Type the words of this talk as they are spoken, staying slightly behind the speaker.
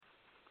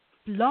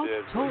Blog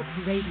Talk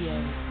Radio.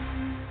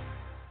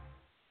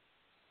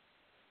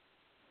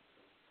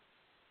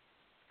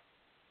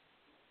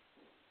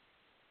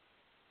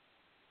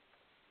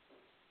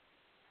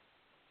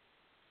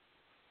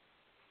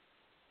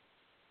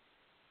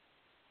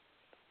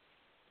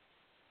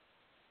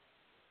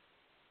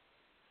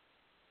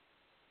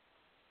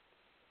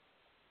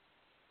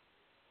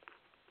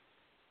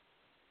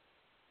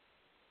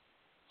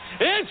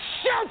 It's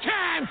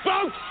showtime,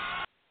 folks!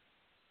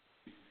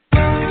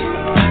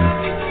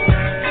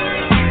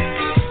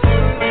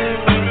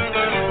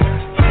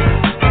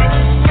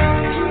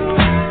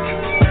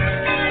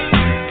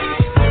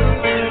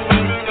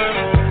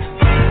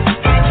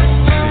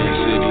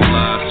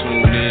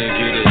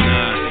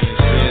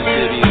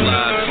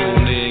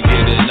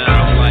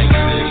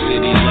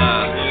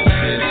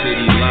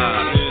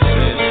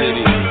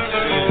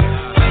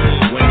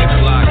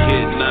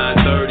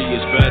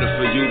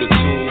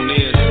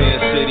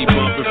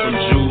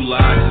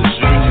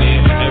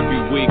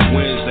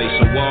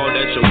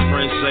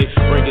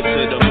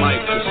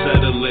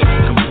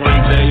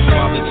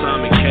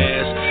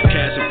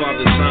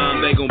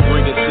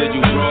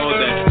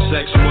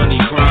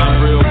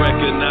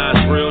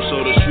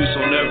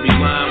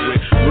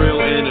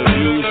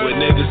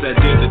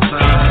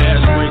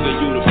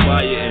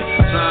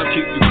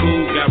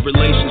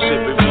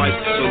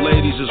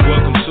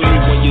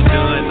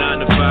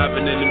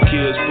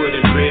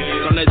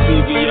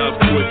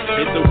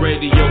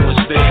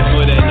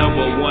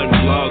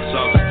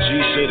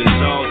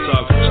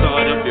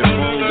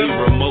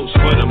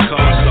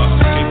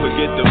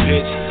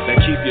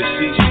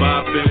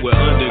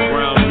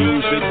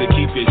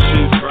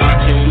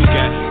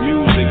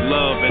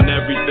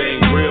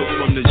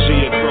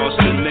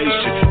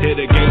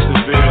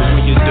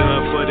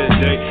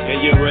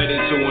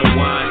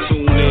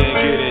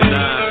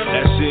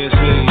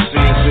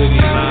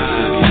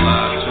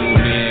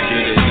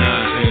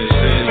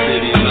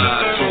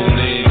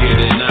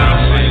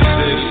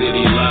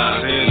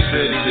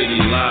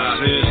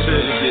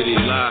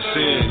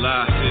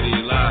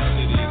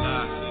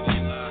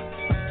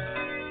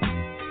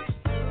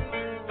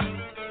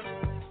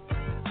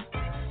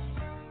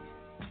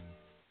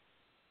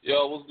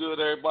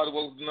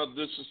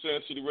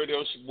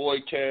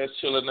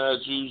 Chilling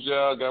as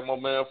usual. Got my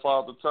man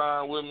Father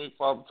Time with me.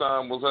 Father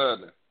Time, what's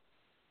happening?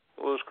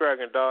 What's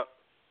cracking, Doc?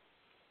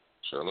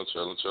 Chilling.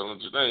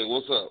 Janae,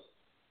 what's up?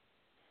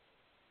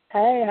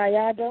 Hey, how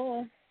y'all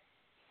doing?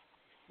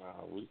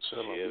 Nah, we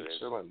chilling.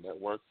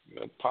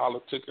 Networking and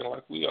politicking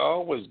like we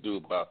always do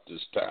about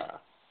this time.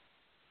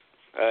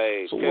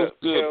 Hey, so what's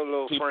good, tell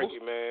little people? Frankie,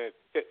 man.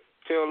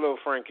 Tell little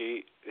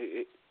Frankie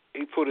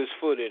he put his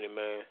foot in it,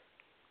 man.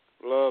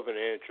 Love in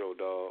the intro,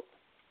 dog.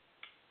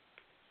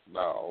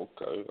 No,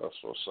 okay, that's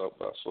what's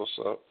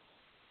up.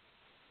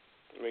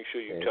 Make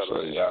sure you tell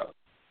him. Yeah.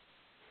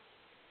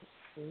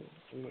 I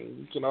mean,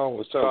 you can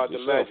always tell him.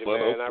 Yourself, imagine,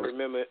 man. Okay.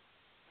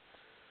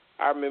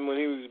 I remember when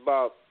he was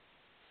about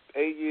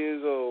 8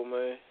 years old,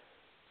 man,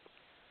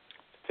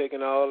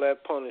 taking all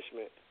that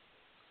punishment.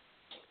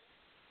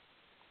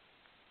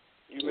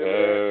 You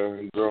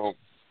remember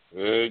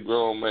that?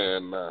 Grown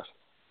man now.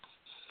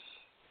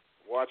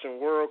 Watching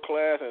World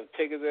Class and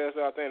take his ass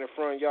out there in the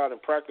front yard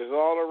and practice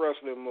all the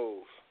wrestling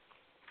moves.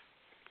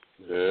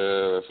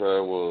 Yeah, that's how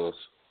it was.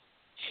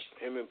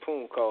 Him and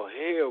Poon called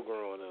hell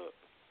growing up.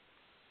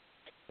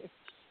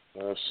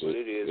 That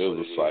shit. It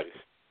was a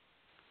cycle.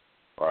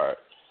 All right.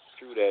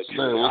 True that.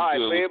 Man, all right,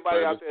 so everybody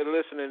baby? out there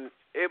listening,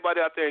 everybody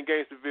out there in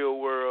Gangsterville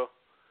world,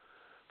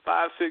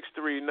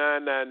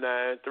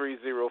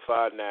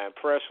 563-999-3059.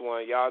 Press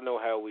 1. Y'all know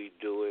how we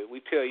do it. We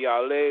tell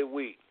y'all every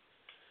week.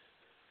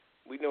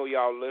 We know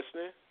y'all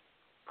listening.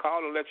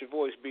 Call and let your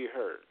voice be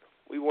heard.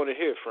 We want to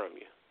hear from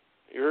you.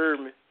 You heard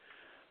me?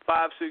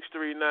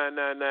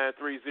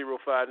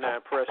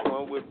 563-999-3059. Press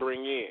 1. We'll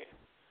bring you in.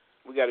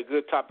 We got a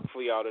good topic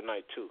for y'all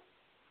tonight, too.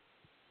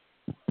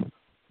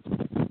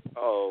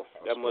 Oh,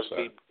 that must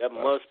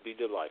be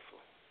delightful.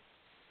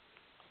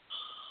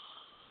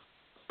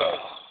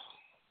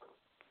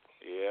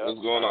 Yeah.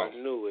 What's going on? I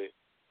knew it.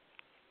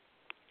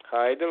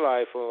 Hi,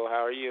 delightful.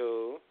 How are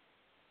you?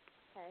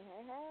 Hey.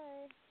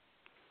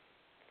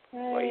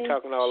 Why are you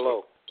talking all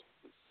low?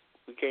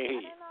 We can't hear you.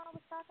 I didn't know I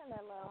was talking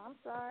that low. I'm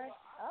sorry.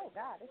 Oh,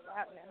 God, it's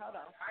happening. Hold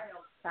on.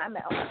 Time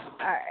out. All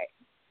right.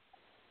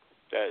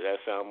 That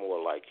sounds more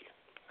like you.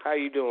 How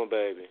you doing,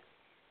 baby?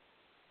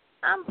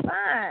 I'm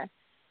fine.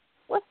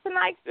 What's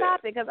tonight's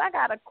topic? Because I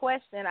got a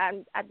question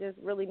I just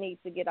really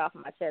need to get off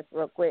my chest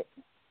real quick.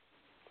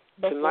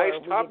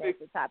 Tonight's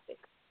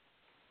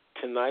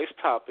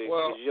topic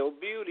well, is your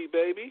beauty,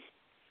 baby.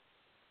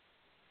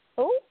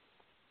 Who?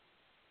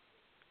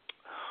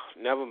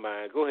 Never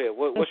mind. Go ahead.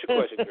 What's your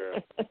question,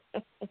 girl?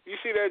 You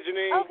see that,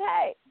 Janine?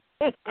 Okay.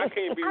 I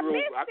can't be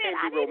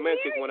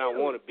romantic when I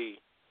want to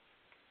be.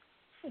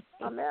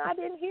 Oh man, I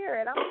didn't hear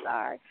it. I'm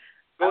sorry.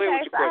 Go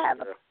ahead with your question,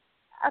 girl.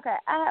 I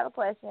have a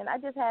question. I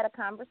just had a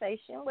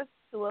conversation with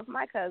two of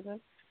my cousins.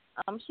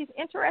 She's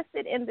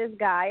interested in this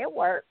guy at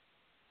work.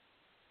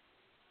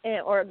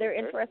 or they're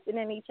interested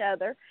in each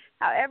other.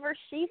 However,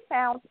 she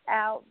found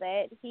out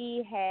that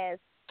he has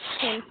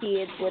 10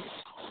 kids with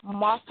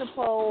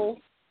multiple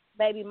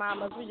baby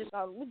mamas. We're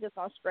just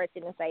gonna stretch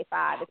it and say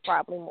 5. It's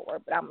probably more,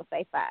 but I'm gonna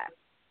say 5.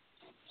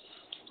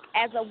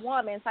 As a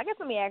woman, so I guess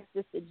let me ask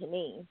this to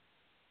Janine.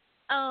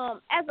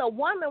 As a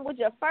woman, would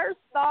your first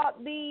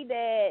thought be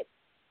that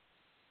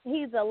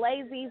he's a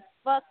lazy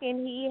fuck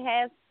and he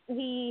has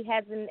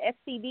an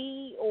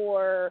STD,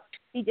 or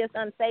he just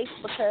unsafe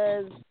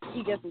because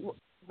he just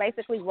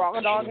basically raw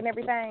dog and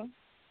everything?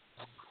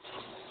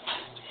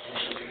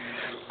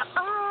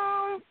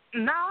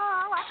 No,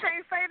 I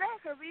can't say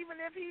that, because even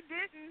if he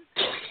didn't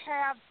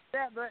have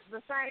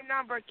the same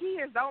number of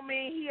kids, don't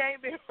mean he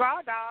ain't been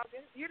raw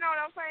dogging. You know what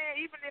I'm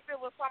saying? Even if it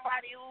was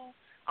somebody who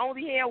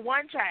only had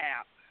one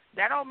child,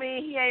 that don't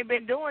mean he ain't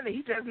been doing it.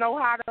 He just know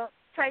how to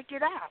take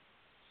it out.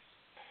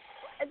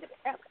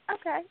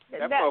 Okay.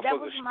 That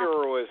motherfucker's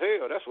sterile as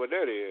hell. That's what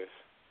that is.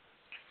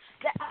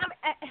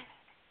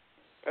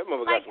 That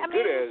motherfucker got some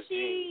good ass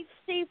genes.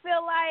 She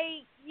feel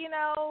like, you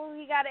know,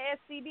 he got an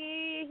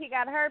STD, he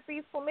got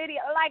herpes,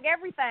 chlamydia, like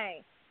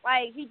everything.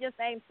 Like, he just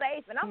ain't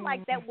safe. And I'm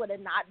like, that would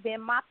have not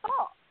been my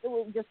thought.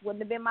 Just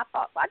wouldn't have been my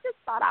thought. So I just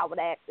thought I would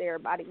ask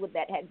everybody would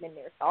that have been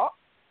their thought.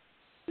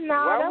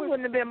 No, that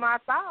wouldn't have been my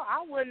thought.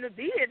 I wouldn't have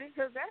did it,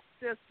 because that's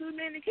just too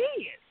many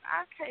kids.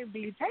 I can't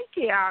be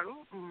taking care of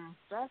them.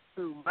 That's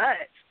too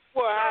much.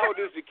 Well, how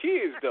old is the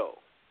kids, though?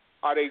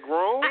 Are they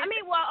grown? I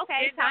mean, well,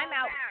 okay, time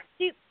out.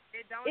 It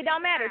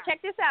don't matter.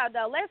 Check this out,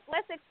 though.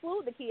 Let's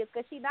exclude the kids,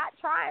 because she's not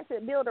trying to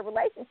build a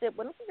relationship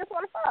with them. She just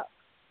want to fuck.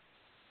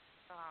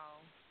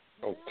 Oh.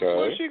 Okay.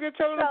 Well, she could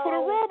tell him to put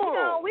a rub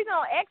on. We're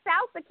going to X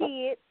out the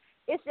kids.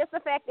 It's just the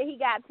fact that he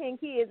got 10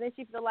 kids and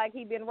she feel like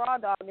he been raw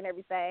dogging and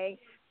everything,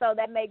 so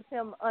that makes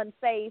him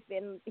unsafe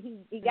and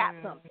he got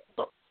something.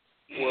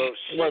 Well,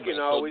 she can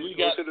always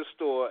go to the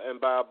store and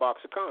buy a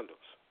box of condoms.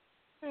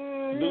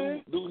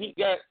 Mm-hmm. Do he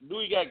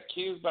got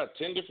kids by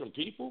 10 different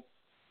people?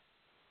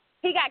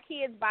 He got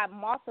kids by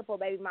multiple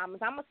baby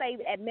mamas. I'm gonna say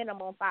at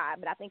minimum 5,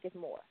 but I think it's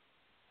more.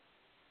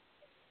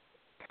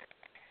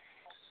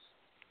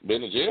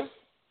 Been in jail?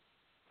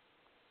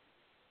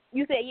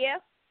 You said yeah?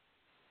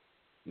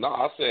 No,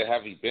 I said,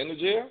 have he been to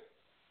jail?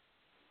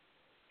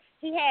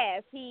 He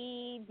has.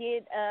 He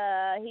did.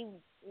 He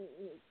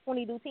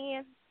 20 do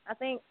 10, I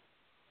think.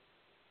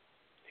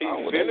 He's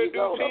been to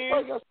do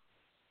 10.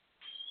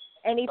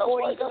 And he's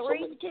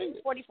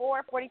 43,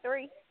 44,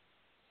 43.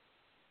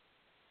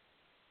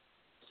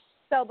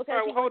 So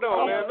because hold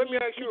on, man. Let me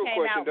ask you a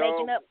question, dog.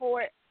 Making up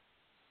for it.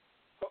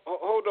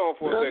 Hold on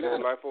for a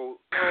second, Lifo.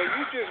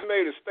 You just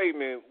made a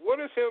statement. What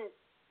does him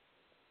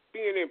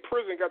being in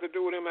prison got to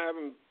do with him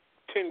having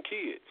 10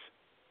 kids?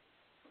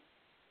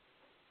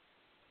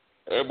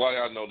 Everybody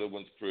I know that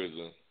went to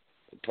prison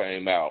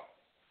came out.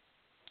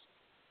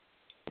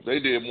 If they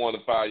did more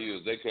than 5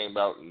 years, they came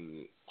out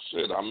and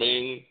shit. I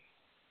mean,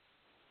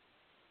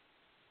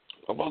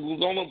 somebody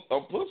was on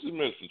a pussy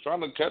mission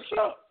trying to catch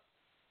up.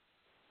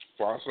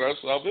 Process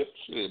of it,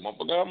 shit,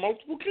 motherfucker got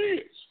multiple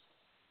kids.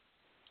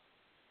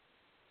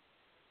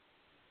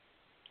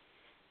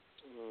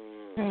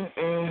 Yeah,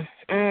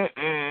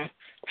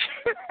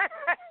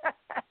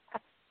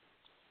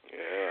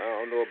 I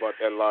don't know about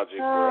that logic,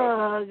 bro.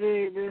 Oh,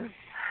 goodness.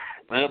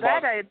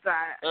 That ain't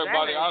right.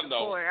 Everybody I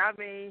know. Point. I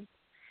mean,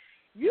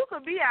 you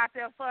could be out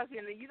there fucking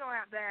and you don't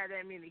have to have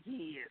that many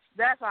kids.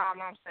 That's all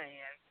I'm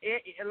saying.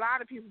 A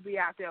lot of people be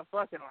out there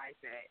fucking like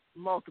that.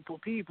 Multiple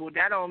people.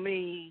 That don't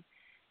mean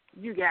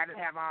you got to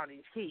have all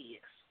these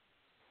kids.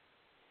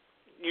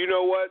 You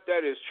know what?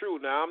 That is true.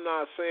 Now, I'm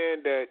not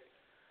saying that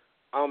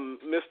I'm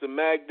Mr.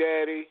 Mac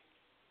Daddy.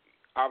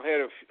 I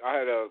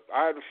had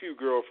a few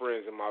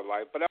girlfriends in my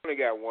life, but I only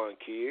got one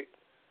kid.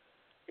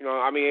 You know,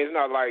 I mean, it's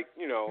not like,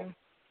 you know,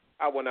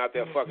 I went out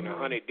there fucking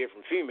 100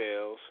 different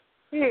females.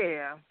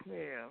 Yeah.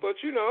 But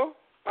you know,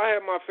 I had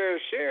my fair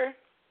share.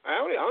 I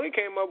only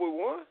came up with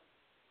one.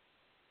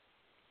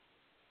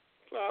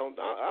 So I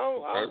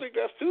don't think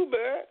that's too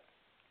bad.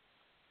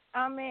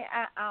 I mean,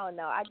 I don't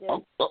know. I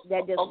just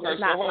that just was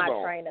not my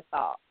train of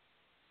thought.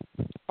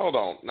 Hold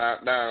on.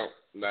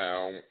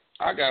 Now,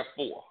 I got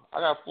 4. I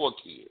got 4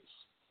 kids.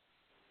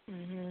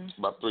 Mm-hmm.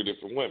 About 3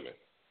 different women.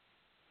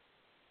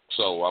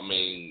 So I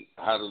mean,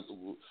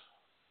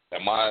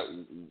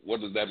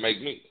 what does that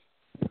make me?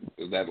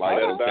 Is that like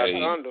okay?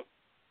 Hold on.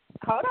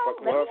 Fuck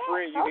with her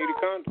friend, you need a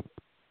condom.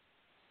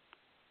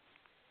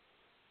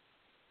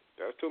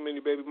 That's too many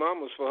baby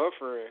mamas for her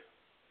friend.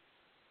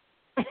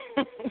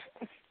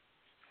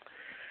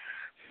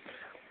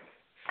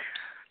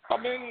 I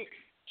mean,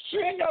 she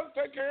ain't got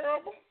to take care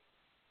of them.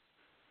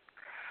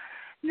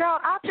 No,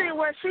 I think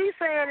what she's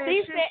saying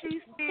is she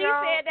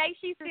said that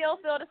she still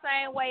feel the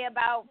same way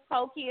about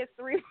 4 kids,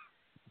 3.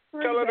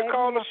 Tell her to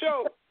call the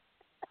show.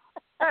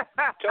 Tell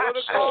her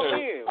to call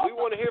in. We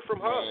want to hear from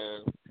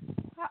her.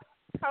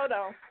 Hold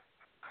on.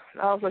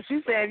 Oh, so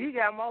she said if you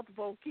got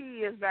multiple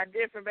kids by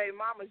different baby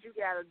mamas, you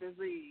got a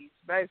disease.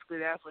 Basically,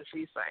 that's what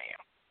she's saying.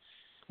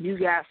 You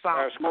got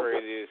something. That's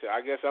crazy.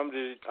 I guess I'm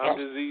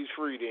disease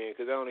free then,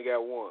 because I only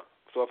got one.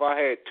 So if I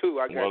had 2,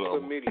 I got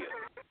chlamydia.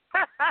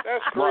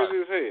 That's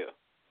crazy as hell.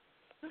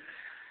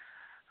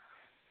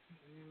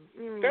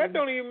 That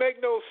don't even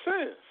make no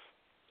sense.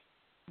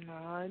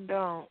 No, it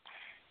don't.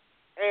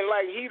 And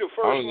like he the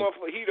first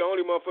motherfucker, he the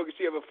only motherfucker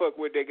she ever fucked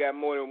with that got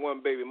more than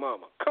one baby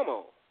mama. Come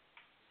on.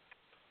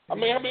 I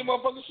mean, how many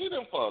motherfuckers she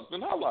done fucked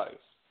in her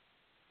life?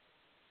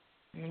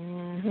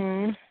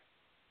 Mhm.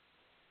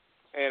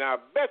 And I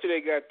bet you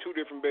they got 2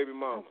 different baby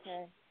mamas.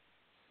 Okay.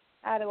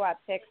 How do I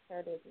text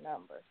her this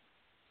number?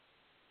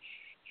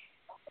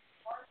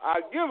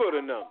 I give her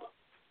the number.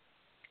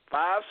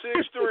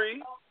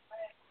 563.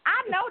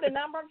 I know the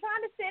number. I'm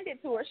trying to send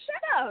it to her.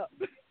 Shut up.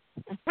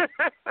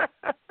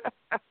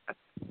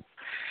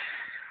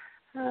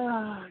 Oh,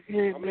 I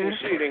mean,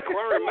 shit,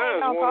 inquiring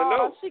minds want to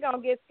know. She gonna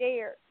get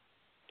scared.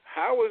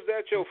 How was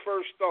that your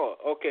first thought?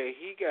 Okay,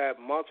 he got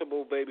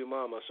multiple baby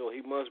mamas, so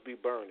he must be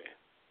burning.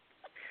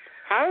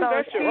 How is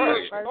that your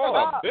first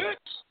thought?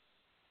 Bitch.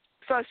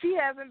 So she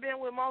hasn't been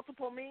with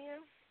multiple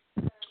men?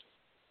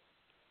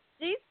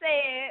 She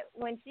said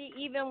when she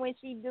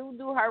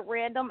do her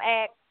random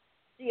acts,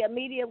 she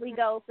immediately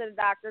goes to the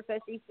doctor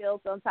because she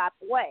feels some type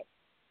of way.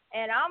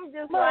 And I'm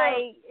just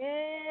like,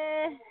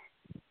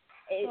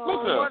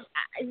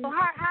 So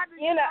how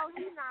did you know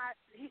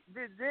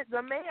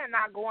the man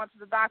not going to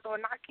the doctor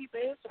and not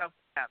keeping himself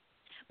together?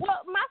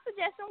 Well, my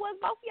suggestion was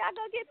both of y'all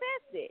go get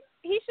tested.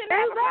 He shouldn't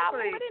have a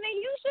problem with it, and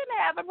you shouldn't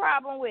have a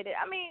problem with it.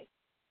 I mean,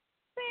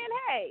 saying,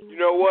 hey. You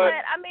know what?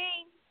 But, I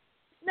mean,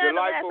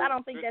 nonetheless, I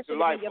don't think that should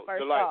be your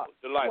first thought.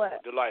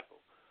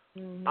 Delightful.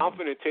 Mm-hmm. I'm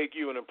finna take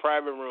you in a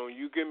private room.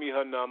 You give me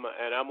her number,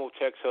 and I'm going to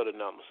text her the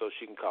number so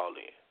she can call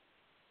in.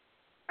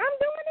 I'm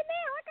doing it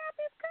now. I got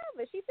this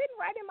covered. She's sitting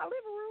right in my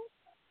living room.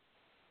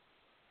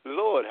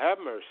 Lord, have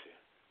mercy.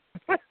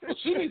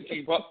 She need to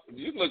keep up.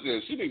 You look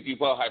at. She need to keep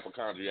her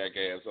hypochondriac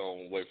ass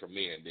on away from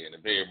men. Then, if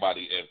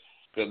everybody,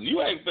 because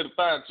you ain't finna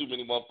find too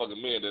many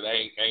motherfucking men that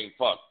ain't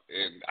fucked.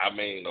 And I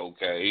mean,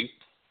 okay,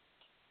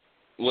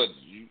 what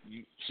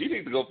she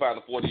needs to go find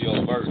a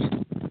 40-year-old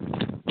virgin.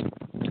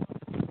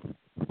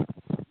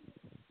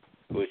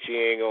 But she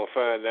ain't gonna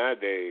find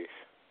nowadays.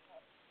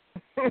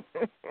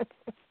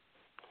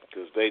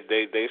 Because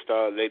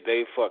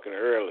they fucking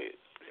early.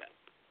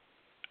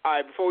 All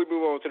right, before we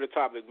move on to the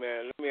topic,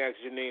 man, let me ask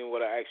Janine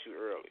what I asked you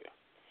earlier.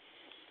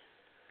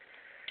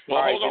 Well,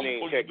 all right, hold on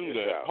Janine, before you do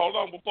that. Out. Hold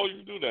on before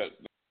you do that.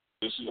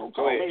 Is she gonna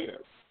call in?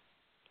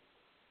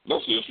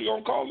 Let's see if she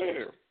gonna call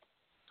in.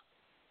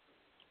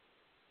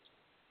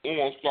 We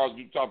won't start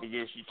the topic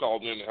if she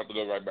calls in and have to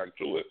go right back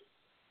to it.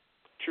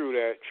 True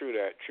that.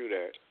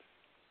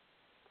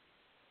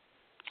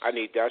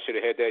 I should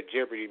have had that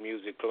Jeopardy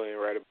music playing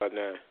right about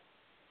now.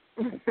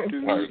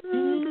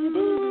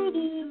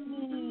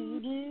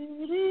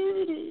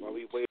 While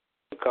we wait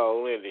to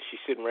call in, and she's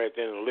sitting right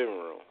there in the living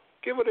room.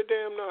 Give her the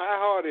damn number. How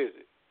hard is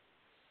it?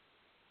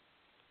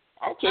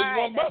 I'll tell you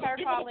one better.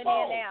 Give her the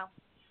phone. In now.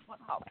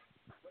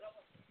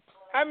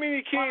 How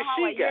many kids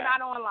she got? You're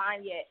not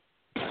online yet.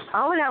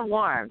 I only have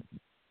one.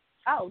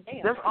 Oh,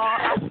 damn. That's all.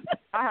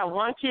 I have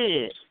one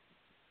kid.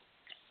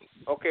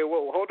 Okay,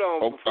 well, hold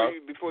on.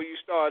 Before you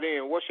start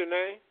in, what's your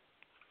name?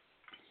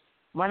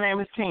 My name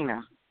is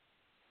Tina.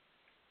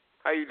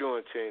 How you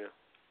doing, Tina?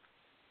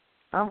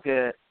 I'm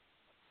good.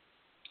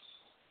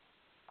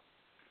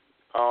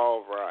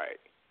 All right.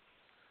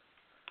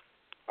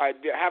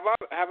 Have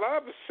I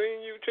ever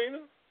seen you, Tina?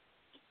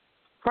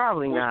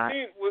 Probably not.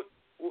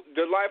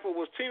 Delightful,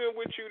 was Tina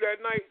with you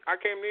that night I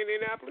came to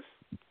Indianapolis?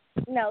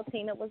 No,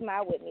 Tina was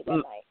not with me that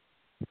night.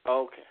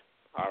 Okay.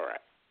 All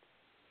right.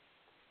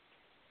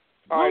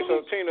 All right,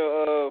 so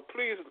Tina,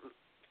 please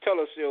tell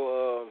us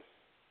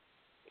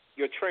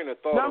your train of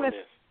thought on this.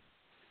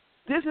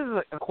 This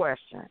is a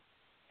question.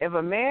 If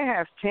a man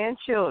has 10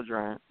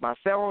 children by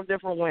several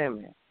different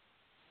women,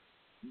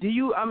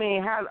 saying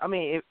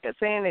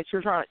that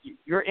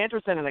you're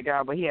interested in a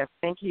guy, but he has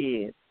 10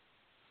 kids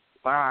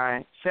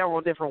by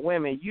several different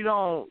women,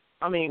 how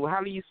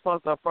are you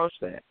supposed to approach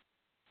that?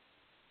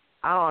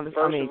 I don't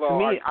understand. First of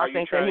all, I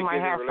think that he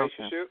might have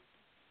something.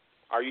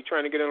 Are you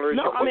trying to get in a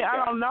relationship? No,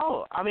 I don't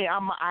know.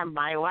 I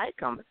might like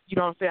him. You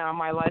know what I'm saying? I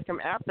might like him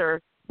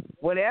after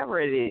whatever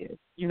it is.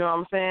 You know what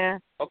I'm saying?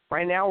 Okay.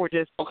 Right now we're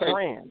just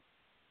friends.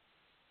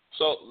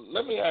 So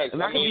let me ask.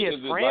 And I can be a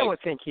friend with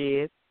 10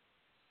 kids.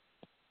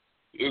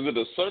 Is it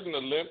a certain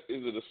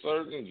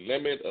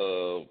limit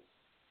of?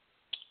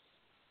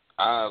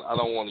 I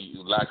don't want to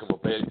use lack of a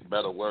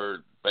better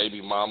word,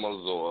 baby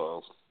mamas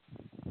or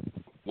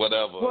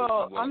whatever.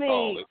 Well,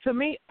 to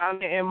me,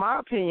 in my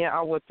opinion,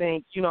 I would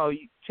think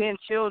 10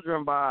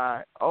 children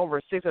by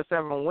over 6 or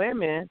 7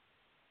 women.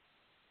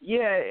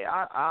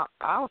 Yeah,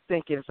 I'll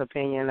think it's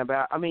opinion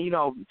about.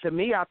 To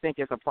me, I think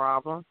it's a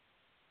problem.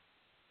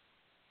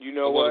 You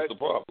know what? What's the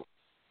problem?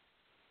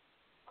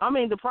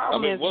 The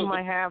problem is you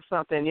might have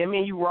something.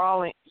 You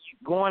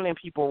going in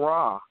people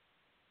raw.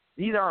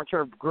 These aren't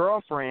your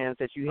girlfriends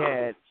that you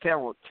had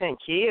 10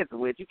 kids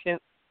with.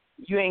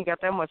 You ain't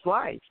got that much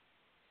life.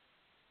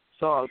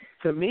 So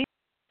to me,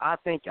 I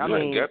think, I You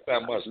ain't mean, got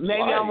that much maybe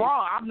life. I'm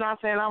wrong. I'm not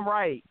saying I'm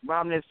right, but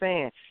I'm just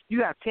saying you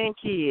got 10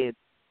 kids.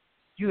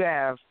 You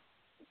have,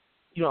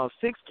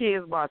 6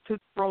 kids by 2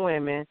 different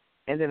women,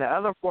 and then the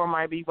other 4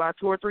 might be by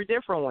 2 or 3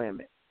 different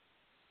women.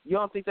 You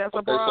don't think that's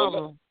a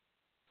problem?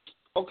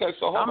 So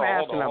hold I'm on.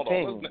 asking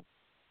opinion.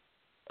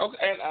 Okay,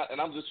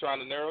 and I'm just trying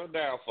to narrow it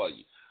down for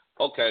you.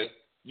 Okay,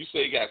 you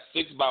say you got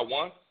 6 by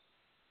 1?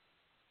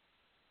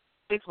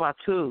 6 by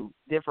 2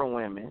 different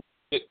women,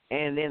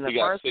 and then the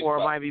first 4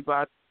 might be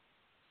by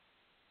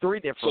 3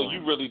 different women. So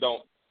you really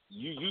don't,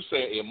 you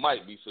say it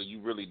might be, so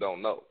you really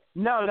don't know.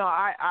 No,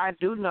 I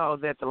do know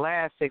that the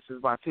last 6 is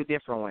by 2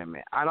 different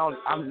women.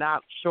 I'm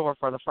not sure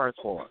for the first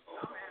 4.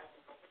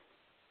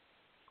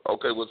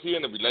 Okay, was he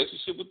in a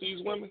relationship with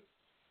these women?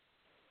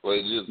 Or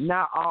is just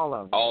not all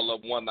of them? All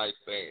of one night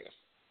stands.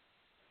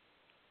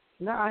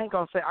 No, I ain't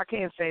gonna say. I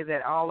can't say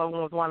that all of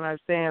them was one night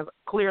stands.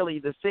 Clearly,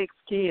 the 6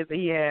 kids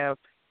that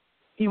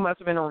he must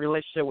have been in a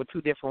relationship with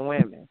 2 different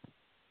women.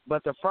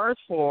 But the first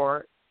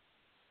 4,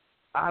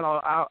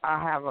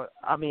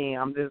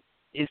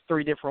 it's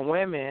 3 different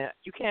women.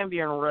 You can't be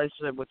in a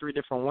relationship with 3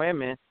 different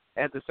women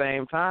at the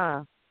same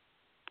time.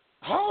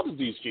 How old are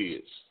these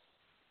kids?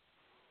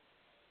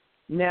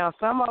 Now,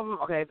 some of them,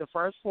 the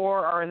first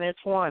 4 are in their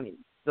 20s.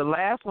 The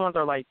last ones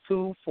are like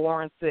 2,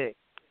 4, and 6.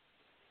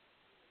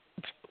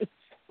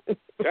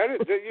 That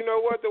is, you know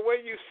what? The way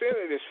you said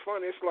it is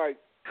funny. It's like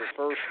the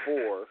first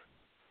 4,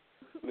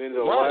 then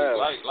the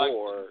last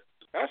 4.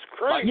 That's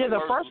crazy. Yeah,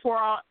 the first 4.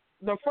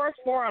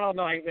 I don't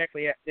know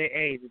exactly their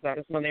ages. I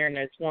just when they're in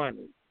their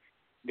 20s.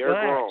 They're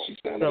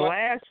grown. The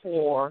last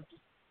 4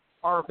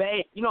 are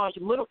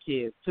little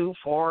kids, 2,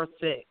 4,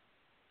 6,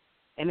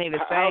 and they're the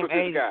same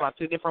age by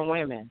 2 different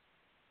women.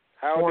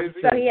 How old is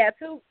he? So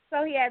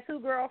he had 2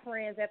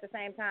 girlfriends at the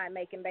same time,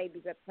 making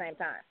babies at the same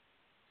time.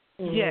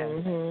 Yeah.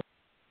 Mm-hmm.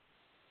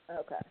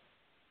 Okay.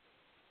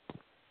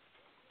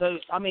 So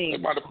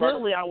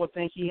clearly, I would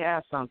think he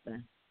has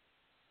something.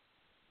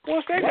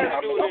 What's that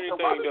got to do with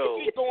anything, though?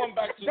 Going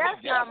back to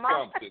That's not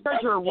my. Because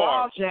you're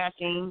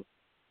wall-jacking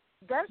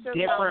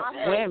different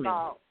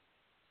women.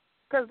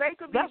 Because they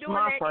could be doing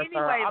that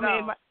anyway,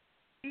 though.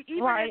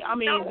 Even right, if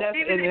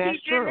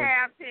he true. didn't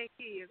have 10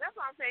 kids. That's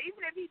what I'm saying.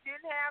 Even if he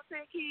didn't have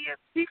 10 kids,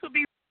 he could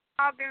be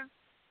talking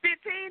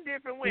 15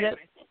 different women.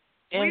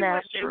 And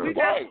that's true.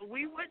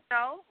 We would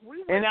know.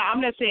 And I'm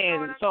not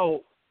saying,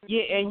 so,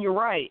 yeah, and you're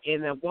right.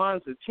 And the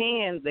ones, the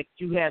 10 that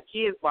you have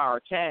kids by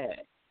are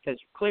tagged. Because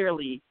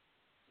clearly,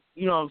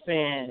 you know what I'm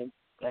saying,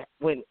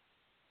 went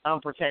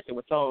unprotected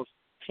with those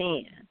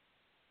 10.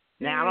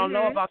 Now, I don't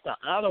know about the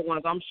other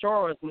ones. I'm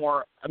sure it's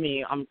more,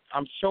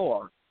 I'm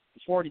sure.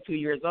 42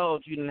 years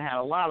old, you didn't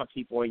have a lot of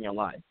people in your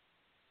life.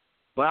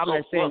 But I'm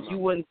just saying, you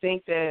wouldn't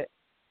think that.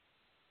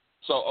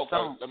 So, okay.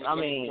 Let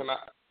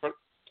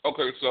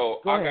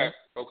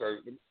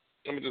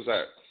me just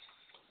ask.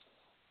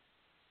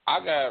 I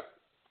got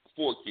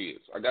 4 kids.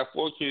 I got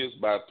 4 kids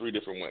by 3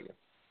 different women.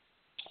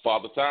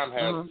 Father Time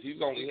has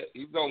he's only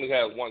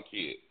has 1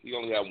 kid. He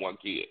only had 1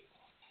 kid.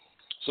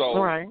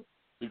 So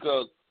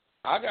because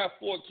I got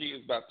 4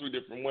 kids by 3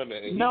 different women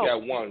and he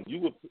got 1, you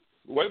would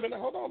wait a minute,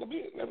 hold on, let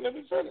me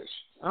finish.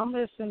 I'm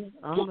listening.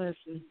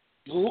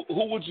 Who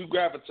would you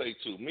gravitate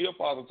to, me or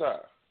Father Time?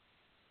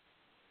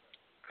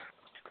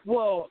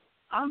 Well,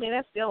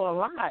 that's still a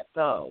lot,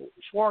 though.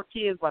 4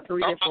 kids by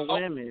 3 different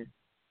women.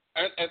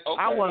 And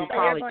I wouldn't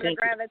probably think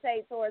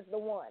gravitate towards the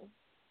 1.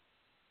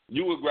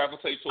 You would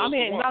gravitate towards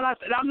the 1.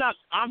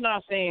 I'm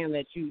not saying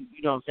that you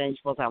know what I'm saying, you're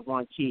supposed to have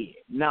 1 kid.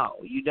 No,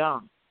 you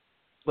don't.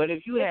 But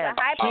if you have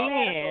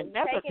 10,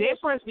 that's a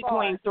difference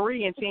between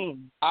 3 and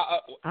 10.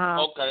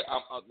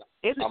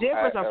 It's a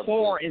difference of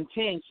 4 and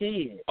 10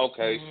 kids.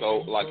 Okay, so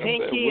like 10 I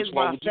said, kids which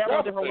one by would you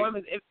several gravitate? different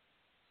women.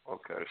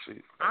 Okay,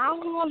 see. I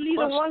don't want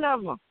neither one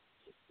of them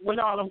with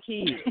all them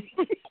kids.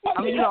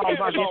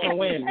 About different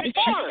women.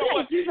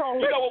 You know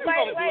what? We're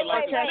going to do it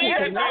like this.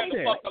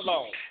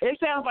 It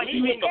sounds like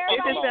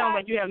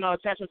you have no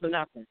attachment to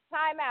nothing.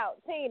 Time out,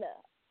 Tina.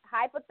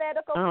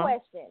 Hypothetical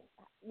question,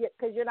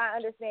 because you're not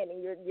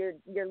understanding.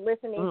 You're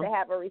listening to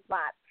have a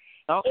response.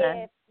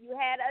 Okay. If you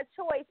had a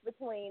choice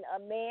between a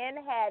man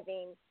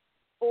having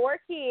 4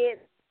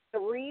 kids,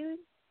 3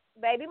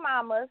 baby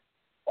mamas,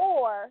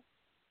 or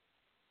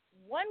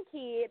 1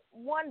 kid,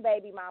 1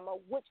 baby mama,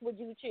 which would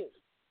you choose?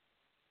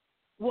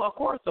 Well, of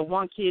course, the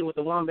 1 kid with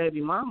the 1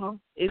 baby mama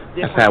is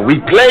different. That's how we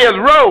players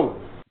roll.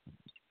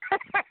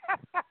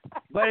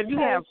 But if you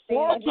have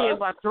 4 kids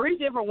by 3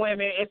 different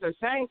women, it's the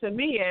same to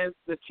me as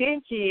the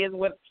 10 kids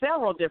with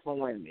several different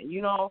women,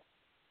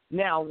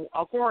 Now,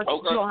 of course,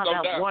 you don't have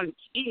to have 1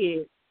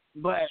 kid,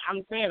 but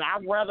I'm saying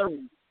I'd rather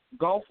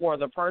go for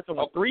the person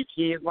with 3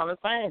 kids by the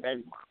same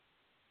baby mama.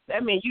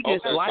 That means you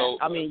just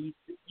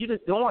you're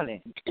just doing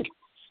it.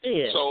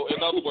 Yeah. So,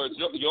 in other words,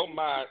 your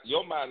mind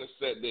is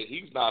set that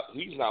he's not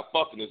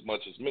fucking as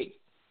much as me.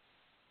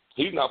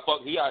 He's not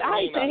fucking.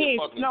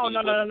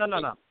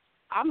 No.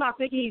 I'm not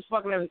thinking he's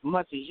fucking as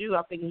much as you.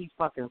 I'm thinking he's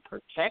fucking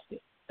protected.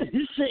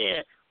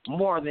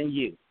 More than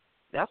you.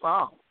 That's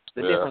all.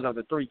 the difference of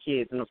the 3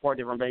 kids and the 4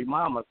 different baby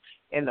mamas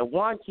and the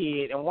 1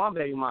 kid and 1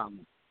 baby mama.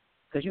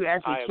 Because you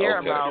actually care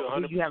about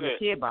who you have a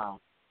kid by.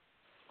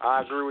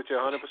 I agree with you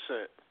 100%.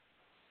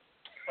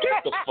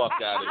 Get the fuck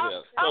out of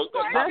here.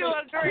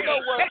 You know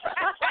what?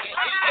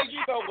 You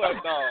know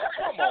what, dog?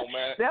 Come on,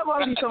 man. That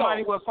must be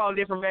somebody with 4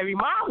 different baby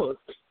mamas.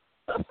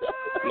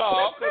 No,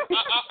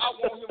 I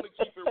want him to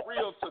keep it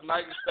real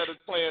tonight instead of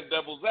playing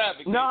devil's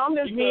advocate. No, I'm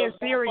just being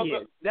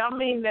serious. I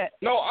mean that.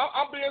 No,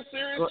 I'm being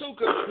serious too,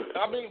 because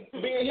I mean,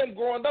 me and him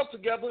growing up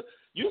together,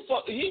 he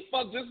fucked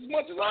just as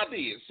much as I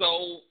did.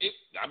 So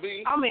I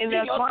mean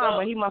that's fine,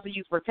 but he must have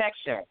used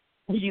protection.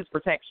 He used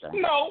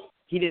protection. No,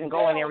 he didn't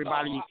go in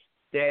everybody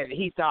that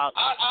he thought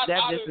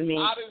that just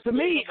means. To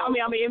me, I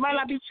mean, it might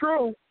not be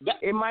true.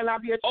 It might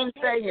not be a true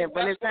statement,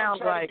 but it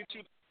sounds like.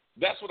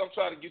 That's what I'm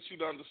trying to get you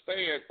to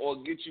understand or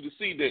get you to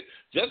see that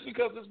just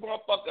because this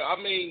motherfucker,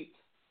 I mean,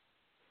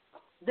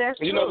 that's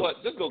you true. know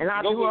what? Just go get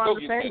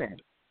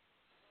tested.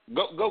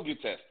 Go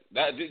get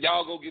tested.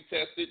 Y'all go get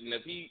tested, and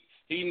if he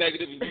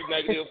negative and you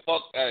negative,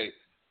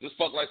 just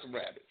fuck like some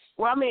rabbits.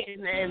 Well, I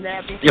mean, and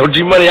that. Yo,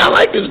 G Money, I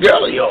like this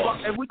girl of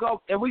yours.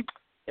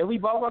 If we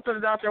both go to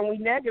the doctor and we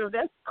negative,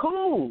 that's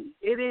cool.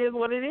 It is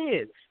what it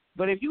is.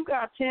 But if you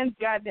got 10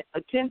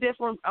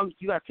 different,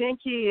 you got 10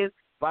 kids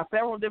by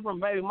several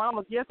different baby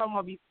mamas, yes, I'm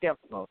gonna be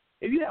skeptical.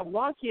 If you have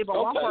 1 kid by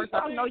one person,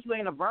 I know you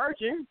ain't a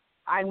virgin.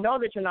 I know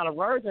that you're not a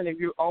virgin if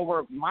you're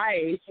over my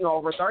age,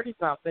 over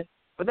 30-something.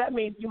 But that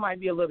means you might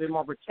be a little bit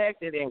more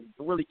protected and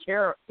really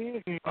care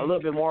a little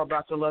bit more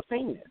about your little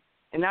penis.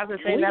 And that's the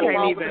thing that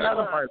ain't even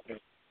another person.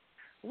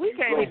 We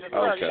can't even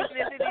fuck. Even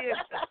if it is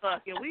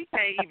fucking, we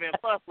can't even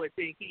fuck with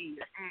 10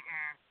 kids.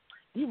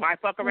 You might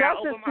fuck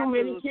around over my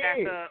food back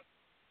up.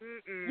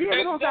 Yeah,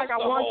 you don't think I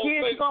got 1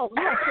 kid. You don't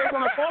piss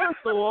on a toilet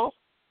stool.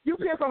 You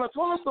piss on a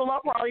toilet stool,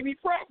 I'll probably be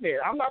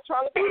pregnant. I'm not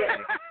trying to do that.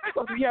 I'm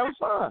supposed to be having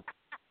fun.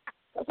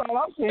 That's all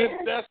I'm saying.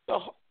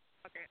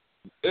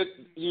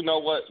 You know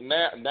what?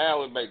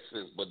 Now it makes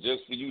sense. But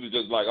just for you to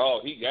just like, oh,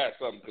 he got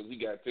something because he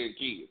got 10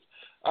 kids.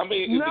 I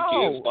mean, is the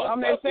kids fucked I'm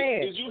up? not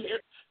saying. Did you hear?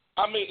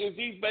 I mean, is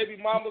these baby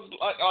mamas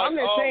like? I'm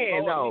not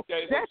saying though.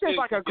 That's just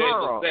like a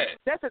girl.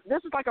 This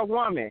is like a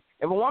woman.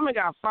 If a woman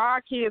got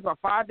 5 kids or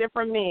 5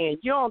 different men,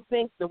 you don't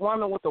think the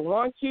woman with the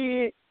 1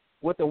 kid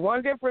with the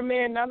 1 different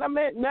man? Now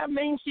that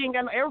means she ain't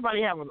got.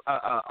 Everybody have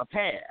a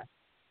past.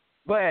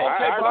 But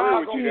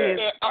I agree with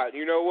you.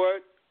 You know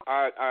what?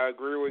 I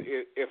agree with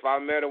you. If I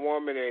met a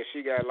woman and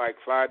she got like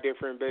 5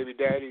 different baby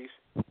daddies,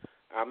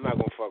 I'm not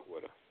gonna fuck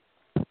with her.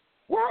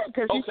 What?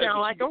 Because you sound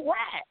like a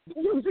rat.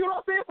 You see what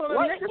I'm saying? So the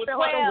nigga sound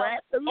like a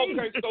rat to me.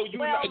 Okay, so you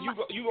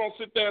gonna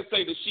sit there and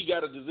say that she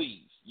got a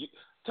disease?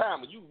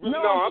 Tommy, you really? No,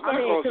 I'm not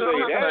gonna say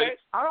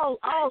that. I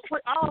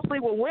don't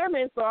sleep with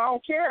women, so I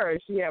don't care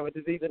if she have a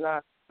disease or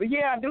not. But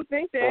yeah, I do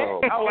think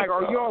that. I'm like,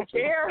 you don't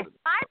care?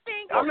 I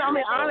think. I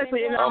mean,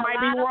 honestly, and I might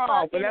be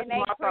wrong, but that's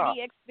my thought.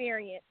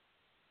 Experience.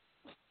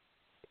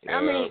 I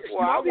mean,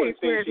 I wouldn't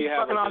think she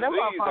has a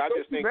disease. I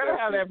just think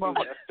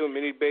that's too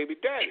many baby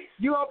daddies.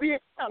 You won't be.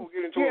 We'll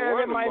get into a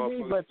that might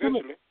be,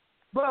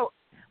 but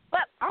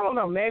I don't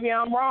know. Maybe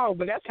I'm wrong,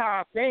 but that's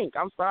how I think.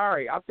 I'm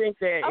sorry. I think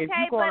that if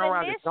you're going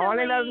around just throwing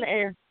it up in the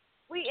air,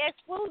 we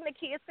excluding the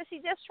kids because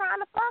she's just trying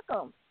to fuck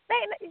them.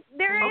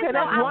 There is okay,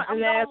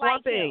 that's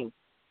one thing.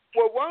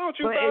 Well, why don't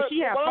you? But if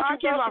she has 5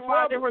 kids by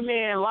 5 different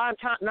men, 9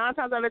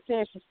 times out of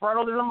 10, she's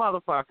fertile as a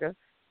motherfucker,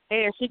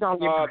 and she gonna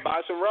get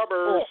buy some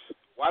rubbers.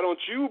 Why don't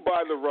you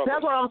buy the rubbers?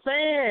 That's what I'm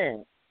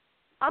saying.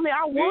 I mean,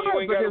 I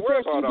would, but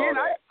since she did,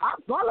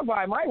 I'm gonna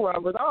buy my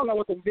rubbers. I don't know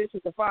what the bitch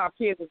with the 5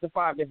 kids with the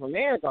 5 different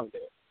men gonna do.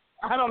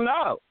 I don't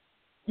know.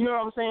 You know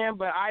what I'm saying?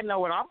 But I know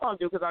what I'm gonna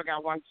do because I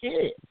got 1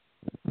 kid,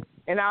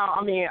 and I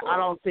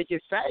don't think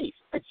it's safe.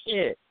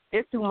 Shit.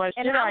 It's too much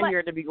shit out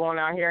here to be going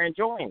out here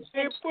enjoying.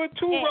 They put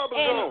 2 rubbers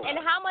on. And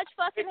how much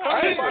fucking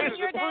have you done in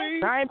your day?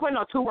 I ain't putting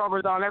no 2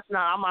 rubbers on. That's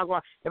not. I'm not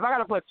going. If I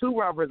gotta put 2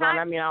 rubbers on,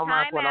 that means I'm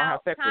not going to have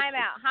sex. Time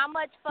out. How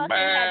much fucking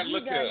have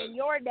you done in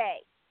your day?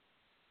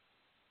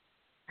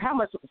 How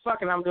much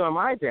fucking I'm doing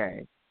my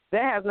day?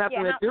 That has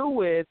nothing to do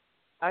with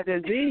a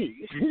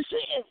disease.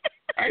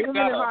 Even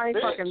if I ain't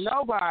fucking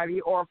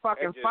nobody or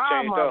fucking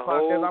 5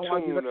 motherfuckers, I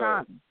want you to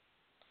condom.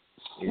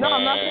 No,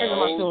 I'm not changing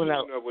my tune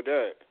up with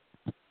that.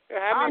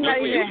 I'm not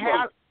even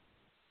half.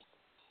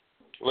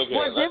 What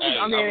difference?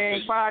 I mean,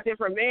 ain't 5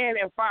 different men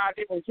and 5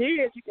 different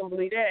kids. You can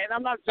believe that. And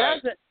I'm not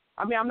judging.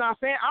 I mean, I'm not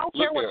saying I don't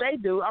care what they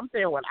do. I'm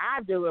saying what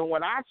I do and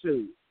what I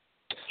choose.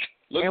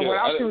 And what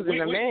I choose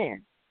is a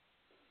man.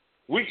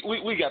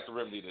 We got the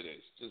remedy to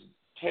this. Just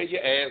take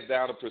your ass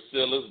down to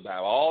Priscilla's, buy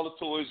all the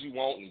toys you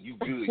want, and you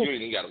good. You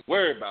ain't even got to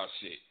worry about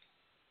shit.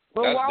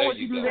 But why would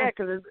you do that?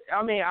 Because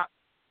I mean,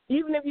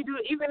 even if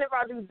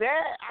I do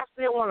that, I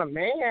still want a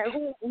man.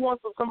 Who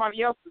wants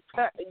somebody else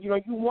to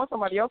you want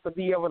somebody else to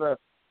be able to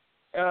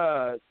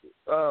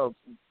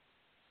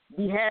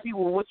be happy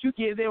with what you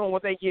give them and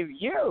what they give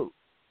you.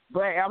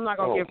 But I'm not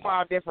gonna get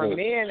 5 different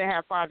men and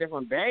have 5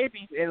 different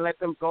babies and let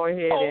them go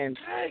ahead and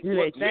do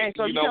their thing.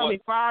 So you tell me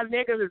 5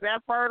 niggas is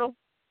that fertile?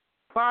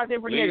 5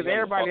 different niggas,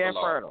 everybody that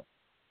fertile.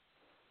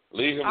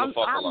 Leave him the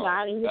fuck alone.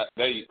 I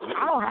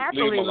don't have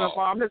to leave him alone.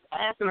 I'm just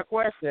asking a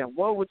question.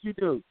 What would you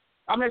do?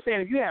 I'm just saying,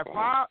 if you have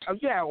a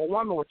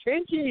woman with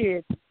 10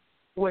 kids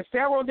with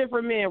several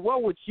different men,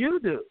 what would you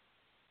do?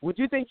 Would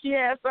you think she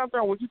had something,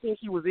 or would you think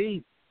she was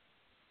easy?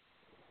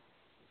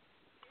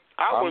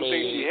 I wouldn't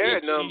think she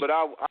had none, but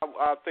I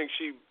think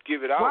she'd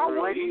give it out. Why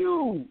would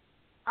you?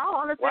 I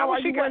don't understand why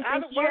you wouldn't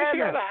think she had she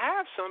got to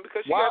have some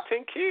because she got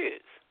 10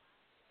 kids.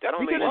 That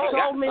don't because mean there's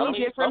so many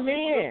different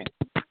men.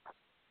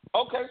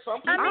 Okay,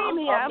 some people. I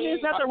mean,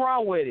 there's nothing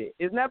wrong with it.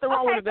 There's nothing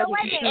wrong with it. That's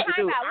what you should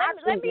do.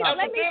 Let me switch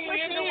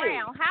it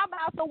around. How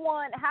about the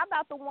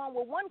one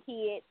with one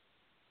kid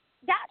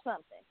got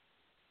something?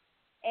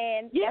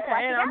 And yeah,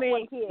 and I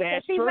mean,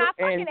 that's she's true. not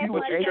fucking and as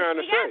much. She got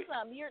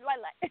something. You're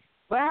like.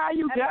 But how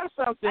you got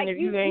something if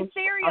you ain't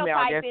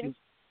stereotyping?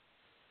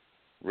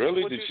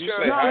 Really? Did she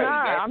say? No,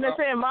 I'm not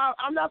saying.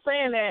 I'm not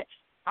saying that.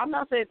 I'm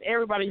not saying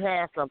everybody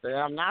has something.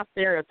 I'm not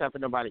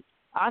stereotyping nobody.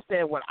 I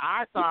said what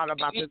I thought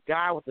about this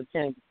guy with the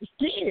 10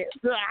 kids.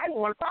 I didn't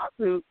want to talk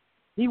to.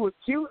 He was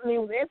cute and he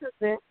was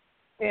interesting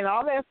and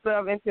all that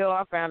stuff until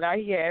I found out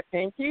he had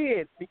 10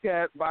 kids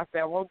because by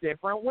several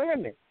different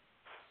women.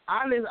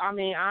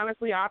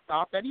 Honestly, I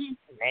thought that he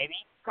maybe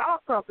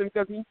caught something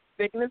because he's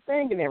sticking his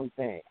thing and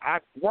everything. I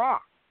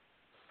thought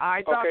that.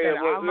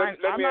 I'm not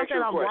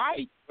saying I'm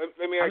right.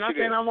 Let me ask you this. I'm not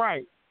saying I'm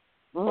right.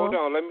 Mm-hmm. Hold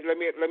on. Let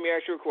me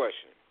ask you a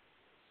question.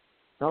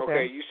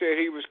 Okay. You said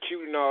he was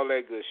cute and all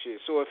that good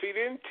shit. So if he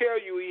didn't tell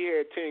you he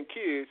had 10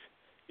 kids,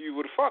 you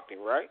would have fucked him,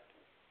 right?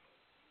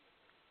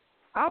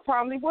 I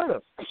probably would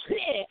have.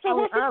 So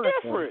what's the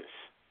difference?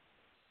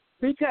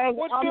 Because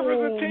what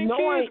difference does 10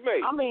 kids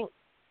make? I mean,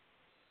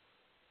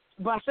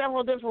 by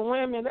several different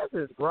women, that's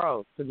just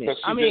gross to me.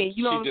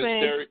 You know what I'm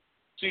saying?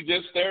 She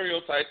just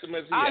stereotyped him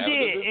as he I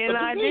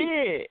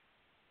did.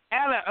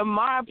 And in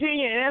my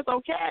opinion, that's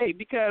okay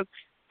because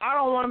I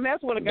don't want to mess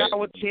with a guy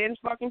with 10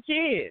 fucking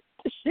kids.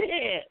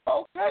 Shit.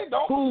 Okay,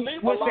 don't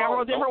leave with alone.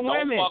 Several different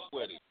women. Don't fuck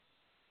with him.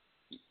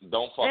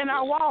 Don't fuck and with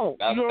I won't.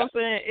 That's, you know what I'm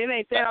saying? It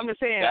ain't that. I'm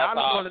just saying. I just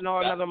want to know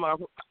another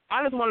mother.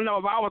 I just want to know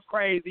if I was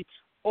crazy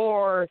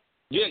or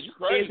you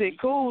crazy. Is it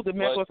cool to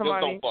mess with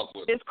somebody? Don't fuck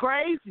with it's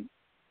crazy.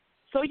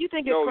 So you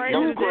think it's crazy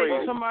to date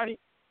with somebody?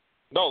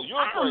 No, you're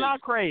crazy. I'm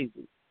not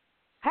crazy.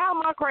 How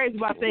am I crazy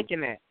by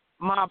thinking that?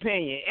 My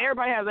opinion.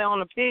 Everybody has their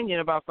own opinion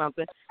about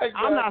something.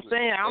 Exactly. I'm not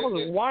saying. I was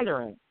just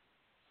wondering.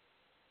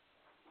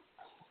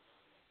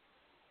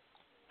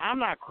 I'm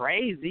not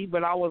crazy,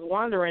 but I was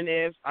wondering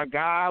if a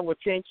guy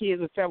with 10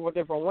 kids with several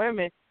different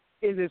women,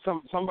 is it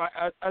somebody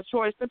a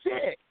choice to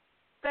pick?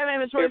 That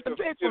ain't a choice to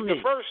pick for me.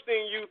 The first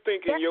thing you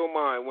think in your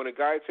mind when a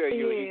guy tell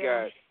you he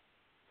got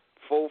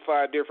 4 or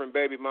 5 different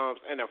baby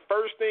moms, and the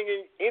first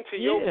thing into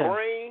your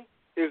brain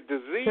is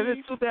disease. Because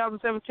it's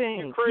 2017.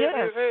 You're crazy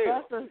as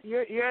hell.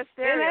 You're a stereotype. It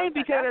ain't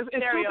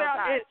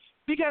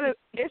because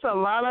it's a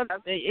lot of,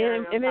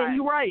 and then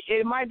you're right.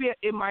 It might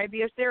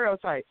be a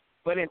stereotype.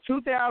 But in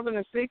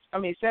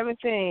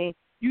 2017,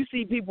 you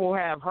see people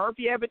have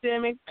herpes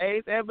epidemics,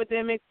 AIDS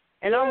epidemics,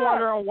 and I'm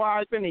wondering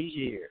why it's been these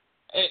years.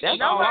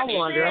 That's all I'm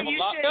wondering. You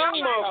have a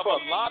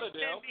lot of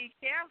them,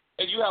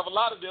 and you have a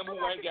lot of them who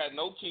ain't got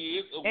no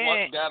kids, or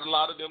got a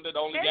lot of them that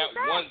only got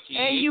one kid.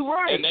 And you're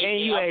right,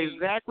 and you're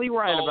exactly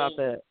right about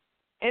that.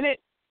 And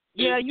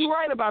you're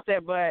right about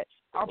that, but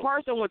a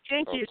person with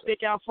 10 kids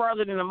stick out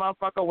further than a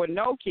motherfucker with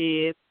no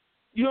kids,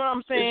 you know what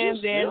I'm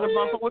saying, than the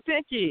motherfucker with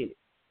 10 kids.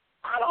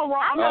 I'm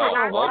not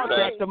going to wrong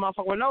sex the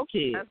motherfucker with no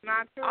kids. That's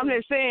not true. I'm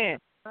just saying,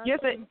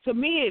 to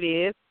me it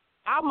is.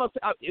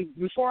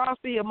 Before I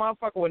see a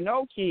motherfucker with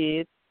no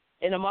kids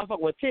and a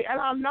motherfucker with kids, and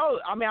I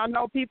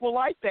know people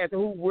like that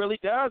who really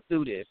does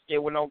do this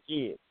shit with no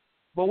kids.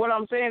 But what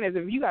I'm saying is,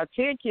 if you got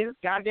 10 kids, it's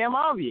goddamn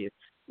obvious.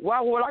 Why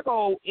would I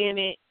go in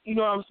it? You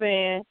know what I'm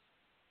saying?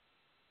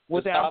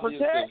 Without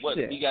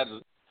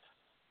protection.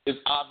 It's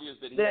obvious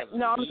that he has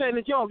a I'm saying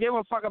that you don't give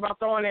a fuck about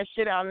throwing that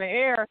shit out in the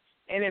air,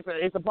 and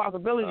it's a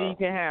possibility you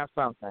can have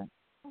something.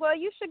 Well,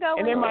 you should go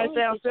in any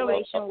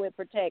situation with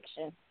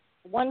protection.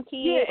 1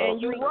 kid or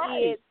 3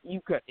 kids.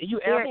 You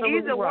absolutely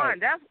either right. one.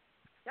 That's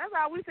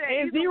all we say.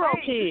 And 0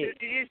 kids.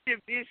 It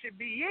should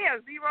be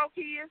 0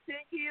 kids, 10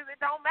 kids. It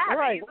don't matter.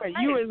 Right.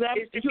 You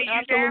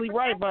absolutely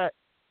right, but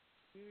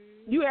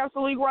you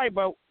absolutely right.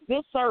 But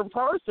this certain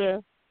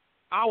person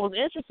I was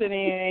interested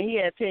in, he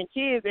had 10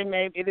 kids, and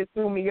maybe it just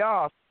threw me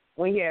off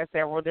when he had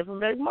several different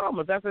baby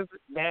mamas. That's just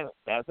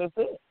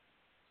it.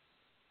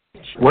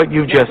 What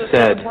you just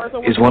said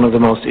is one of the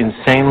most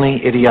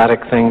insanely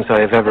idiotic things I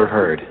have ever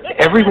heard.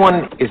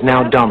 Everyone is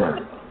now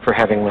dumber for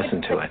having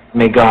listened to it.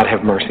 May God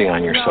have mercy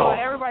on your soul.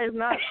 Everybody's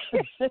not.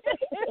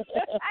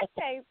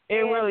 It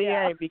really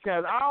ain't,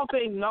 because I don't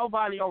think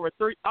nobody I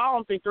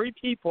don't think 3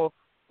 people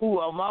who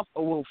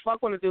will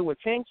fuck with a dude with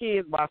 10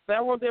 kids by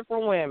several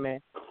different women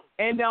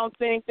and don't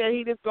think that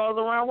he just goes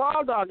around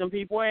raw dogging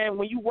people. And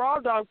when you raw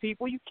dog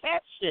people, you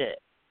catch shit.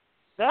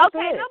 That's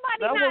okay, it.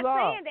 nobody's That not was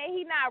all. saying that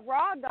he not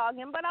raw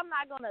dogging, but I'm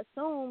not gonna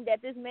assume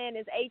that this man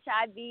is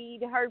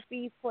HIV,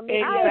 herpes,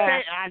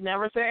 chlamydia. I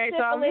never said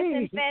syphilis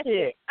HIV.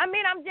 infested. Shit. I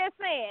mean, I'm just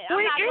saying.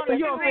 I'm Wait, not gonna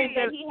you don't assume think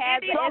that he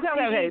has the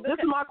STD. This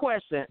is my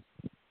question.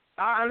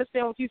 I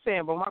understand what you're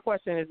saying, but my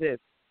question is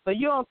this: so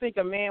you don't think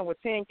a man with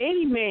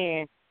any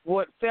man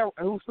who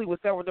sleep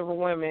with several different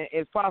women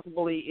is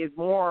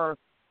more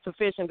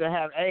sufficient to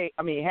have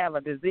have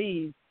a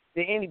disease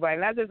than anybody,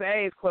 not just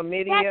AIDS,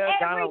 chlamydia,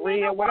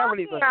 gonorrhea, whatever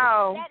these are.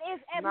 No.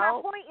 My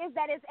point is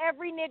that it's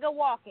every nigga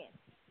walking.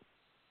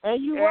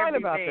 And you're right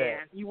about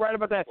that. You're right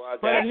about that. Well,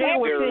 but a nigga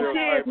with 10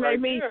 kids right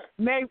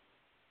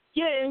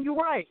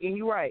and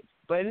you're right.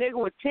 But a nigga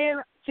with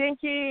 10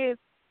 kids,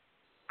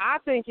 I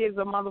think is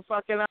a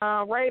motherfucking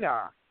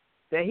radar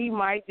that he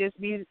might just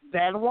be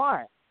that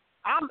one.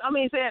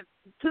 Saying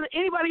to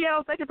anybody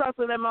else, they can talk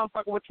to that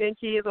motherfucker with 10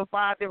 kids or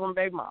 5 different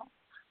baby moms.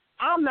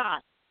 I'm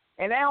not.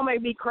 And that don't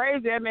make me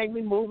crazy. That make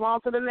me move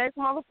on to the next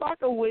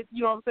motherfucker with,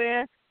 you know what I'm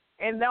saying?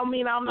 And that don't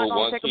mean I'm not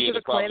going to take him to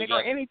the clinic or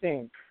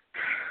anything.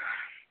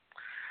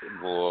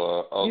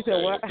 Boy, okay. You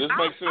said what? This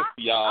makes sense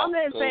to y'all. I'm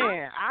just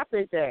saying. I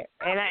think that.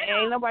 And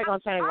ain't nobody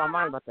going to change my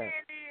mind about that.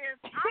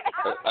 If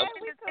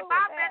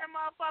I met a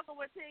motherfucker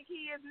with 10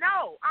 kids,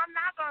 no, I'm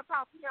not going to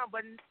talk to him.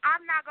 But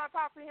I'm not going to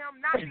talk to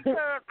him not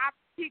because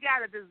he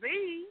got a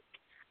disease.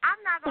 I'm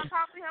not going to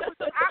talk to him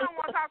because I don't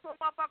want to talk to a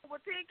motherfucker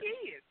with 10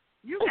 kids.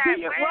 You got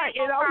way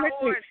more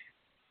priorities.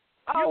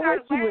 You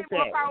got way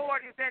more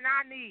priorities than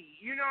I need.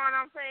 You know what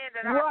I'm saying?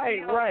 That I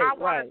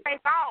want to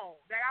take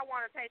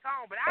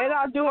on. But I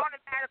don't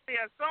automatically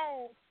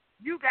assume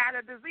you got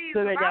a disease. So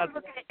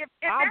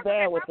I'm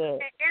bad with that.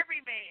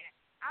 Every man.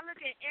 I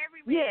look at every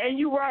man. Yeah, and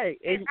you're right.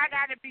 And I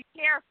got to be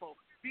careful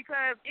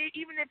because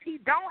even if he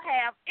don't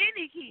have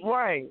any kids,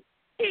 right.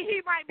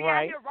 He might be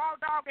out here raw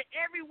dogging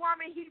every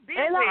woman he been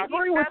and with. I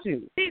agree with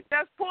you. He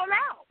just pull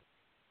out.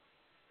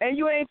 And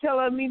you ain't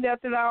telling me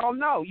nothing I don't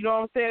know. You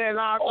know what I'm saying? And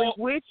I agree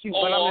with you.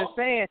 But I'm just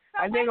saying,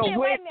 a nigga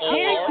with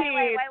 10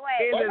 kids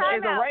is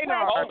a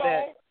radar of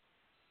that.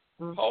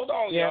 Hold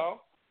on,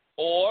 y'all.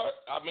 Or,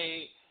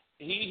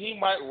 he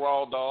might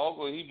raw dog,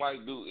 or he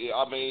might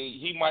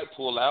he might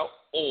pull out.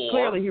 Or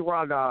clearly he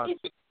raw dog.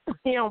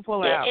 He don't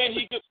pull out. And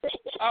he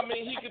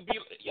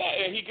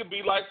could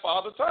be like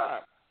Father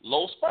Time,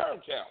 low sperm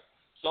count.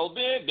 So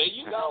then, there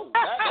you go.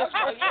 That's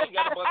why he ain't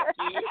got a bunch of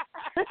kids.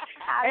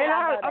 And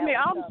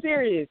I'm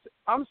serious.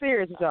 I'm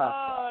serious,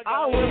 y'all.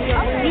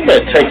 You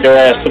better take your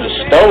ass to the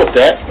store with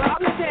that. I'm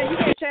just saying, you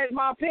can't change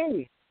my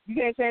opinion. You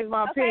can't change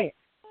my opinion.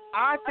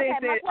 I think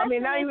that,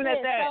 not even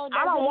at that. So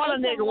I don't want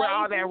a nigga with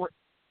all that.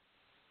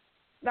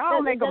 I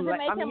don't make him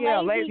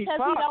lazy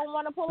fuck. He don't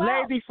want to pull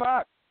out? Lazy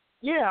fuck.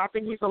 Yeah, I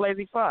think he's a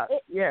lazy fuck.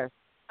 Yes.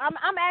 I'm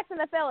asking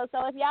the fellas.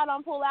 So if y'all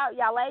don't pull out,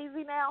 y'all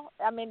lazy now?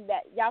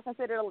 That y'all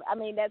consider?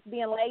 That's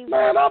being lazy.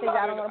 Man, y'all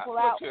don't want to pull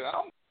out.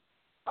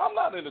 I'm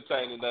not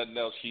entertaining nothing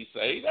else she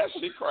say. That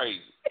shit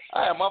crazy.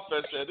 I had my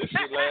friend say this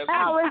shit last week.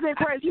 How is it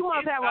crazy? You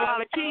must have a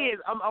lot of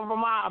kids. Over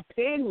my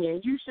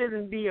opinion, you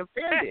shouldn't be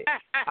offended.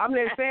 I'm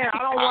just saying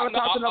I don't want to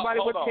talk to nobody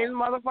with 10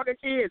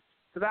 motherfucking kids.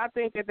 Because I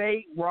think that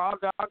they raw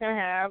dog can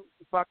have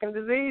fucking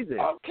diseases.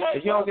 Okay.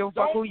 If you don't give a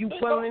fuck who you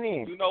pulling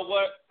in. You know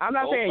what? I'm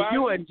not saying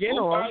you in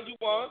general.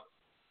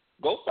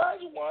 Go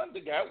find you one.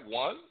 They got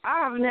one. I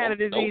haven't had a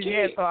disease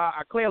yet, so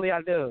I clearly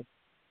I do.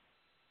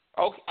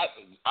 Okay,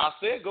 I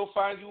said go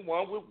find you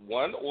one with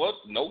one or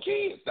no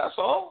kids. That's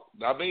all.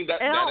 That'll help you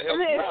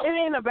out. It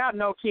ain't about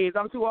no kids.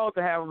 I'm too old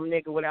to have a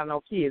nigga without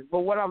no kids.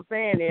 But what I'm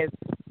saying is,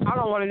 I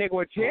don't want a nigga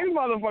with 10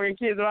 motherfucking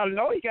kids, and I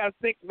know he got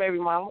 6 baby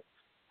mamas.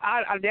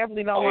 I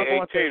definitely don't want to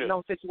go into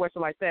no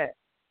situation like that.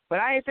 But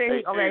I ain't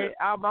saying,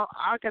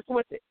 I can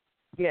switch it.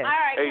 Yeah. All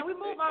right, can we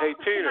move on to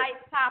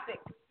tonight's topic?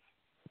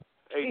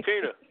 Hey,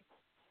 Tina.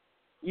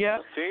 Yeah.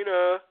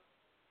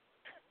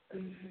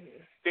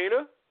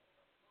 Tina?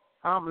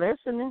 I'm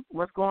listening.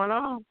 What's going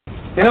on?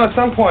 At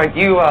some point,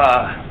 you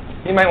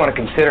might want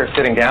to consider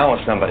sitting down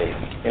with somebody.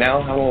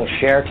 Have a little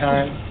share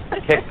time,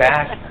 kick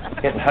back,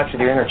 get in touch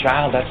with your inner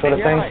child, that sort of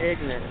thing. Y'all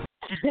ignorant.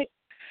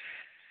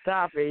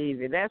 Stop it,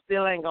 easy. That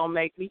still ain't gonna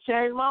make me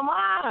change my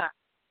mind.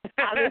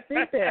 I just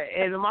think that,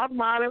 and my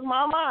mind is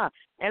my mind,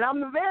 and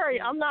I'm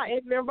not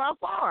ignorant by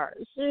far.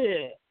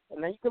 Shit,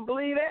 and you can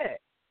believe that.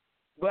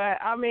 But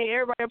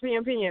everybody's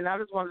opinion. I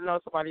just want to know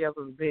somebody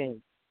else's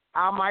opinion.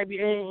 I might be,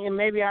 and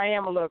maybe I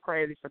am a little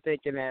crazy for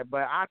thinking that,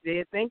 but I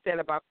did think that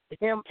about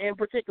him in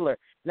particular.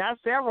 Not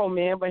several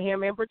men, but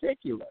him in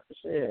particular.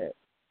 Shit.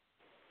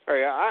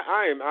 Hey,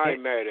 I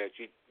ain't mad at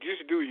you.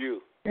 Just do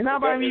you. And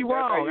nobody be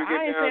wrong.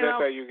 That's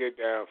how you get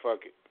down. Fuck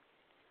it.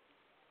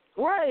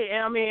 Right.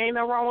 And ain't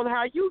nothing wrong with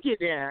how you get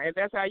down, if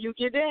that's how you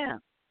get down.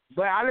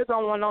 But I just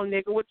don't want no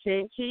nigga with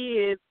 10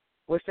 kids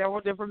with several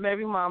different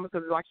baby mamas,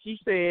 because like she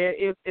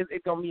said,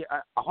 it's going to be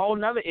a whole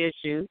nother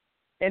issue.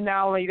 And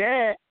not only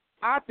that,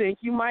 I think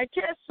you might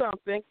catch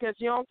something because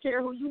you don't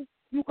care who you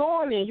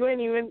going in. You ain't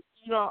even,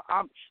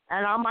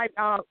 I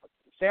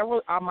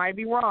might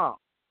be wrong.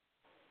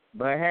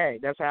 But hey,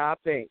 that's how I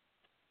think.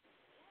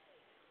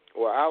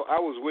 Well, I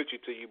was with you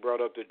till you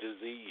brought up the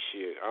disease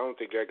shit. I don't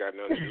think that got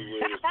nothing to do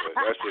with it, but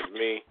that's just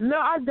me. No,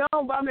 I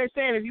don't, but I'm just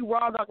saying, if you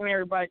raw dogging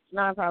everybody,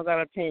 9 times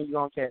out of 10, you're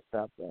going to catch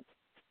something.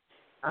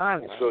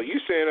 Honestly. So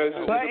you saying there's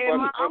a bunch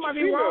of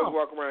females wrong.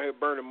 walking around here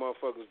burning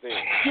motherfuckers down.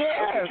 Yes,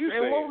 That's what you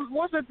saying.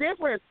 what's the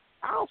difference?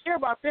 I don't care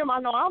about them. I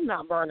know I'm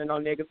not burning no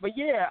niggas, but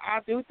yeah,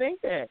 I do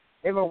think that.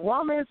 If a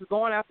woman's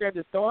going out there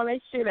just throwing their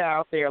shit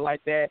out there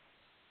like that,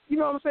 you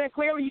know what I'm saying?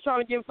 Clearly you're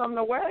trying to give something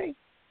away.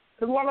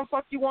 Because why the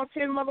fuck you want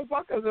 10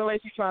 motherfuckers unless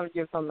you're trying to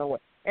give something away?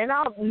 And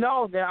I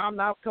know that I'm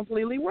not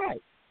completely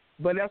right.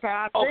 But that's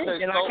how I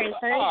think, and I can't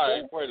change all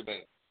right, it.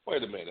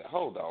 Wait a minute.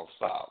 Hold on.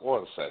 Stop.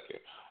 1 second.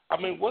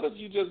 I mean, what if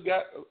you just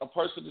got a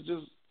person that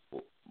just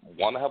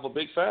want to have a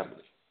big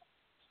family?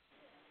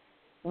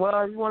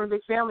 Well, if you want a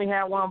big family,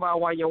 have one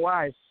by your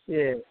wife.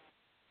 Shit.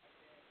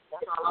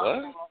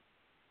 What?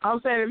 I'm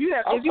saying if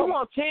you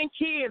want 10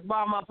 kids,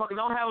 by motherfucker,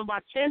 don't have them by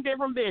 10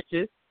 different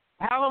bitches.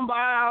 Have them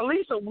by at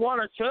least 1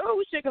 or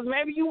 2, shit, because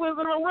maybe you was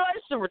in a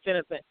relationship with 10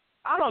 or 10.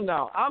 I don't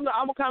know. I'm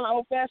kind of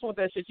old-fashioned with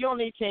that shit. You don't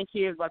need 10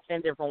 kids by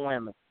 10 different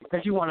women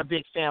because you want a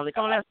big family.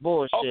 Come on, that's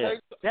bullshit. Okay,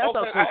 that's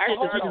some shit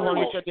that you just want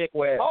to get your dick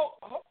wet.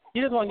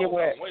 You just want to get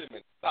wet. Wait a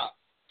minute. Stop.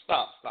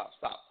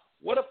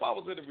 What if I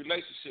was in a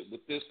relationship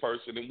with this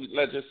person and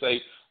let's just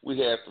say we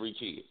had 3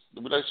 kids.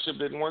 The relationship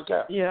didn't work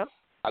out. Yeah.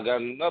 I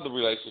got another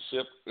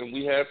relationship and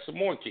we had some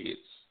more kids.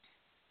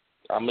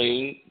 I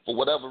mean, for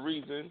whatever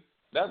reason,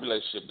 that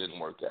relationship didn't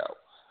work out.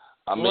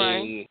 I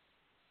mean,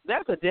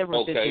 that's a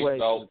different situation.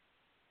 So,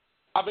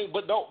 I mean,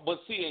 but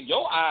see, in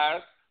your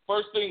eyes,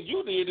 first thing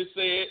you did is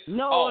said,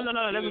 no,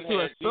 that was too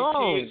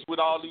assumed. Kids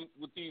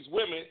with these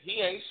women, he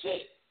ain't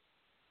shit.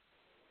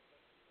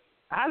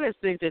 I just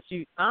think that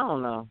I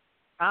don't know.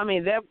 I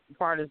mean, that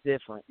part is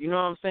different. You know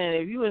what I'm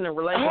saying? If you're in a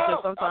relationship,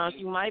 sometimes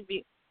you might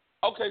be.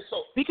 Okay,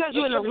 so because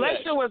you're in a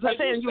relationship with,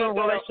 saying you're in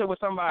a relationship with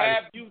somebody.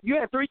 You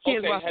had 3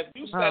 kids. Okay, have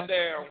you sat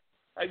down?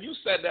 Have you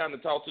sat down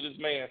and talked to this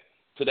man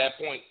to that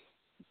point?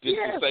 Just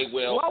to say,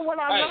 well, why would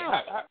I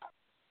lie?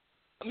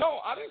 No,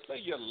 I didn't say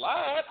you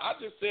lied. I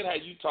just said,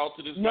 have you talked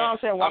to this man? No, I'm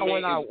saying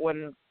why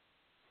wouldn't.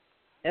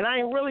 And I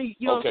ain't really,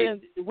 you know what I'm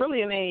saying?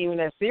 Really, it ain't even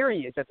that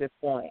serious at this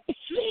point.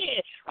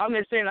 Shit. I'm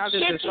just saying, I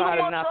just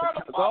decided not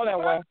to go that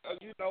way.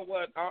 You know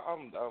what?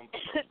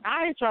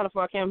 I ain't trying to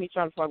fuck him. He's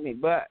trying to fuck me.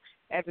 But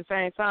at the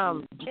same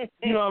time,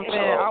 you know what I'm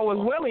saying? I was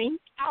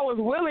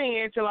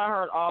willing until I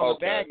heard all the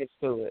baggage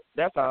to it.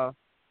 That's all.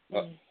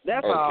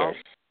 That's all.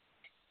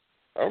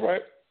 All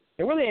right.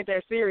 It really ain't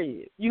that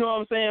serious. You know what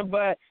I'm saying?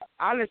 But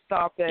I just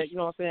thought that, you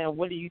know what I'm saying,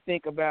 what do you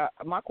think about,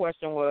 my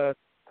question was,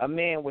 a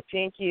man with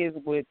 10 kids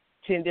with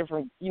 10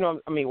 different,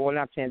 well,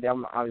 not 10,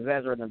 I'm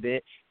exaggerating a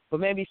bit,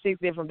 but maybe 6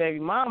 different baby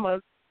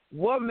mamas,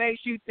 what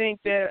makes you think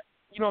that,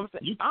 you know what I'm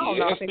saying? I don't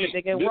know. I think that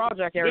they can raw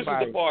jack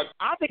everybody.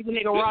 I think the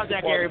nigga raw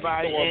jack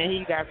everybody and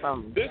he got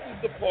something. This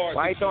is the part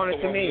why you throwing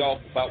it to me off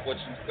about what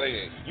you're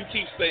saying. You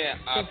keep saying,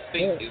 I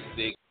think it's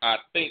big. I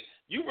think.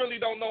 You really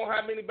don't know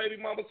how many baby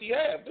mamas he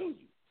have, do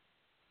you?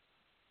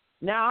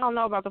 Now, I don't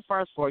know about the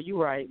first 4. You're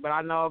right, but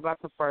I know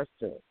about the first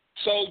 2.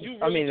 So you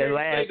really the can't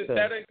last say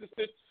that ain't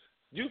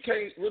you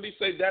can't really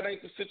say that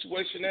ain't the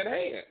situation at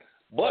hand.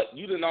 But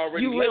you didn't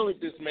already label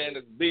this man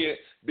as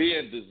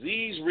being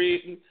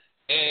disease-ridden,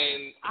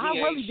 and I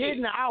really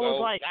didn't. I was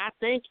like, I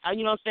think,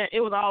 you know what I'm saying, it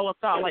was all a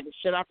thought, like,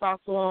 should I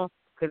talk to him?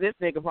 Because this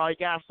nigga probably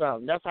got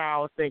something. That's how I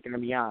was thinking, to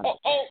be honest.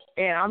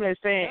 And I'm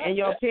just saying, in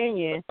your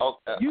opinion,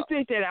 you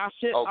think that I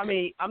should, I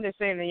mean, I'm just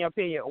saying in your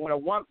opinion, when a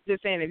woman,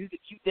 just saying, if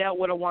you dealt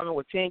with a woman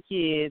with 10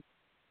 kids,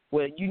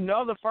 well,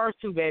 the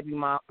first 2 baby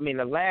mamas,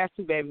 the last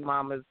 2 baby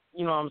mamas,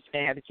 you know what I'm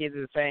saying, had the kids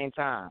at the same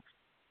time.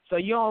 So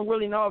you don't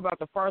really know about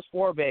the first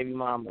 4 baby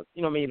mamas,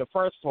 the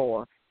first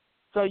 4.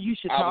 So you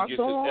should talk to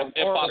them.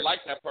 If I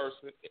like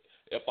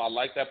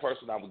that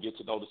person, I would get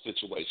to know the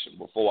situation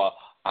before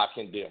I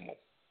condemn them.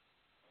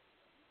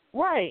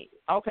 Right.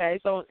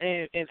 Okay. So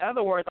in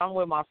other words, I'm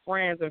with my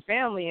friends and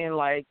family, and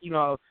I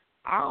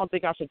don't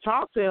think I should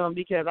talk to him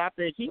because I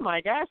think he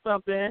might got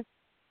something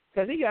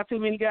because he got too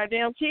many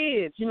goddamn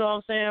kids. You know what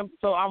I'm saying?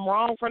 So I'm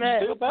wrong for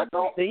that.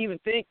 To even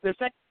think the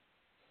second.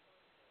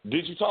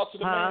 Did you talk to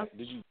the man?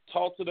 Did you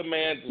talk to the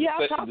man?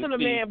 I talked to the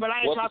man, but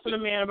I didn't talk to the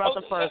man about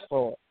the first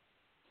 4.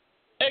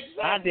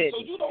 Exactly. I did. So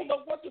you don't know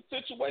what the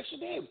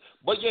situation is.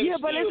 But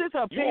but it's just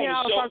an opinion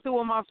I'll talk to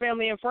with my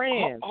family and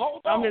friends.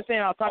 Hold on. I'm just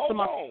saying I'll talk to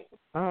my.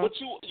 But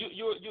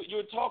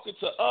you're talking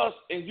to us,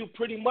 and you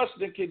pretty much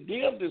then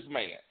condemn this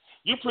man.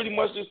 You pretty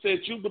much just said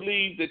you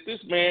believe that this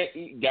man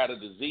got a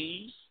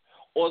disease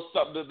or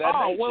something of that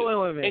nature. Wait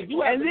a minute. And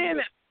you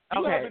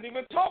haven't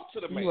even talked to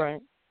the man.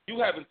 Right. You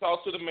haven't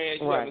talked to the man.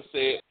 You haven't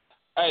said,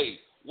 "Hey,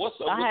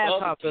 what's up?" I have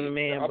talked to the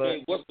man,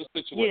 but what's the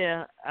situation?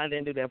 Yeah, I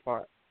didn't do that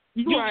part.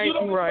 You don't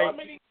right.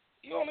 Even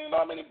know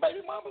how many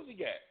baby mamas he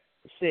got.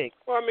 6.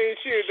 Well,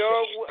 shit,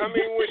 dog.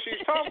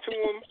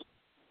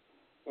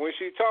 When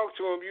she talked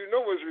to him, you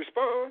know his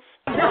response.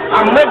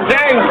 I'm Rick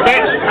James,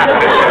 bitch.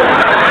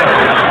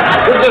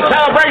 It's a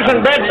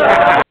celebration, bitch.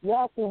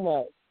 Y'all too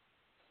much.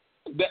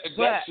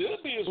 That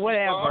should be his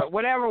response.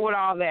 Whatever with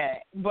all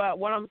that. But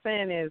what I'm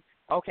saying is,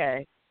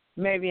 okay,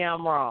 maybe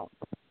I'm wrong.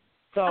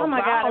 So oh my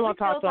I God, don't are we want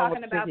to talk still to him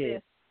talking with about 10 this?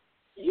 kids.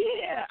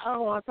 Yeah, I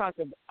don't want to talk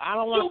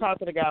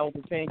to the guy with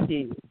the 10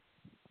 kids.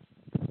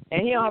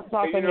 And he don't have to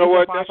talk to me. You know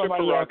what? Find That's your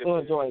somebody else to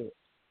prerogative. enjoy it.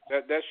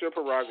 That's your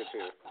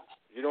prerogative.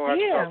 You don't have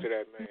to talk to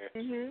that man.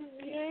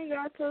 Mhm. You ain't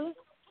got to.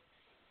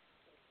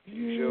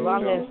 Sure Well,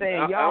 I'm don't. just saying,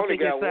 I y'all only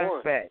think it's got one.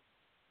 suspect.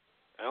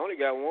 I only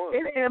got one.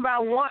 It ain't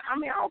about one. I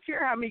mean, I don't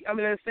care how many. I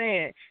mean, I'm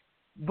saying,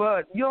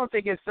 but you don't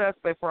think it's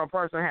suspect for a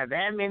person to have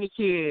that many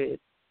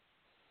kids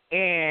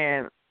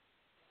and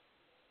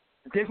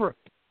different,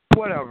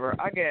 whatever.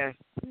 I guess.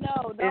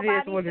 No, It is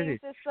nobody what it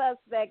thinks it's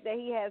suspect that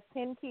he has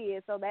 10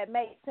 kids, so that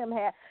makes him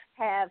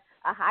have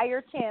a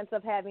higher chance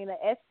of having an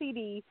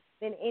STD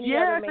than any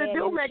other man. Yes, it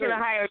do in the make it a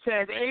street. higher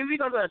chance. And if you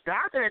go to a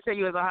doctor and tell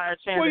you it's a higher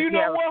chance. Well, you if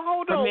know have what?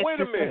 Hold on. Wait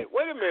a promiscuous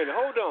minute.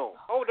 Hold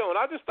on.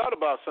 I just thought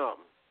about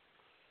something.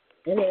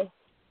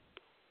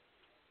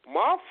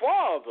 My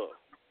father.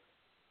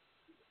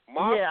 I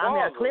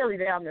mean, clearly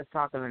I'm just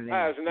talking to them.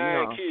 Has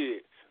 9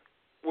 kids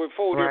with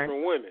 4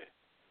 different women.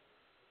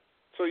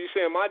 So you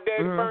saying my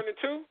daddy burning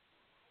too?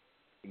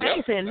 I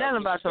ain't saying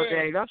nothing about your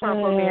daddy. Don't try to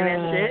put me in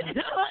that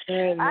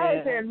shit. I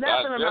ain't saying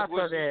nothing about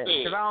your daddy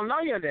because I don't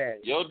know your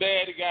daddy. Your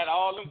daddy got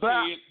all them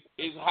kids.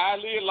 It's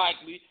highly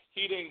likely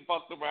he didn't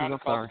fuck around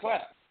and fuck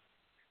clap.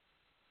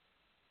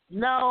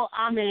 No,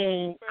 I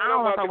mean, Man, I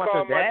don't want to talk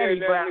about your daddy,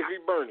 but is he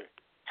burning?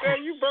 Yeah,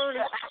 you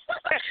burning.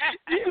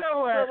 You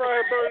know what? Remember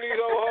I burn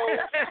these old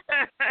hoes?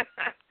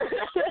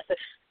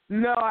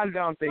 No, I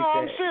don't think that.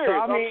 I'm serious. So,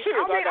 I mean,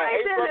 I'm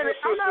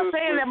not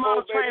saying that my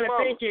train of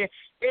thinking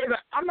is.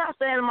 I'm not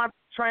saying my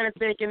train of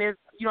thinking is,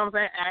 you know what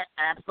I'm saying,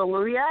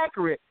 absolutely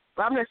accurate.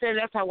 But I'm just saying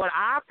that's what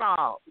I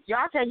thought.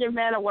 Y'all can't get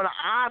mad at what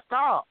I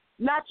thought.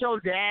 Not your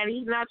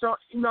daddy, not your,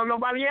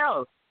 nobody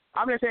else.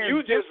 I'm just saying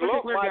you just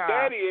lumped my guy.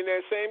 daddy in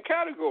that same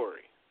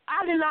category.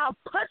 I did not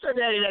put your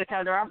daddy in that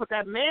category. I put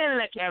that man in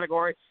that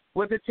category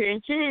with the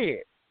 10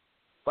 kids.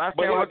 But I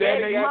said, well,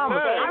 daddy got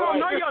mama. I don't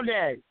know your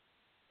daddy.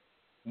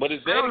 But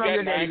his daddy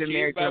got 9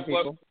 kids by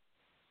people.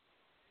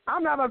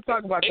 I'm not about to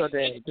talk about your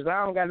daddy because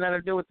I don't got nothing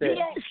to do with that.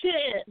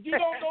 You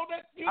don't know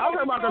that. I'm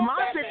talking about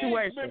my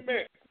situation.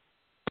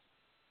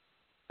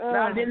 No,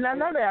 I did not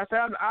know that. I said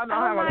I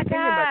don't have an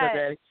opinion about your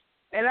daddy.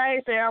 And I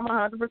ain't saying I'm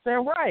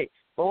 100% right.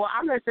 But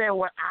I'm just saying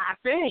what I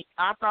think.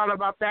 I thought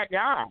about that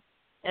guy.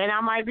 And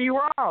I might be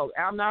wrong.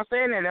 I'm not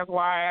saying that. That's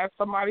why I asked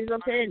somebody's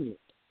opinion.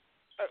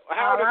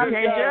 I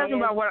can't judge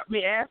about what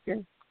me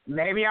asking.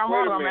 Maybe I'm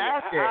wrong. I'm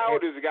asking. How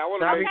old is the guy? I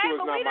want to make sure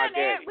it's not my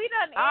daddy.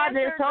 I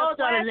just told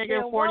y'all the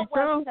nigga is 42.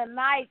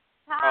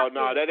 Oh,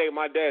 no, that ain't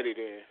my daddy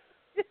then.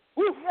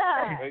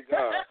 Thank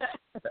God.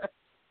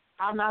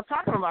 I'm not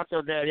talking about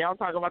your daddy. I'm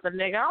talking about the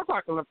nigga I'm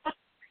talking about.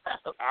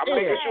 I'm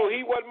making sure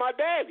he wasn't my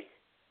daddy.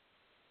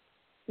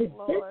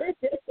 Lord.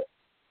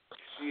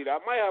 Shit, I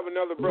might have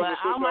another brother.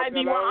 But I might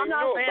be wrong. I'm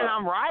not saying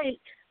I'm right.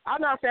 I'm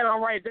not saying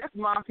I'm right. That's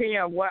my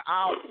opinion of what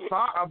I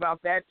thought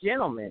about that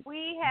gentleman.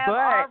 We have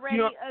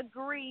already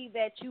agreed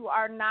that you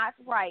are not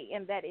right,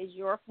 and that is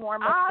your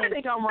form of I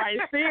thinking. think I'm right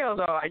still,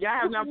 though. Y'all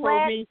have not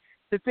proved me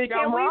to think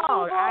I'm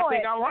wrong. I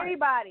think I'm right.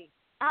 Everybody.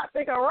 I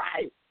think I'm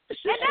right.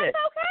 Shit. And that's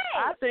okay.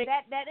 I think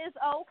that is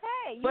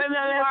okay. But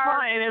no, that's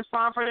fine. And it's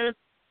fine for them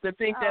to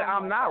think that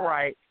I'm not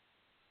right.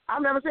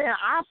 I'm never saying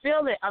I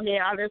feel it. I mean,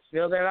 I just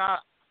feel that I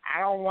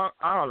don't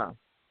know.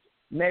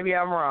 Maybe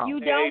I'm wrong. You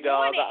don't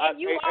want it,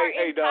 and you are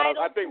entitled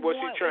I think what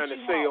she's trying to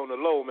say on the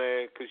low,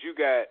 man, because you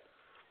got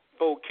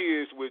 4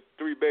 kids with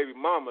 3 baby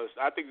mamas.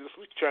 I think that's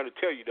what she's trying to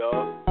tell you,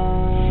 dog.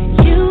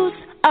 Use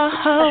a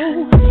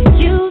hoe.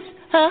 Use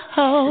a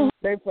hoe.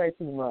 They play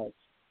too much.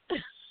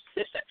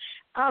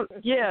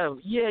 Yeah,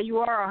 you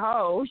are a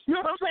hoe. You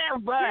know what I'm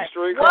saying? But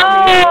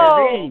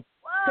whoa.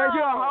 Because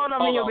you're a hoe,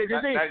 don't mean you're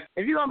busy.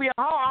 If you're going to be a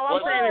hoe, all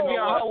I'm saying is be a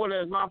hoe with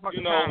a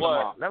motherfucking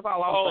condom. That's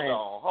all I'm saying.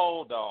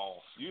 Hold on.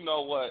 You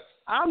know what?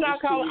 I'm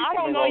not calling. I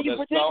don't know you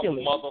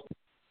particularly.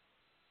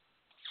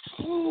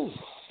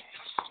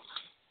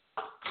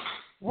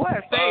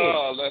 What?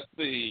 Let's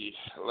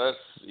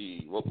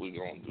see. What we're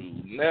going to do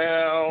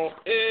now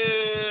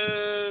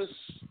is...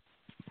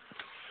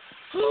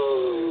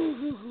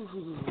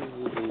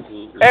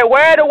 Hey,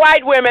 where are the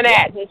white women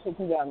at? I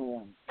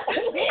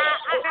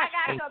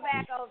got to go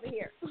back over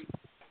here.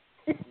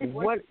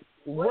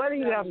 What do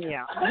you got me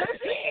out?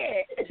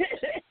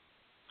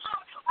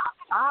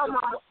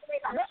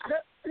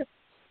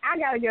 I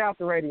got to get off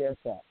the radio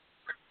set.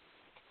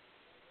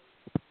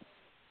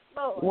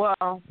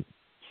 Well,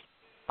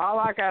 all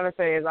I got to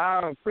say is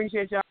I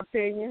appreciate your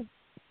opinion,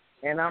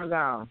 and I'm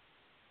gone.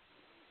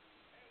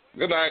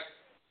 Good night.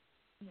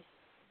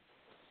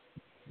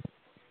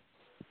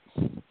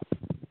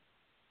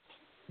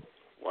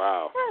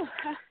 Wow.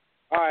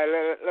 All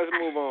right, let's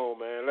move on,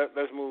 man.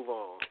 Let's move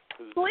on.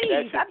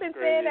 Please, I've been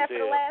saying that for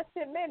the last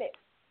 10 minutes.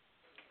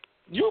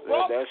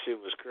 That shit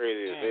was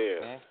crazy as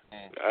hell.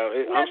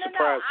 I'm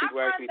surprised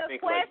people actually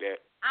think like that.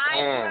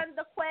 I run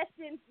the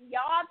questions.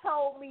 Y'all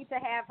told me to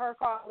have her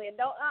call in.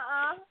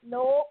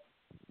 Nope.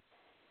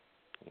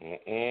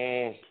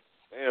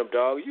 Damn,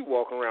 dog, you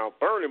walking around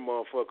burning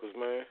motherfuckers,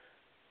 man.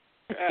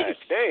 God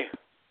damn.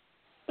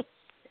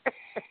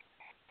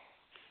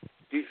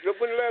 Look,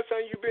 when the last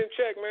time you been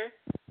checked, man?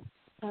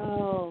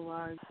 Oh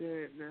my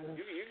goodness.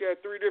 You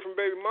got 3 different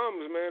baby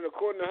mamas, man.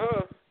 According to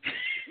her,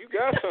 you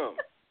got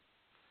something.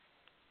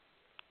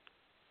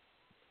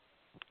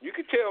 You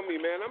can tell me,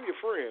 man. I'm your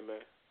friend,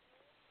 man.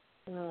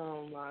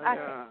 Oh my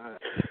God.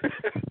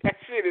 That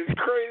shit is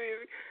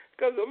crazy.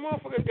 Cause the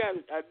motherfucker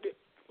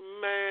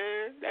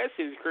man, that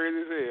shit is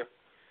crazy as hell.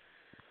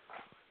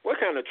 What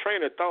kind of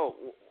train of thought?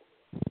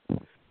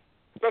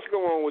 Let's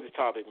go on with the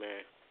topic,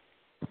 man.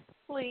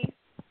 Please.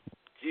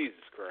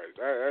 Jesus Christ,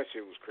 that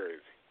shit was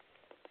crazy.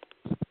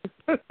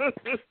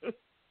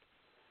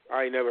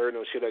 I ain't never heard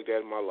no shit like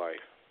that in my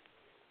life.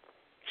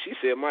 She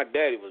said my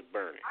daddy was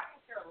burning.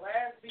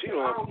 She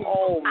lumped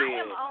all men.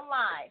 I am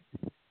online.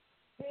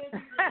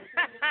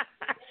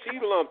 She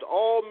lumped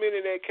all men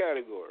in that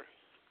category.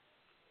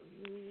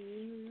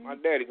 My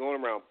daddy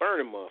going around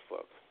burning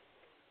motherfuckers.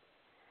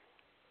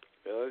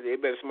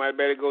 Somebody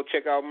better go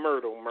check out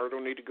Myrtle. Myrtle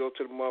need to go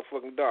to the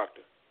motherfucking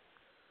doctor.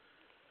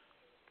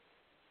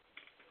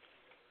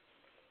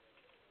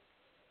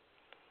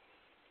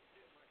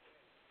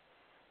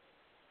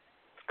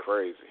 It's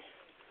crazy.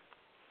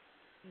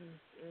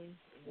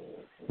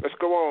 Let's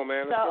go on,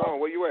 man. Let's go on.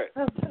 Where you at?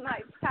 So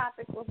tonight's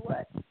topic was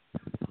what?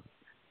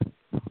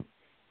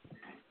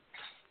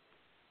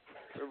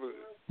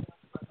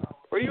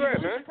 Where you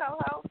at, man?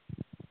 Co-host?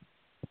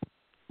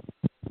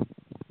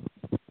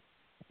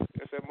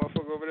 That's that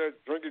motherfucker over there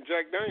drinking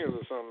Jack Daniels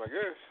or something, I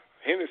guess.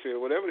 Hennessy or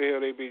whatever the hell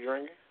they be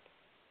drinking.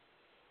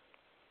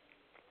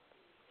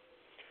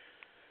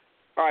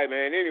 All right,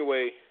 man.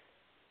 Anyway,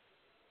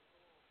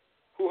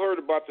 who heard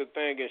about the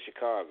thing in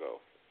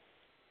Chicago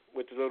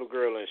with the little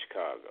girl in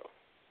Chicago?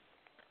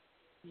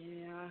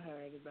 Yeah, I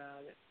heard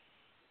about it.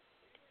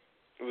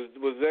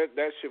 Was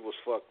that shit was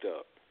fucked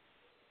up?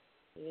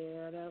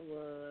 Yeah, that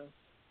was.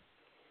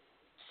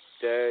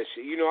 That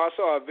shit, I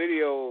saw a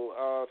video.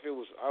 I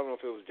don't know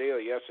if it was today or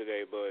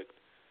yesterday, but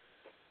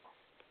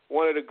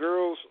one of the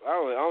girls. I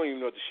don't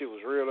even know if the shit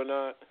was real or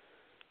not.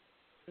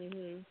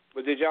 Mhm.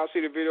 But did y'all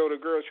see the video of the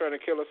girl trying to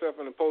kill herself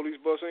and the police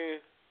bus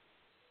in?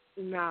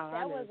 No,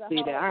 I was didn't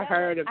see that. I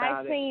heard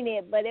about it. I seen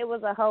it, but it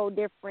was a whole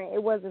different.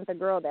 It wasn't the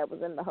girl that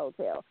was in the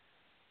hotel.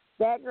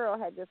 That girl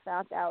had just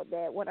found out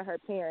that one of her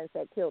parents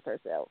had killed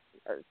himself,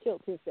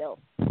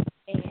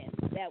 and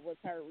that was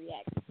her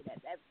reaction to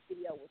that. That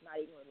video was not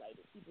even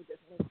related. People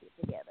just linked it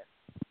together.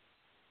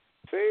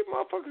 See,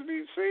 motherfuckers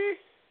see?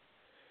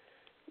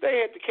 They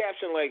had the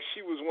caption like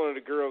she was one of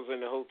the girls in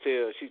the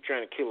hotel. She's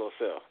trying to kill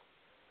herself.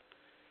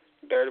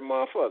 Dirty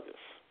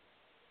motherfuckers.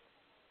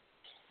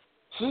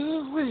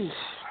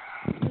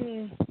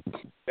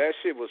 That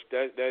shit was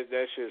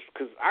that shit.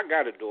 Cause I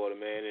got a daughter,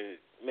 man, and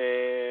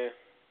man,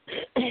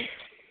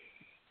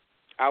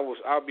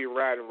 I'll be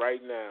riding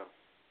right now.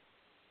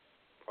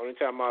 Only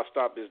time I'll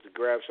stop is to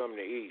grab something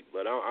to eat,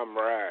 but I'm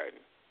riding.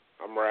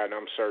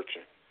 I'm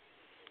searching.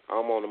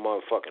 I'm on the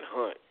motherfucking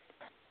hunt.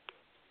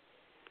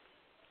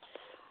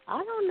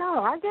 I don't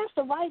know. I guess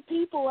the white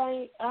people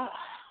ain't. I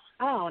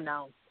don't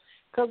know.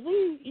 Because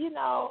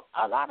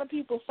a lot of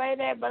people say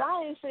that, but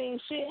I ain't seen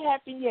shit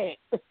happen yet.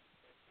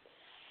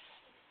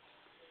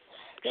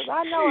 Because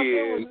I know if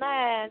it was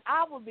mine,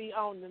 I would be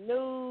on the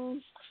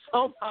news.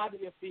 Somebody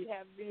would be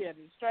having me in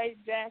a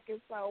straight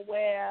jacket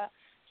somewhere.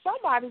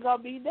 Somebody's going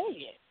to be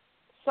dead.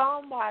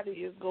 Somebody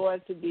is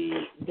going to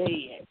be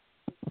dead.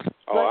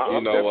 Oh,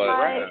 you know what?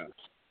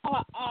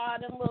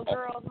 Them little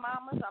girls'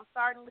 mamas, I'm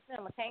starting with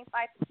them. I can't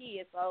fight the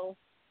kids, so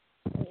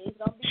it's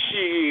going to be...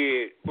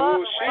 Shit.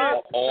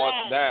 Bullshit.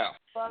 On now.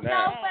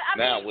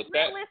 Now, with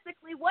that...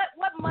 Realistically, what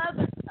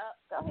mother...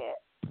 go ahead.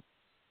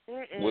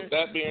 With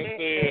that being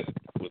said,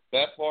 with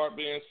that part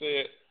being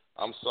said,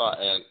 I'm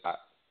sorry,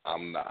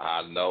 and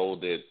I know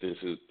that this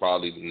is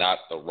probably not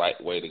the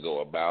right way to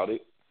go about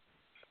it,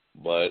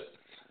 but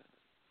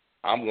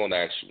I'm going to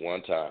ask you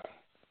one time.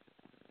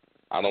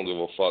 I don't give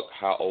a fuck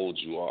how old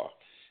you are.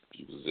 If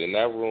you was in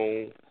that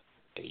room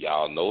and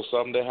y'all know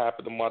something that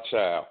happened to my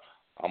child,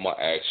 I'm going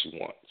to ask you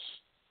once.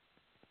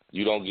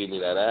 You don't give me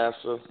that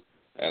answer,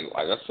 and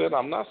like I said,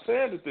 I'm not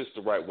saying that this is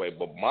the right way,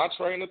 but my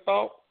train of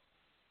thought,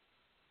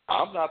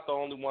 I'm not the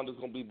only one that's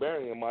going to be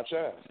burying my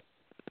child.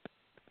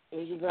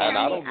 And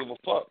I don't give a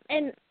fuck.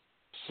 And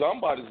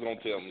somebody's going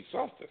to tell me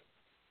something.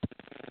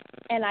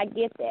 And I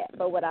get that.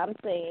 But what I'm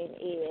saying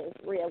is,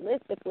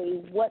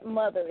 realistically, what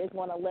mother is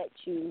going to let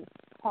you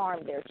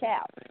harm their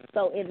child?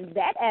 So in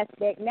that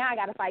aspect, now I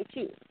got to fight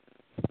you.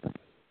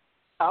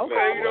 Okay.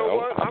 Man, you know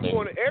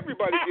what?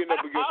 Everybody getting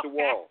up against the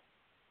wall.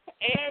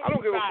 I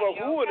don't give a fuck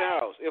who in the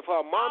house. If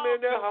her mama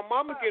in there, her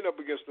mama getting up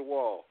against the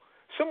wall.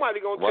 Somebody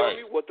going to tell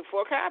me what the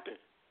fuck happened.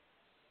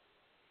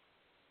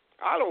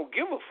 I don't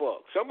give a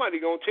fuck. Somebody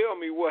gonna tell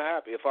me what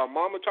happened. If our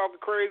mama talking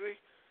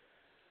crazy,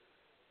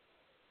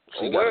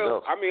 she gotta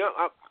go. I mean,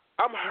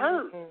 I'm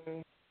hurt. Mm-hmm.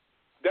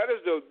 That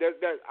is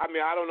that. I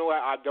mean, I don't know.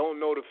 I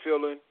don't know the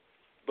feeling,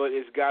 but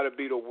it's got to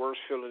be the worst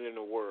feeling in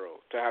the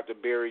world to have to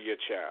bury your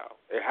child.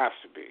 It has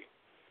to be.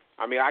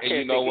 I mean, I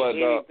can't think of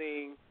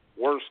anything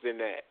worse than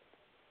that.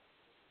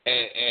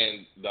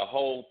 And the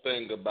whole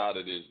thing about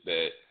it is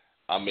that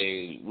I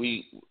mean,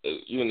 we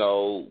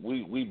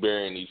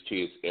burying these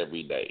kids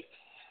every day,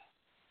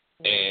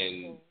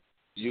 and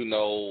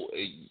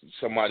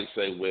somebody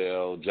say,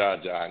 well,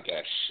 John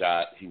got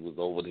shot. He was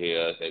over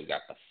there. They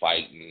got to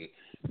fighting,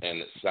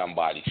 and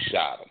somebody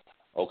shot him.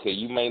 Okay,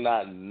 you may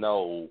not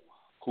know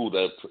who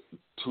the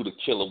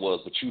killer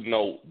was, but you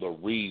know the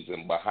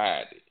reason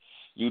behind it.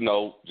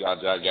 John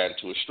got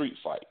into a street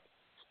fight,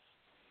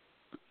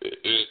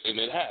 and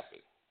it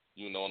happened.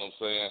 You know what I'm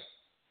saying?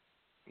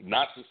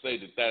 Not to say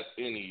that that's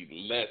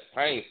any less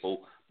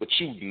painful, but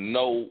you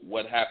know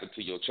what happened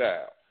to your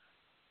child.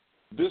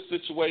 This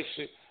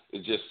situation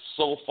is just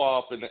so far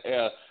up in the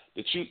air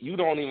that you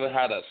don't even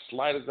have the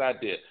slightest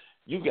idea.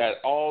 You got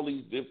all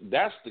these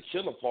that's the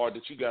killer part,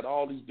 that you got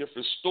all these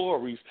different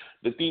stories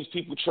that these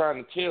people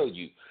trying to tell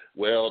you.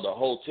 Well, the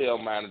hotel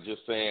manager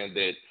saying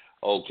that,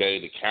 okay,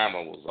 the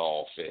camera was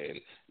off,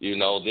 and,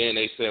 then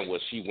they saying,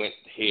 well, she went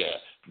here.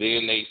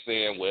 Then they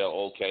saying, well,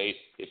 okay,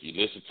 if you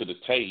listen to the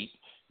tape,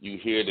 you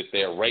hear that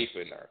they're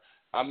raping her.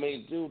 I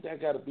mean, dude,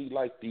 that got to be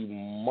like the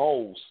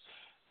most.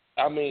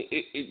 I mean,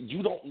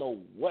 you don't know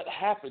what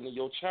happened to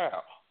your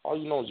child. All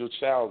you know is your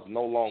child's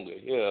no longer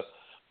here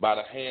by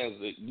the hands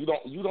that you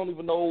don't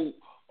even know.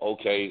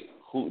 Okay,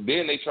 who?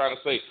 Then they try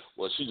to say,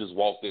 well, she just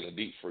walked in a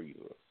deep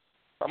freezer.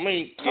 I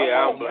mean,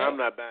 I'm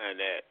not buying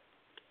that.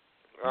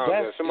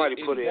 Somebody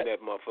put it in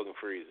that motherfucking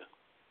freezer.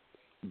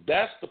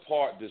 That's the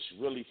part that's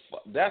really.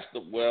 That's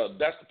the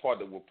part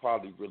that will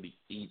probably really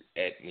eat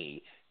at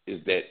me,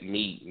 is that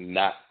me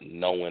not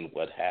knowing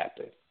what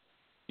happened.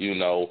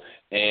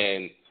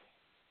 And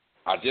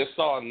I just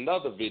saw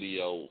another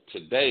video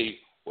today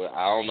where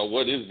I don't know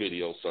where this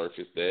video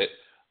surfaced at,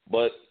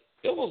 but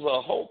it was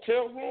a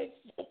hotel room.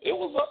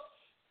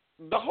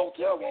 The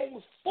hotel room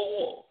was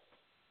full.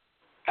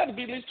 Had to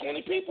be at least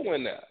 20 people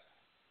in there.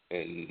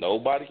 And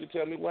nobody could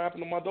tell me what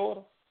happened to my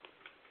daughter.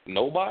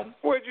 Nobody.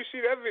 Where'd you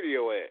see that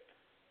video at?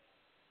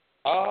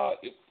 I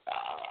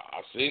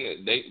seen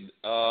it.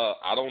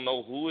 I don't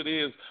know who it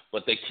is,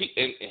 but they keep.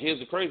 And here's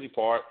the crazy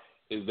part,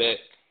 is that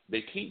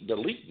they keep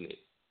deleting it.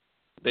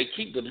 They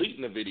keep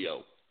deleting the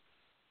video.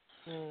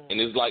 And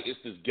it's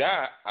this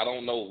guy, I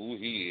don't know who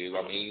he is.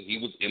 I mean, he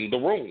was in the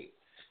room.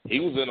 He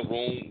was in the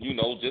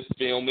room, just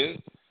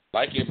filming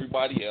like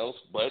everybody else,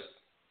 but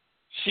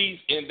she's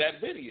in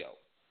that video.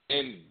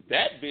 And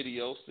that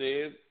video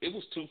says it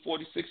was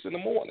 2:46 in the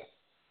morning.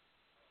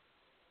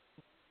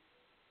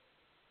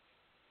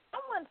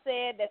 Someone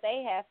said that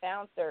they have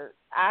found her.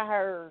 I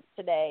heard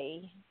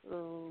today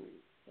through,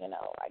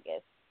 I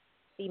guess,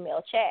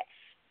 female chat,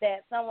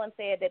 that someone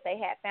said that they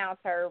had found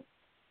her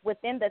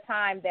within the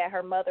time that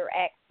her mother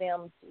asked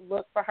them to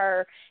look for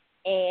her,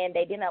 and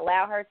they didn't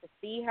allow her to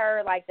see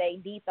her. Like, they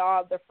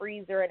de-thawed the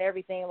freezer and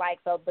everything,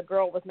 so the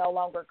girl was no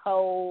longer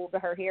cold,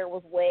 her hair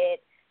was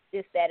wet,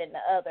 this, that, and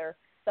the other.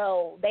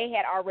 So they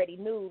had already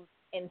knew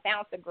and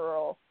found the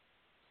girl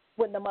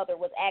when the mother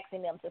was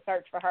asking them to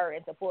search for her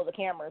and to pull the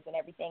cameras and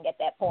everything at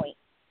that point.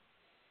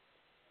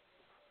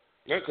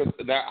 Yeah, because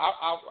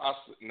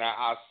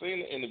I seen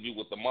the interview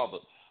with the mother.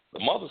 The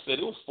mother said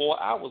it was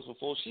 4 hours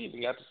before she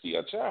even got to see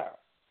her child.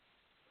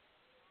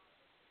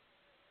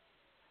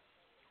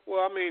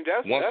 Well, I mean,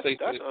 that's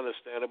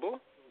understandable.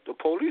 The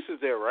police is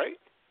there, right?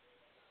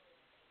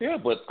 Yeah,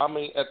 but I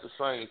mean, at the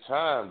same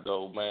time,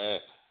 though, man,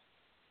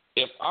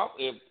 if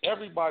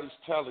everybody's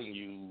telling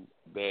you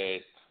that,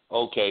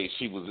 okay,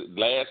 she was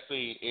last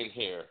seen in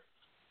here,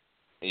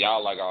 and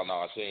y'all like, oh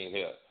no, she ain't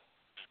here.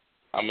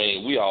 I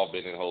mean, we all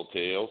been in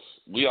hotels.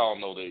 We all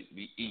know that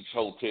each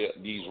hotel,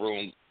 these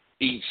rooms,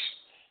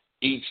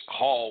 each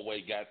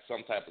hallway got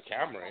some type of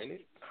camera in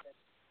it.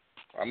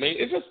 I mean,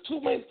 it's just too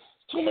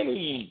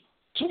many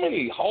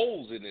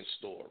holes in this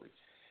story.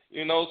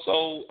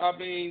 So, I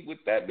mean, with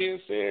that being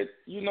said,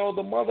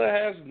 the mother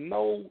has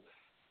no,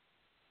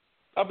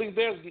 I mean,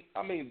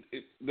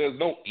 there's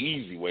no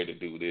easy way to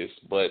do this,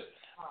 but,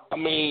 I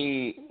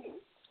mean,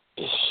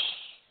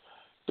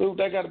 dude,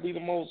 that got to be the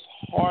most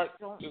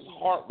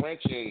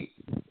heart-wrenching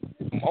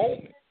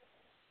moment.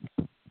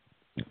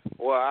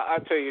 Well, I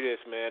tell you this,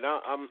 man.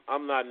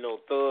 I'm not no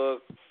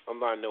thug. I'm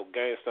not no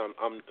gangster.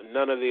 I'm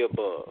none of the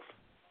above.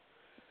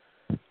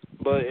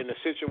 But in a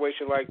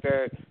situation like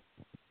that,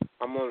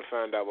 I'm gonna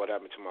find out what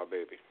happened to my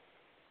baby.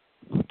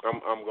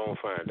 I'm gonna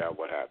find out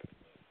what happened.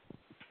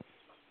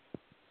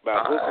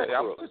 By hook or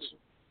crook.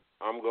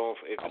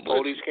 If the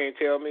police can't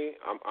tell me,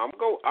 I'm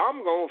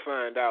gonna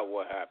find out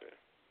what happened.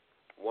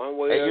 One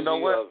way or the other. You know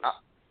what?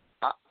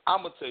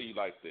 I'm gonna tell you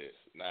like this.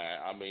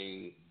 Nah, I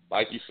mean,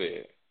 like you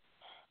said,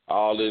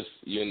 all this,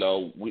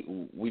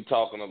 we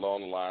talking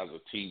along the lines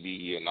of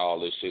TV and all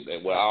this shit.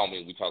 Well, I don't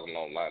mean we talking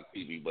along the lines of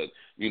TV, but,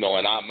 in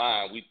our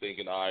mind, we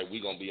thinking, all right, we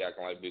going to be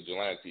acting like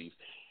vigilantes.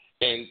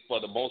 And for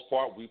the most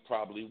part, we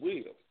probably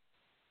will.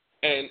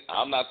 And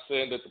I'm not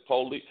saying that the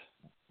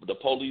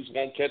police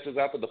won't catch us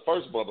after the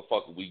first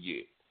motherfucker we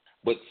get.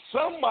 But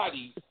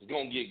somebody's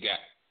going to get got.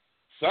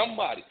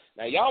 Somebody.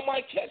 Now, y'all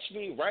might catch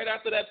me right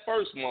after that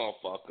first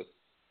motherfucker,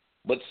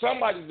 but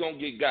somebody's going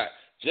to get got.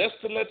 Just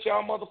to let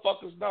y'all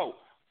motherfuckers know,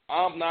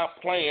 I'm not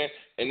playing,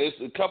 and there's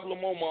a couple of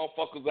more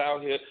motherfuckers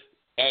out here.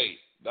 Hey,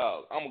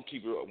 dog, I'm going to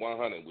keep it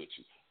 100 with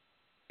you.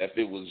 If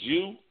it was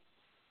you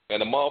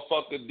and a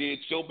motherfucker did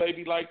your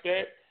baby like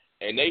that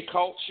and they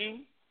caught you,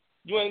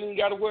 you ain't even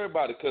got to worry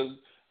about it because,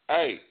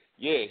 hey,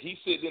 yeah, he's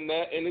sitting in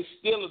there, and it's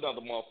still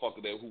another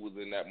motherfucker there who was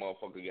in that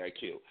motherfucker got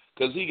killed.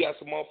 Because he got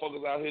some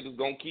motherfuckers out here that's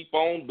going to keep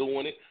on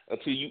doing it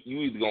until you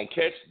either going to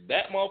catch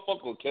that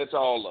motherfucker or catch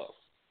all of us.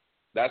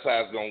 That's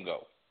how it's going to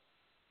go.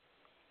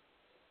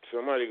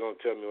 Somebody going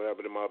to tell me what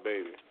happened to my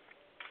baby.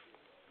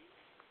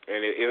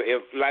 And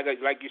if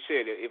like you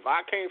said, if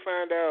I can't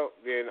find out,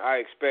 then I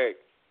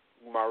expect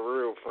my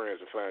real friends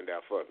to find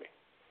out for me.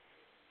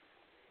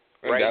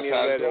 And write me a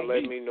letter,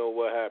 let be. me know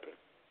what happened.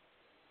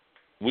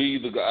 We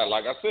either,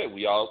 like I said,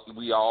 we all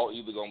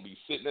either gonna be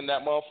sitting in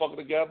that motherfucker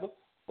together,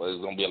 or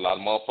there's gonna be a lot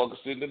of motherfuckers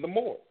sitting in the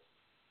morgue.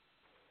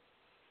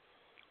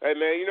 Hey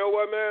man, you know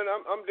what, man?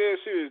 I'm dead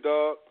serious,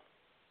 dog.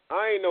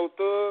 I ain't no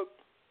thug,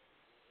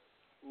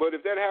 but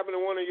if that happened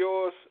to one of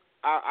yours,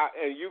 I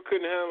and you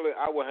couldn't handle it,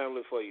 I would handle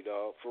it for you,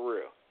 dog. For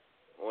real,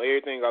 on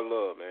everything I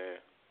love,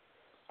 man.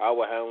 I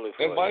would handle it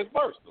for you. And vice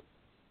versa.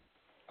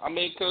 I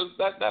mean, cause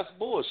that's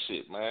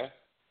bullshit, man.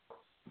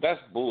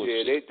 That's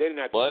bullshit. Yeah, they didn't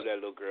have to do that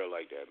little girl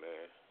like that,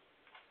 man.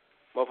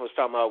 Motherfuckers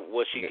talking about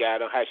what she got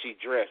on, how she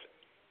dressed.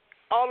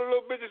 All the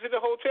little bitches in the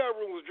hotel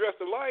room was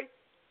dressed alike.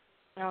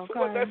 Okay. So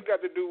what that's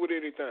got to do with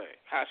anything?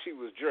 How she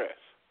was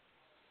dressed.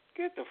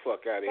 Get the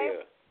fuck out of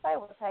here. They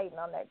was hating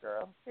on that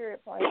girl.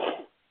 Period. Point.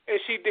 And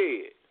she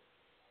did.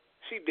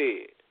 She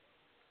did.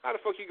 How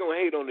the fuck you gonna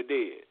hate on the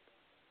dead?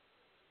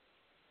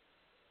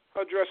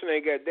 Her dressing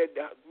ain't got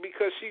that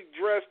because she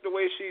dressed the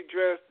way she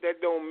dressed.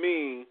 That don't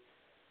mean.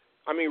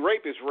 I mean,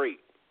 rape is rape.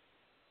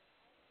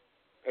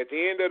 At the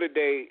end of the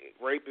day,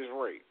 rape is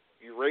rape.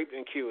 You raped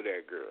and killed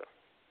that girl.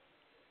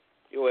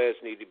 Your ass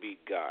need to be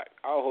God.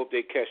 I hope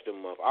they catch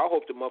them up. I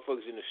hope the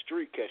motherfuckers in the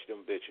street catch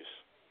them bitches.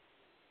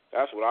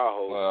 That's what I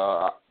hope.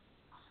 Well,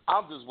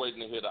 I'm just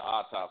waiting to hear the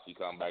autopsy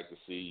come back to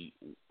see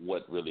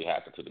what really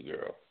happened to the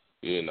girl.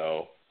 You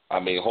know, I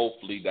mean,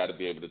 hopefully that'll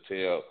be able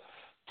to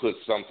put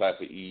some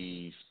type of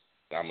ease.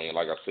 I mean,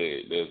 like I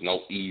said, there's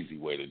no easy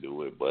way to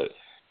do it, but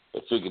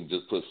if we could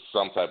just put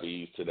some type of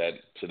ease to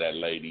that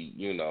lady,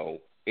 you know,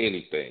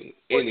 anything.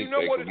 Well, you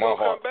know what? It's gonna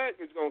heart. come back.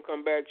 It's gonna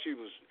come back.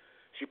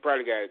 She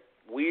probably got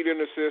weed in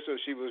the system.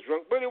 She was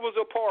drunk, but it was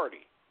a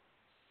party.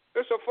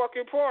 It's a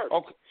fucking party.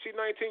 Okay. She's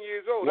 19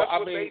 years old. Well,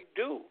 That's what they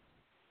do.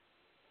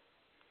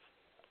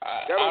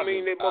 That don't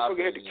mean that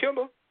motherfucker had to kill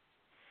her.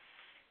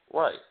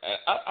 Right.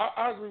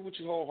 I agree with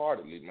you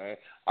wholeheartedly, man.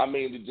 I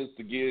mean, just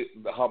to give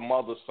her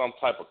mother some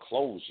type of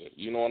closure.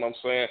 You know what I'm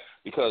saying?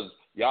 Because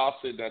y'all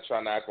sitting there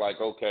trying to act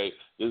like, okay,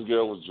 this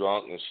girl was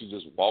drunk and she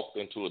just walked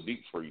into a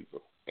deep freezer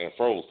and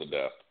froze to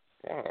death.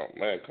 Oh,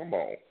 man, come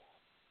on.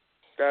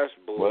 That's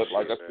bullshit, but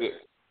like I man. said,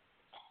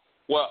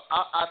 well,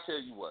 I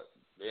tell you what,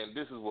 and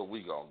this is what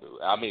we going to do.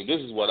 I mean, this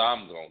is what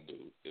I'm going to do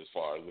as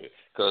far as it.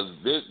 Because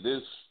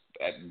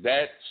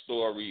that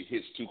story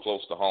hits too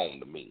close to home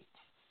to me.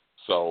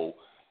 So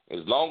as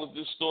long as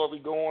this story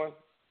going,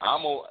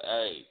 I'm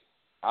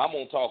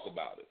gonna talk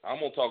about it. I'm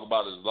gonna talk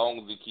about it as long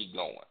as it keep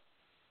going.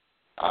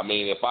 I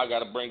mean, if I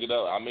gotta bring it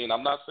up, I mean,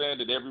 I'm not saying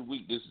that every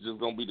week this is just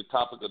gonna be the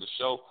topic of the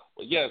show,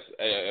 but yes,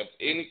 if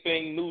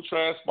anything new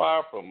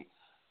transpire from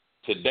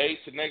today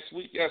to next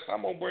week, yes,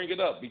 I'm gonna bring it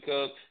up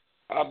because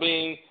I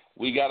mean,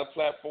 we got a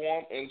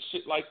platform and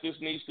shit like this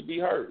needs to be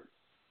heard.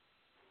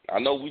 I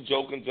know we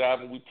joke and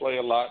jive and we play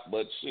a lot,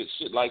 but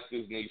shit like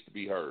this needs to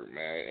be heard,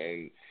 man.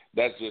 And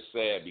that's just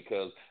sad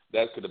because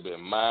that could have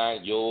been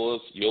mine,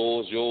 yours,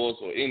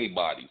 or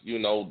anybody, you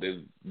know, that's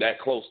that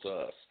close to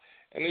us.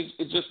 And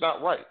it's just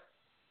not right.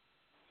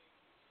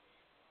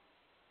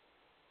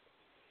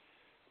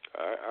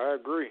 I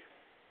agree.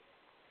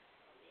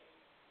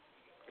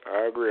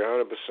 I agree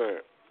 100%.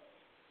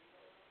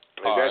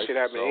 If that shit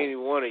happen to any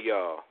one of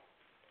y'all,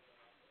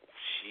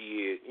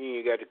 shit, you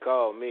ain't got to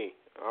call me.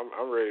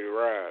 I'm ready to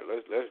ride.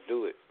 Let's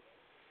do it.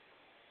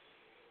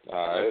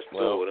 All right. Let's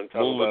do it. I'm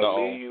talking about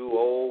me, you,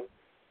 old,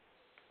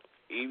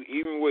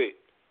 even with.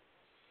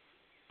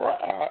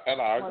 Right,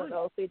 and I agree. One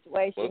of those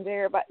situations,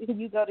 everybody,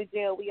 you go to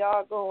jail, we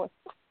all going.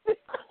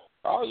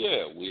 Oh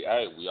yeah, we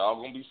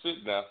all gonna be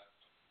sitting there.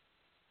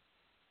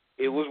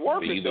 It was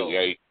worth it though.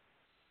 Either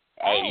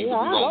we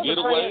gonna get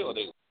away or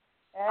they.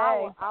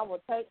 I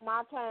will take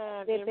my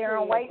time. Sit there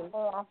and wait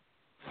for them.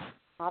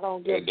 I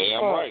don't get.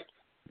 Damn right.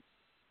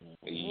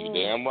 You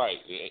damn right.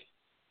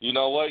 You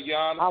know what,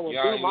 Yana? I will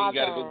do my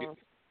time.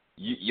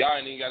 Y'all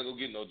ain't even gotta go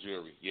get no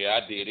jury. Yeah,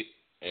 I did it.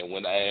 And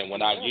when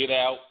I get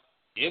out,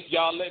 if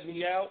y'all let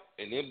me out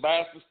and them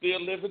bastards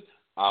still living,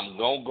 I'm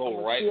gonna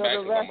go right back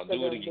and I'm gonna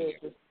do it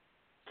again.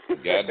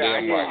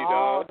 Goddamn right.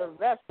 All the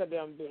rest of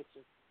them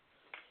bitches.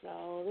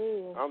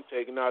 So I'm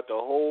taking out the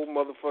whole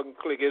motherfucking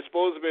clique. It's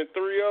supposed to have been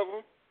 3 of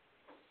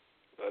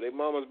them. They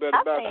mamas better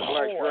back the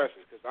black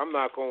dresses because I'm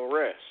not gonna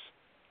rest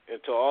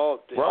until all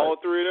 3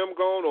 of them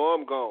gone or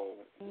I'm gone.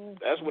 Mm-hmm.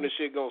 That's when the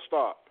shit gonna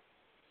stop.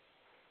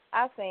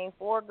 I seen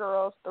 4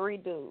 girls, 3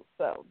 dudes.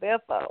 So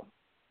therefore,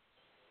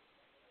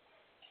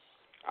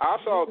 I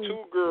saw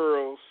two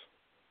girls.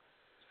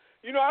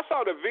 You know, I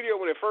saw the video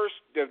when the first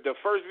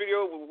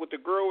video with the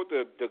girl with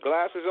the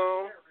glasses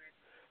on.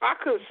 I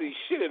couldn't see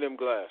shit in them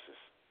glasses.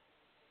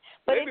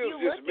 But Maybe if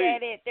you look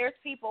at it, there's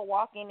people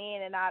walking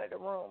in and out of the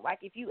room.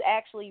 Like, if you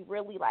actually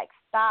really, like,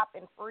 stop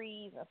and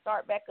freeze and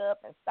start back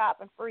up and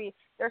stop and freeze,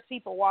 there's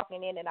people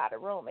walking in and out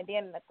of the room. And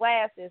then in the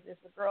glasses, there's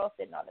the girl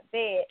sitting on the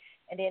bed,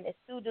 and then there's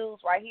two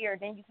dudes right here.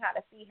 Then you kind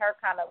of see her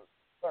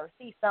or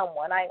see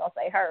someone, I ain't going to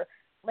say her,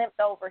 limped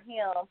over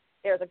him.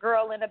 There's a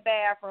girl in the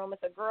bathroom.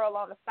 It's a girl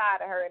on the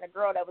side of her and a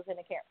girl that was in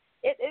the camera.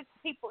 It's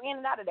people in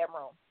and out of that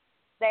room.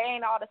 They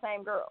ain't all the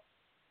same girl.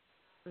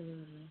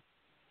 Mm-hmm.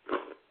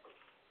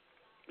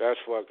 That's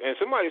fucked. And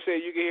somebody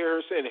said you can hear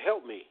her saying,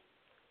 "Help me."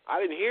 I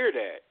didn't hear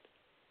that.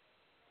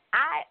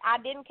 I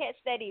didn't catch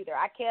that either.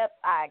 I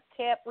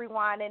kept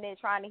rewinding it,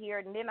 trying to hear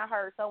it, and then I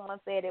heard someone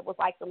said it was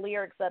like the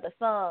lyrics of the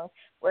song,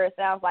 where it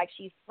sounds like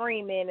she's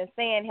screaming and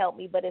saying "Help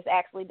me," but it's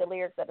actually the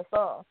lyrics of the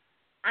song.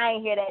 I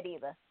ain't hear that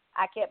either.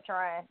 I kept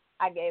trying.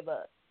 I gave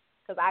up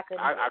because I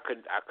couldn't.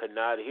 I could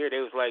not hear it.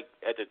 It was like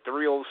at the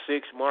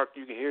 3:06 mark,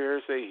 you can hear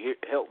her say,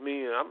 "Help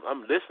me," and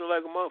I'm listening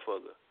like a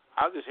motherfucker.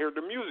 I just heard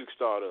the music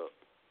start up.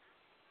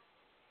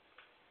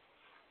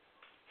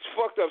 It's a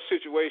fucked up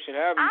situation.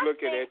 However you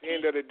look at it, at the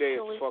end of the day,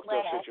 it's a fucked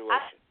up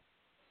situation.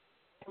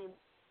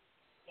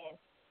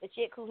 The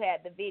chick who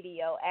had the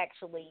video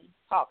actually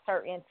talked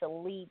her into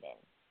leaving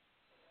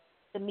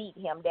to meet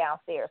him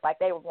downstairs. Like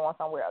they were going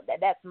somewhere.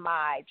 That's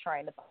my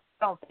train of thought.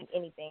 I don't think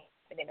anything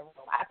happened in the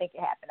room. I think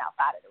it happened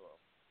outside of the room.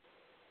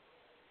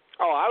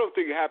 Oh, I don't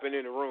think it happened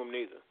in the room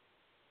neither.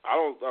 I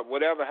don't.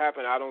 Whatever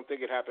happened, I don't think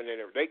it happened in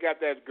there. They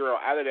got that girl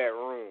out of that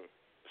room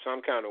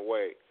some kind of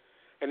way,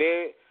 and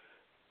then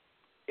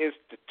it's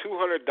the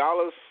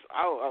 $200.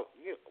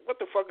 What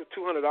the fuck is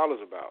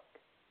 $200 about?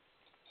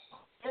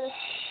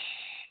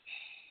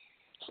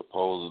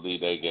 Supposedly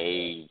they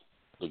gave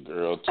the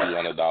girl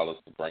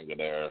 $200 to bring her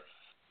there,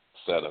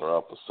 set her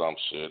up or some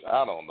shit.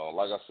 I don't know.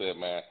 Like I said,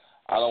 man,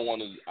 I don't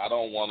want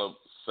to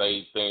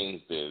say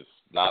things that's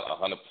not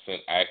 100%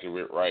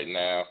 accurate right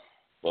now.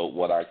 But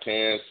what I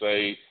can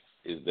say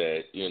is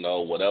that,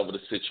 whatever the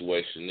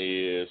situation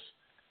is,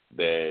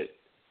 that,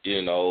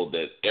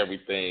 that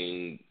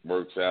everything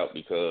works out,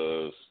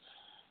 because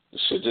the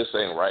shit just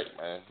ain't right,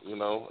 man.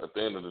 At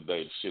the end of the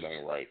day, the shit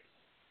ain't right.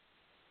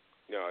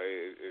 No,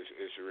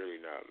 it's really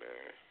not,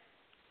 man.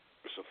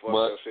 It's a fucked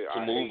up shit.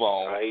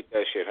 I hate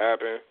that shit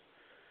happen.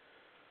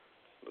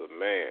 But,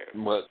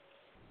 man. But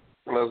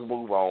let's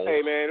move on.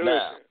 Hey, man,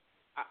 listen.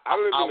 I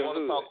live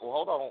in the hood.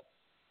 Hold on.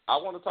 I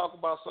want to talk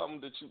about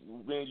something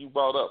that you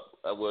brought up.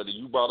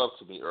 You brought up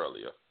to me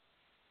earlier.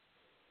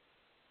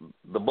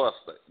 The bus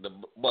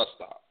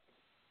stop.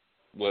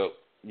 Well,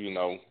 when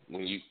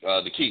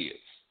the kids.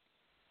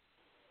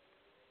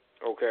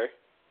 Okay.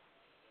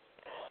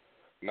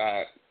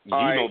 Now,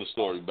 know the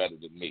story better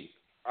than me.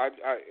 For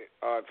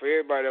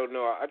everybody that don't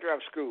know, I drive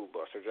school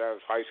bus. I drive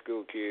high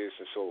school kids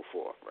and so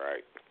forth,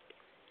 right?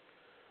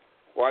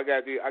 Well, I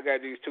got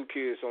these two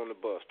kids on the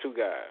bus, two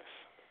guys.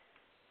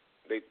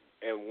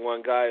 And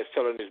one guy is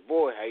telling his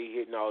boy how he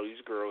hitting all these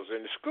girls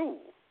in the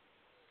school.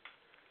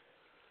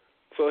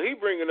 So he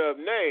bringing up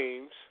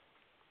names,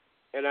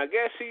 and I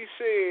guess he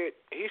said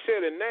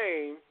a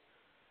name,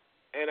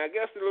 and I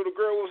guess the little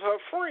girl was her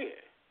friend.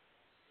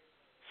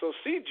 So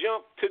she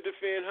jumped to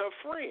defend her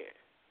friend.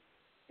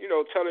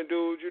 Telling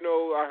dudes,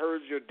 I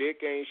heard your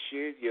dick ain't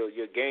shit, your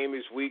game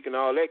is weak and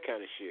all that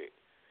kind of shit.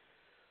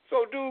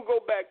 So dude go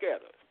back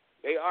at her.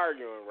 They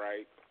arguing,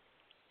 right?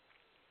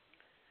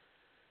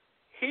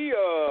 He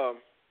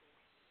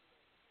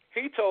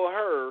told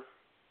her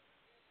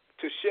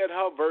to shut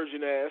her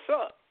virgin ass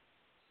up.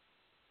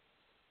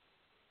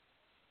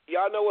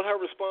 Y'all know what her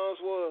response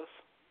was?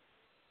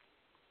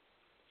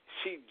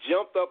 She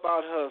jumped up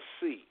out her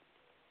seat.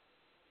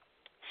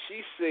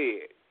 She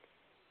said,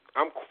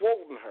 I'm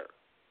quoting her,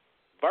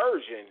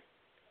 "Virgin,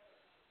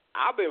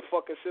 I've been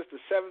fucking since the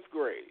 7th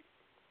grade."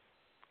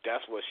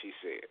 That's what she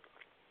said.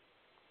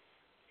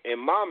 In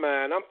my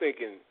mind, I'm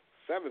thinking,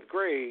 7th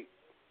grade?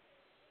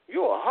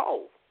 You're a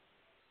hoe.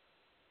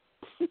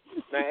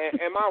 Now,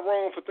 am I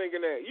wrong for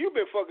thinking that? You've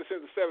been fucking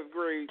since the 7th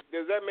grade.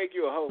 Does that make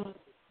you a hoe?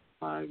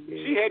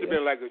 She had to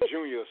been like a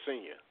junior or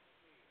senior.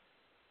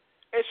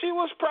 And she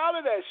was proud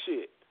of that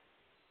shit.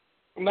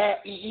 Now,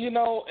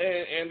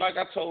 and like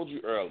I told you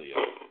earlier,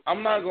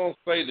 I'm not going to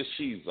say that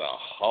she's a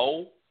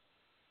hoe,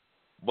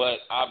 but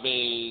I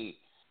mean,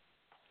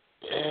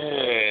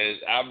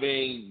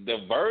 the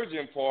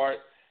virgin part,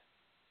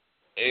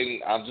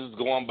 and I'm just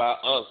going by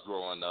us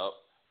growing up,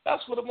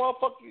 that's what a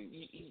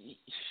motherfucker,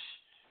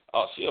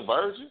 oh, she a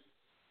virgin?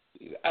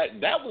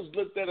 That was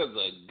looked at as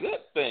a good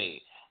thing.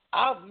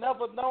 I've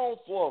never known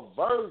for a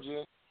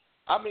virgin,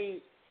 I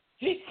mean,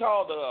 he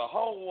called her a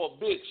hoe or a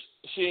bitch,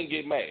 she didn't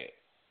get mad.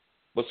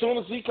 But as soon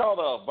as he called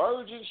her a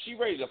virgin, she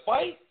ready to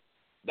fight?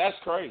 That's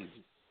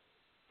crazy.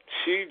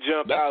 She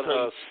jumped out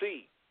her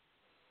seat.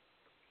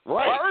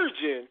 Right.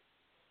 Virgin?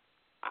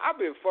 I've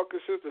been fucking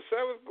since the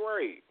 7th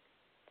grade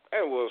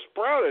and was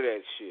proud of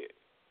that shit.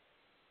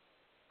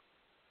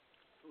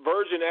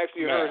 virgin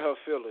actually hurt her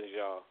feelings,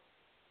 y'all.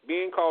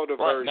 Being called a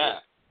virgin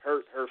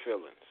hurt her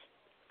feelings.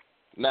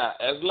 Now,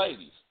 as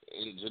ladies,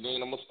 and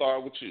Janine, I'm gonna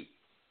start with you.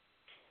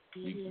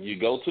 You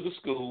go to the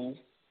school.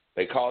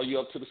 They call you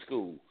up to the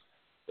school.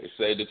 They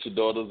say that your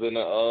daughter's in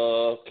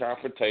a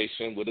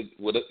confrontation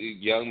with a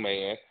young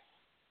man,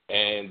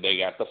 and they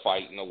got to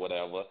fighting or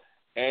whatever.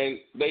 And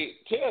they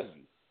tell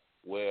you,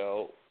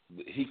 well,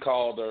 he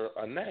called her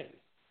a name.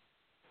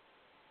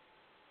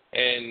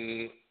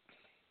 And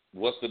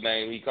what's the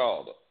name he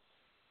called her?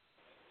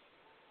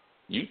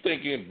 You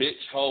thinking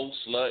bitch, hoe,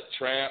 slut,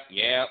 tramp,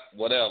 yamp,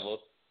 whatever.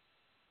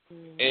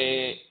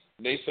 And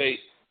they say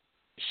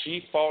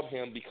she fought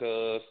him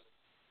because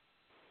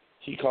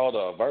he called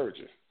her a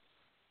virgin.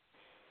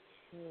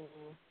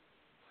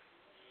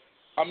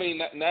 I mean,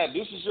 now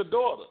this is your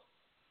daughter.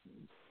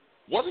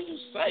 What do you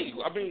say?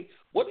 I mean,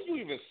 what do you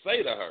even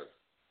say to her?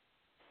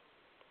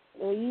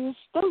 Well, you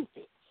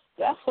stupid.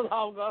 That's what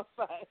I'm going to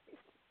say.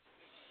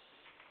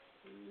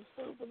 You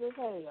stupid as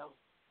hell.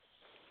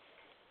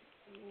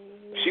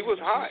 She was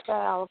hot.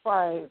 Sound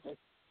crazy.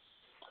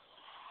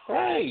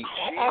 Right.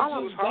 She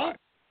was hot.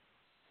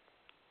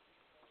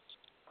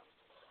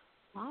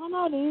 I don't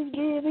know.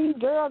 These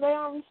girls, they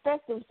don't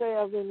respect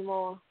themselves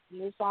anymore.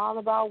 It's all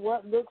about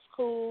what looks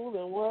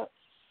cool and what,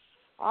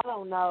 I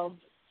don't know.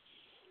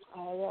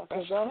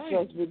 That's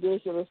just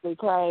ridiculously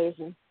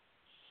crazy.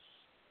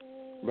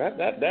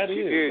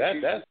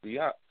 That's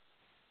beyond.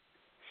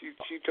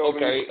 She told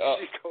him.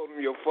 She told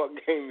him your fuck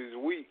game is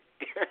weak.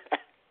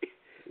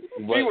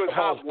 He was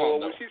hot, boy.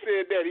 When she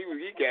said that, he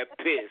got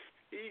pissed.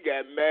 He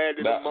got mad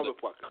as a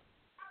motherfucker.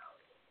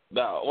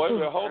 No, wait a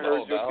minute. Hold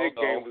on.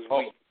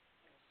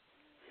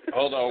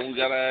 Hold on.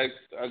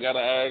 I gotta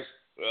ask.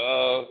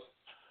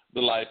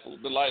 Delightful.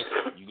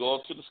 You go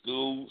up to the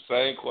school.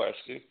 Same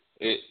question.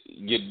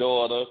 Your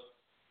daughter.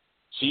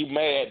 She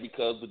mad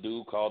because the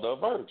dude called her a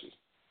virgin.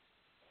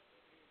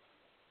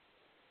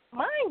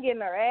 Mine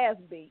getting her ass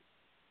beat.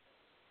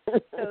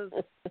 Because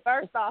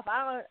first off,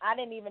 I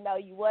didn't even know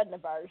you wasn't a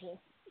virgin.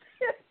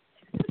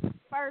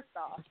 First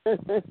off, so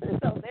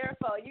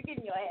therefore you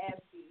getting your ass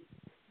beat.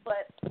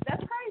 But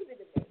that's crazy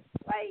to me.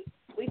 Like,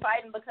 we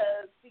fighting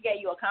because he gave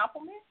you a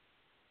compliment.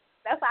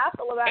 That's how I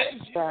feel about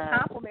it. A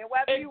compliment,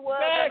 whether you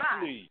was or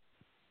not.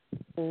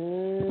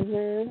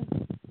 Mm-hmm.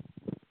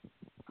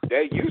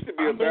 That used to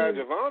be a badge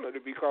of honor to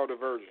be called a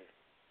virgin.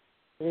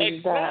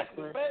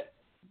 Exactly.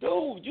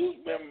 Dude, you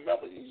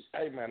remember?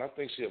 Hey, man, I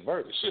think she a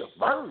virgin. She a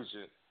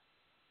virgin.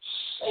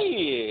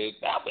 Shit.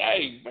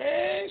 Hey,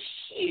 man,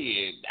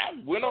 shit.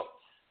 That went up.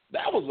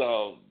 That was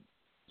a.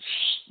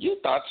 You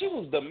thought you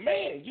was the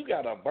man. You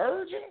got a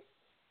virgin?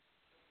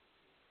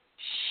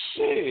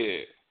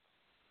 Shit.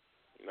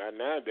 Not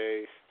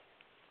nowadays.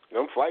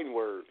 Them fighting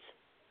words.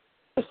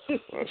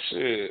 Oh,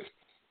 shit.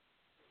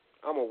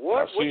 I'm a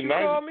what? What you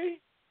call me?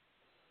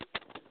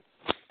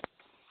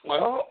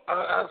 Well,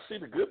 I see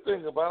the good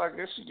thing about it. I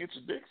guess you get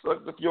your dick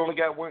sucked if you only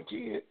got one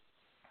kid.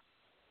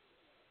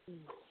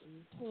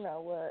 You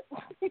know what?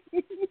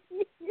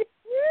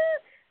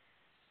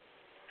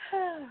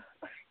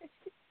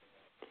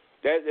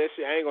 That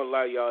shit, I ain't gonna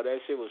lie, y'all. That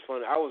shit was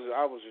funny. I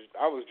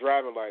was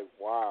driving like,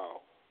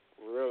 wow,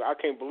 really? I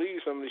can't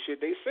believe some of the shit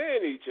they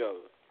saying to each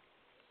other.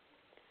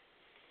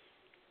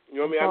 You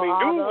know what I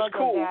mean? Dude was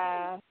cool.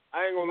 I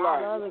ain't gonna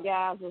lie. All the other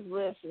guys was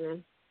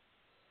listening.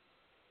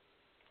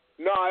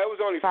 No, it was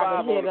only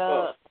 5 on the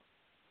bus.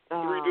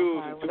 3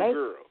 dudes and 2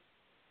 girls.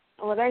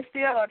 Well, they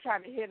still are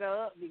trying to hit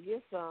her up to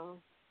get some.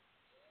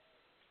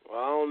 Well,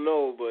 I don't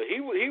know, but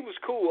he was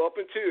cool up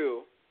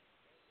until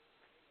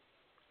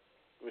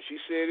when she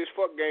said his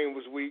fuck game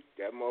was weak.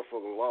 That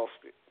motherfucker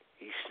lost it.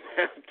 He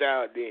snapped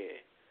out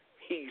then.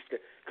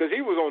 Because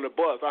he was on the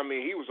bus. I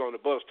mean, he was on the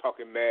bus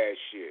talking mad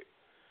shit.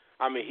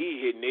 I mean,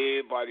 he hitting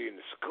everybody in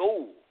the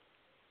school.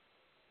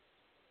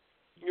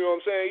 You know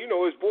what I'm saying? You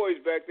know, his boys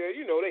back there,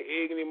 you know, they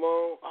egging him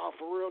on. Oh,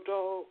 for real,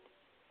 dog?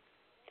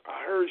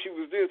 I heard she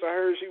was this. I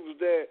heard she was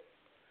that.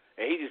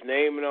 And he just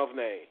naming off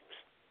names.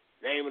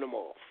 Naming them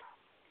off.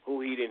 Who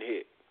he didn't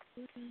hit.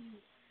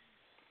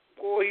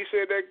 Boy, he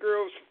said that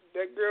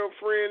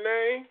girlfriend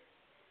name.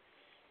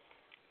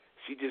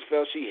 She just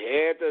felt she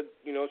had to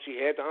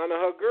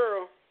honor her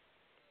girl.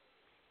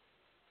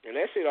 And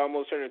that shit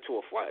almost turned into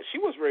a fight. She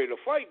was ready to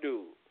fight,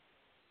 dude.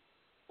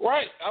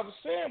 Right, I'm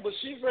saying, but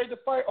she's ready to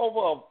fight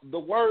over the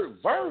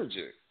word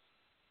virgin.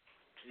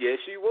 Yes,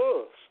 she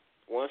was.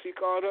 Once he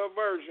called her a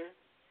virgin,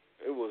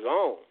 it was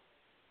on.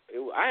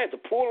 I had to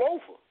pull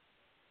over.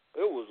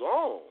 It was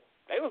on.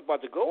 They was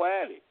about to go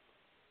at it.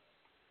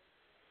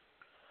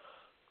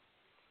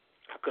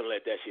 I couldn't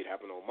let that shit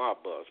happen on my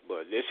bus,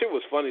 but this shit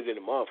was funny than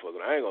the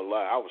motherfucker. I ain't gonna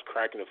lie, I was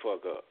cracking the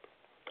fuck up.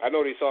 I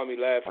know they saw me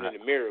laughing in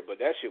the mirror, but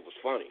that shit was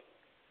funny.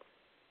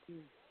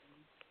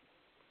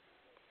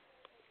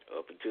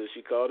 Up until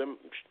he called her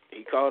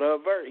a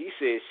virgin. He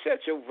said, he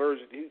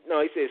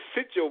said,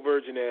 sit your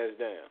virgin ass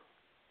down.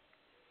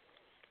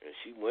 And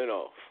she went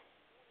off.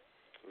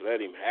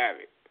 Let him have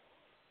it.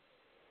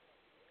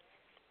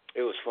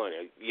 It was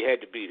funny. You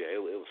had to be there. It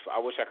was. I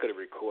wish I could have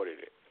recorded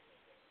it.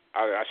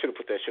 I should have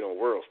put that shit on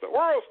World Star.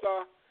 World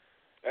Star.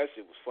 That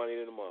shit was funny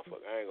than a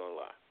motherfucker. I ain't gonna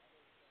lie.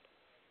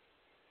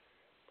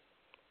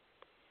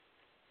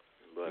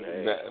 But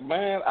hey,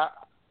 man,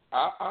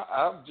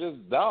 I'm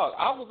just dog.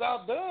 I was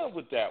outdone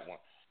with that one,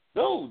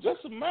 dude.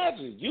 Just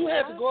imagine you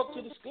had to go up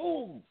to the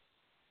school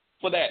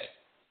for that.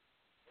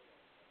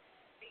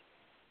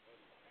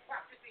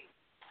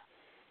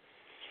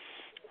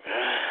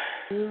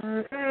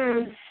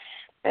 Mm-hmm.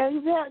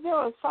 And there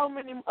were so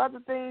many other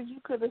things you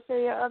could have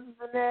said other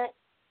than that.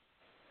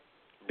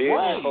 Big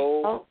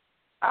hole.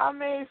 I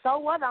mean, so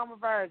what? I'm a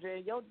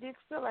virgin. Your dick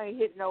still ain't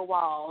hitting no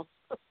walls.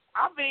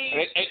 I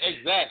mean,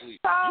 exactly.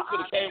 So, you could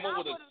have came up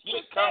with a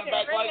slick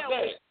comeback like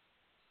that.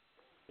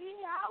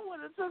 Yeah, I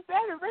would have took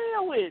that and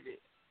ran with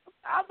it.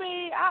 I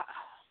mean,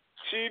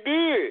 She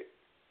did.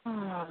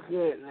 Oh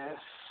goodness.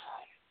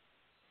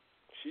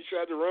 She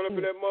tried to run up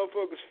in that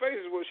motherfucker's face.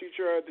 Is what she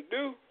tried to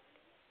do.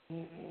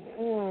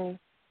 Mm-hmm.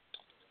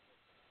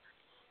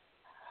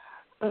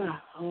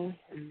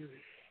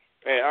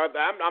 Hey,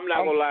 I'm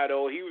not gonna lie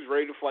though. He was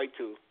ready to fight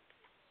too,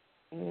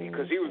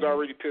 because he was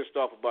already pissed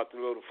off about the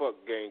little fuck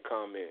game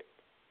comment.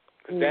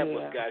 Because that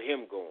what got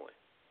him going.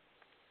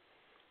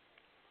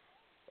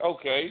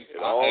 Okay.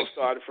 It all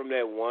started from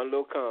that one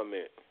little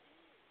comment.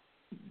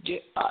 Yeah,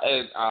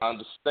 I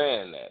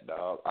understand that,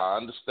 dog. I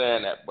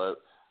understand that,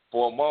 but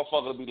for a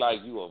motherfucker to be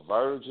like you a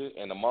virgin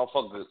and a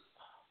motherfucker,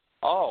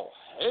 oh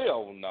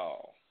hell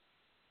no,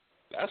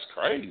 that's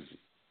crazy.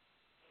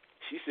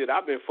 She said,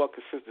 I've been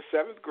fucking since the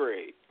 7th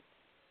grade.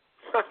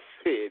 I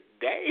said,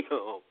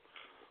 damn.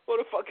 Where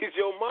the fuck is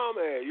your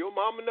mama at? Your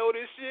mama know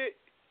this shit?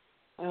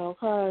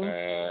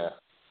 Okay.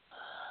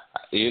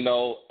 You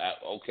know,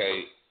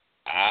 okay,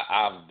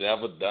 I've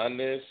never done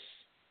this,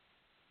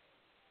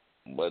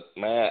 but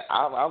man,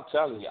 I'm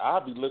telling you,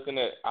 I'll be looking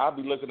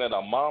at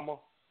a mama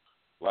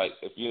like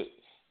either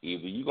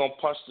you gonna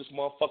punch this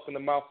motherfucker in the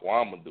mouth or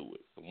I'm gonna do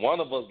it. One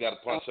of us got to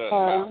punch her in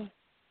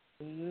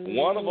the mouth.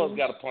 One of us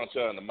got to punch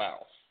her in the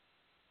mouth.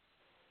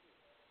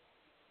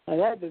 Well,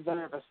 that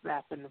deserves a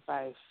slap in the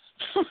face.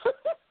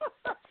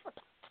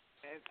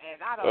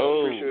 and I don't.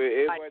 I'm pretty sure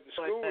everybody at the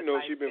school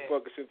knows she been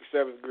fucking since the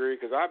 7th grade,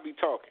 because I be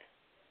talking.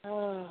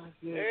 Oh,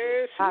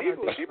 yeah,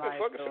 she been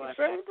fucking since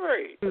the 7th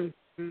grade.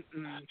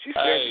 She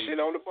said shit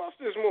on the bus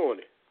this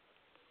morning.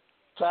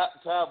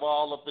 Tab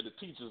all up in the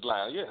teacher's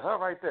line. Yeah, her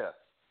right there.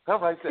 Her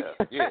right there.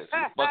 Yeah, she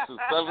fucked since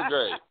 7th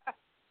grade.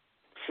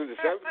 Since the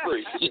 7th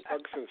grade. She been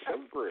fucking since the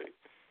 7th grade.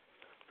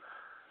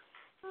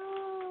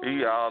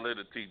 He all in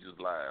the teacher's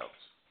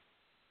lounge.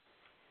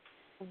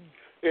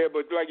 Yeah,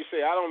 but like you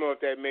say, I don't know if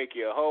that make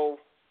you a hoe,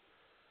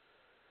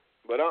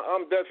 but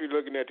I'm definitely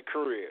looking at the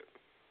crib.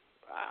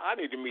 I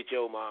need to meet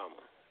your mama.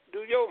 Do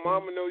your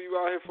mama know you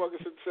out here fucking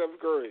since the 7th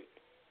grade?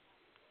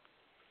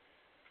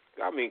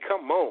 I mean,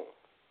 come on.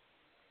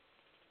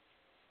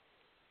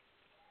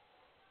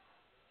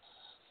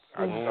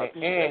 I just thought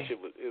that shit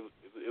was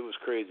it was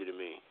crazy to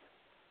me.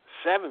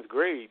 7th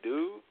grade,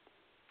 dude.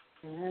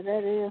 Yeah,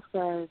 that is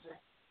crazy.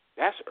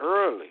 That's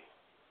early.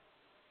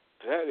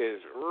 That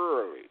is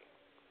early.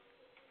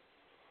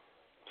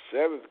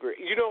 7th grade.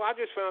 You know, I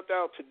just found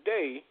out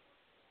today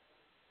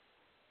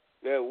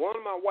that one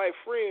of my white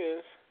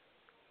friends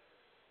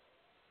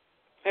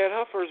had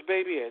her first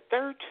baby at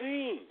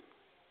 13.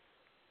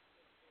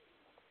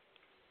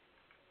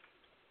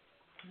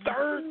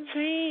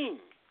 13.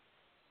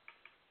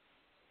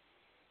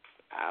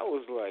 I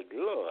was like,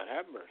 Lord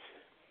have mercy.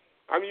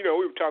 I mean, you know,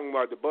 we were talking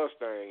about the bus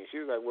thing, and she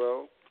was like,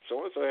 well,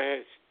 so-and-so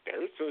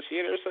she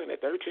had her son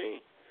at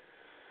 13.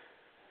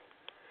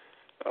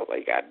 I was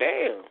like, God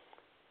damn.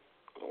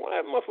 Well,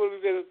 that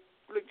motherfucker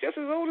look just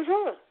as old as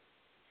her.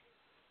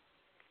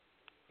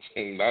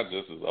 Not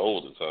just as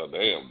old as her,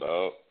 damn,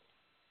 dog.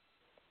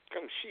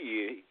 Come,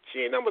 she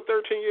ain't number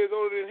 13 years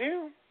older than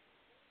him.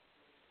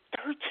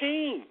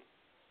 13.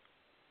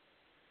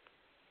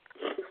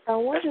 I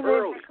wonder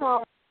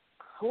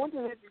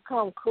if it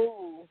become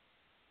cool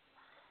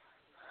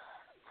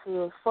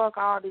to fuck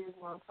all these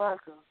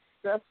motherfuckers.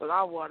 That's what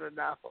I want to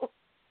know.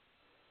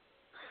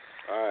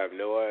 I have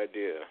no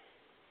idea.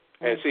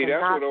 And see,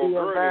 that's what old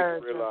girl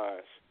needs to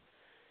realize.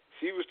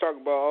 She was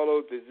talking about all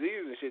those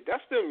diseases and shit.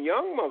 That's them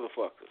young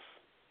motherfuckers.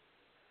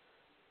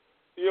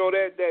 You know,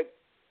 that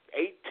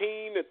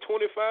 18 to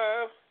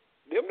 25,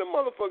 them the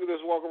motherfuckers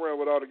that's walking around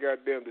with all the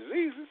goddamn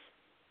diseases.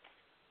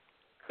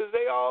 Because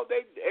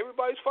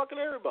everybody's fucking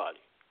everybody.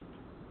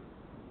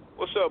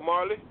 What's up,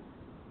 Marley?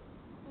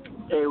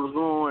 Hey, what's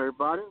going on,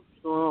 everybody?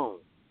 What's going on?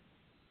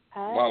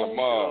 Hey.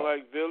 Sound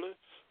like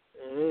villains?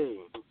 Hey,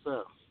 what's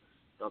up?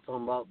 Y'all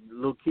talking about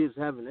little kids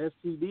having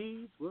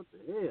STDs? What the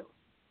hell?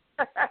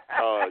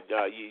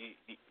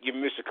 You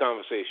missed the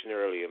conversation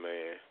earlier,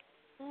 man.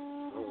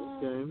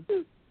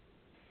 Okay.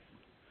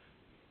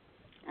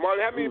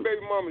 Marley, how many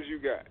baby mamas you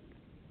got?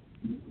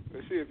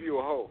 Let's see if you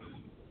a hoe.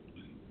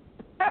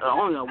 I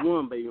only got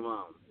one baby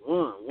mama.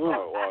 One.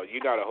 Oh, well,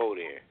 you're not a hoe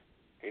then.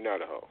 You're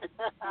not a hoe.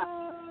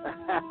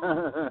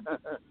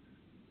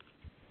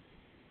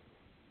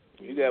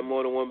 You got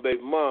more than one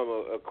baby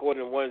mama.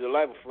 According to one of the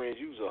life friends,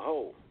 you was a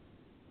hoe.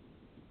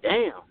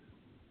 Damn.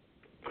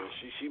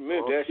 She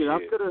meant that shit. I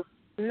shit. could have.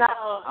 No,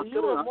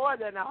 you were more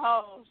than a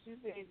hoe. She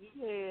said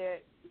you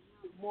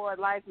more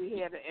likely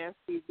had an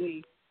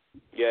STD.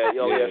 Yeah,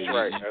 that's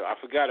right. I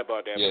forgot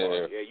about that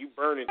part. Yeah, you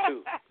burning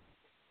too.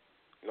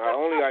 Not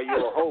only are you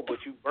a hoe, but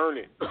you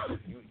burning.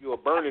 You a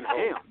burning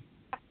hoe.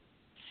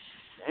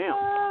 Damn.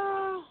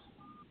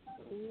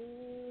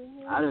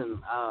 I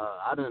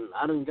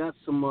done got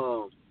some.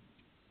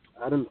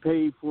 I done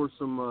paid for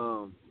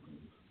some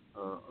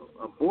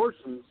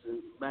abortions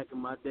back in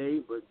my day,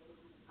 but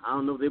I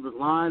don't know if they was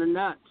lying or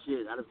not.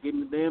 Shit, I just gave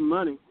them the damn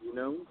money, you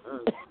know.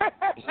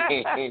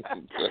 Take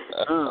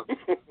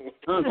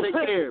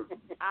care of it.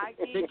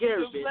 Take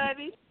care of it.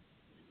 Money.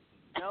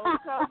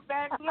 Don't come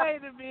back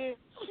later, bitch.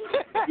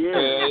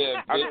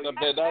 Yeah. Bitch, I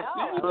bet I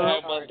see you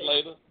 9 months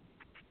later.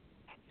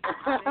 I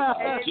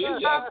see you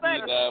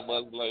 9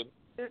 months later.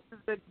 This is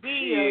a deal.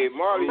 Yeah,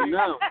 Marley, you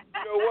know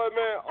what,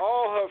 man?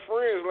 All her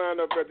friends lined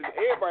up at this.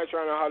 Everybody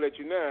trying to holler at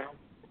you now.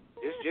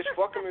 Just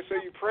fuck him and say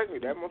you're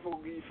pregnant. That motherfucker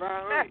will give you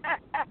 $500.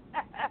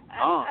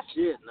 Oh,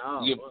 shit,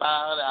 no. You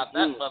found out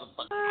that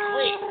motherfucker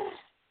quick.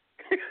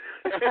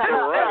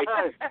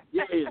 Right.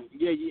 Yeah,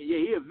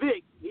 he a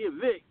Vic. You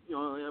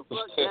know,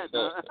 fuck that.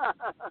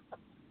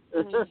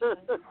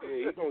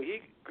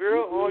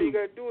 Girl, all you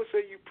got to do is say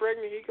you're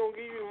pregnant. He going to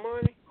give you the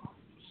money.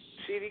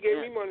 Shit, he gave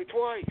me money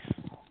twice.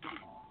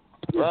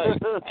 Right.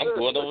 I'm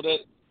going over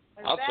that.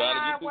 I'm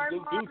trying to get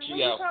this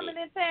Gucci outfit. Coming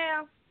in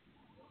town?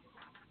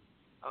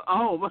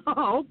 Oh,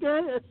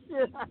 okay.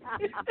 Just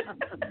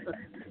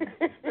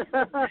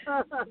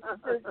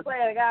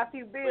glad I got a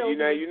few bills.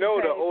 You know,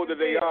 the older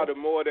they are, the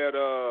more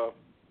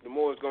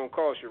it's gonna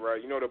cost you,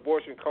 right? You know, the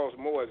abortion costs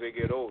more as they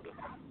get older.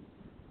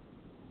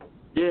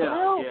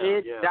 Yeah,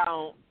 it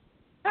don't.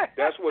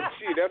 That's what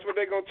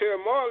they're gonna tell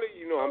Marley.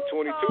 You know, I'm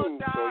 22,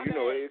 so you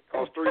know it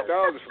costs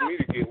 $3,000 for me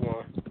to get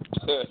one.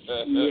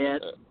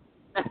 Yes.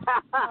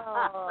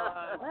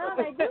 Well,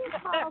 they do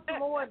cost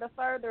more the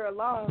further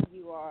along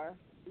you are.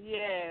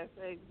 Yes,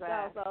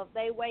 exactly. So if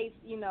they wait,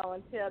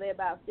 until they're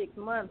about 6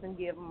 months and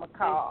give them a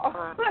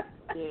call.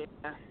 Yeah.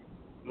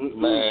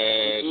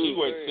 Man, she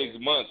worked 6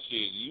 months.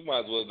 Shit, you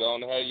might as well go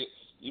on and have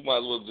you might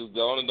as well just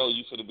go on and know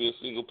you should be a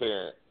single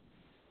parent.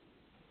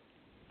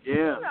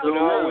 Yeah. But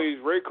always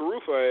Ray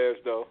Caruso ass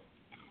though.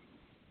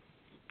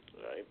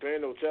 I ain't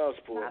paying no child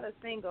support. Not a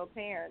single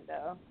parent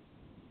though.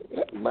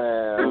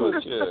 Man,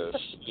 look here,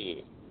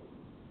 shit.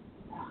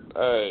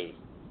 Hey,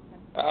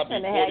 I'll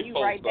be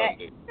 44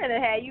 Sunday. And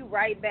it had you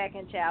right back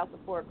in child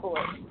support court.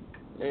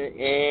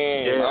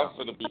 And I'm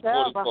finna be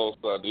 44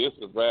 Sunday. It's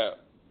a wrap.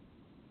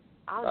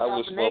 I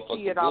wish that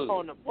kid off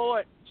on the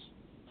porch.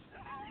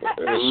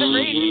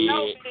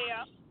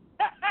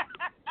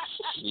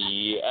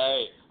 Yeah,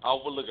 hey, I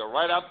was looking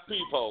right out the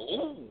peephole.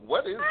 Ooh,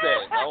 what is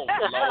that? Oh,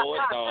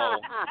 Lord, no.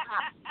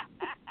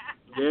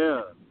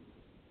 Yeah.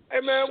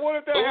 Hey, man, what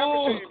if that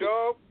happened to you,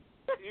 dog?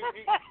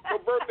 Your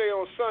birthday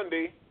on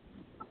Sunday.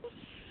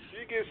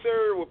 You get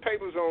served with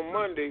papers on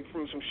Monday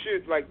from some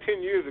shit like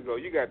 10 years ago.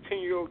 You got a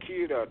 10-year-old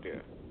kid out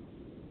there.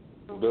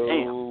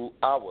 Dude,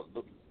 I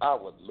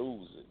would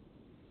lose it.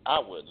 I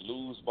would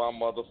lose my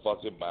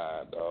motherfucking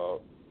mind,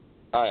 dog.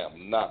 I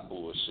am not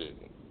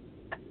bullshitting.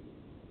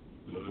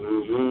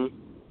 Mm-hmm.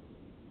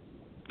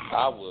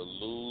 I would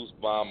lose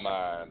my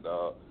mind,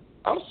 dog.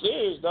 I'm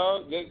serious,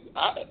 dog.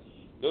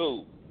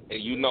 Dude,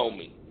 and you know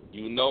me.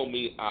 You know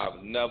me.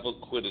 I've never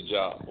quit a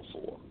job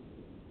before.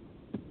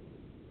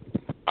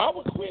 I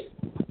would quit.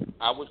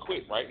 I would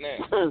quit right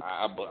now.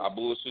 I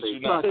bullshit you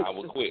not. I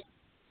would quit.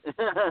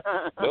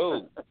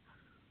 Dude,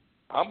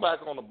 I'm back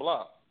on the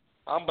block.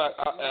 I'm back.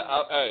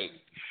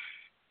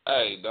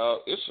 Hey,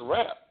 dog, it's a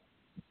wrap.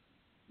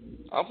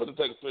 I'm going to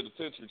take a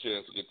penitentiary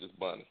chance to get this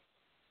money.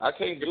 I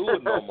can't do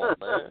it no more,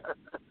 man.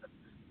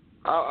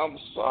 I'm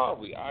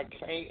sorry. I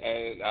can't.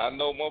 And I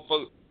know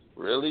motherfuckers,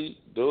 really?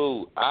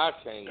 Dude, I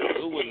can't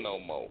do it no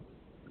more.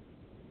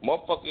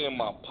 Motherfucker in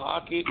my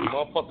pocket,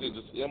 motherfucker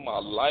just in my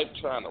life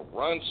trying to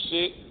run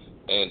shit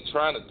and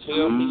trying to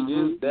tell me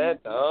this, that, and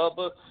the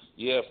other.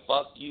 Yeah,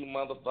 fuck you,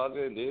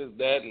 motherfucker, and this,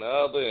 that, and the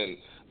other, and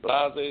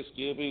blase,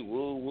 skibby,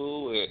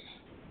 woo, and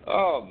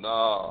oh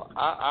no,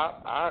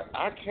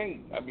 I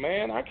can't,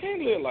 man, I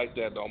can't live like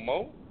that no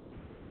more.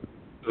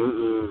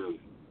 And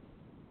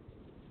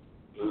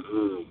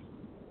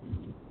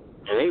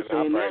they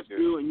saying that's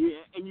you,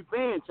 and you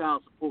paying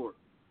child support.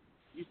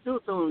 You still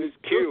telling me?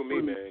 Just kill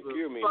me, man.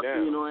 Kill me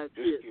now. You know,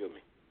 just kill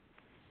me.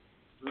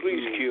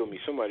 Please kill me.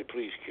 Somebody,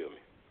 please kill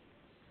me.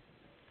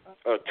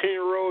 A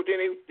 10-year-old, then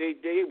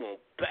they want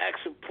back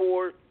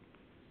support.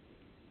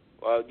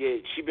 Yeah,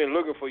 she been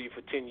looking for you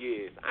for 10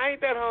 years. I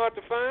ain't that hard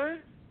to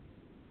find.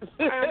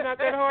 I am not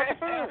that hard to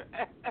find.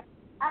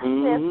 I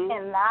just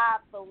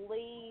cannot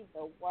believe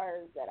the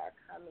words that are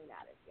coming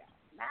out of y'all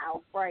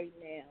mouth right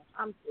now.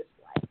 I'm just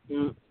like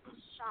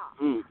shocked.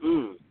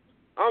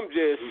 I'm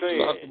just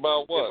saying.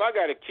 About what? If I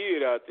got a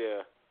kid out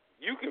there,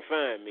 you can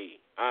find me.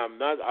 I'm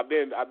not. I've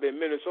been in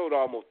Minnesota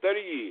almost 30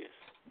 years.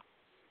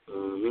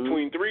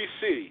 Between 3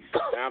 cities.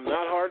 I'm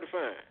not hard to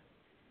find.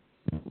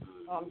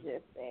 I'm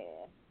just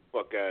saying.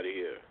 Fuck out of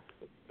here.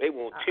 They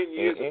want 10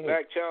 years of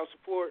back child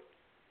support.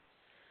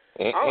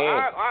 I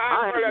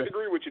probably have to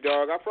agree with you,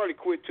 dog. I probably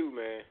quit too,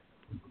 man.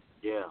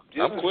 Yeah.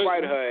 Just to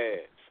spite her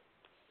ass.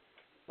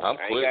 I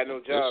ain't got no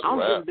job. I don't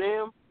give a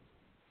damn.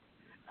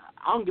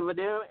 I don't give a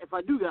damn if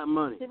I do got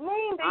money.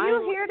 Janine, do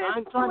you hear this I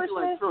ain't trying to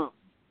like Trump.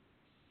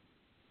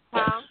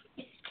 Huh?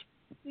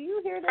 Do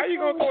you hear this? How you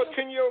gonna throw a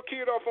 10-year-old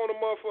kid off on a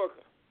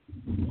motherfucker?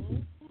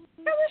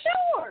 It was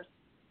yours.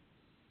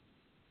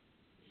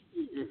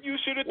 You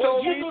should have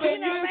told me 10 years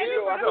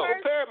ago. I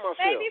prepared myself.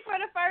 Maybe for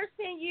the first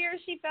 10 years,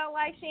 she felt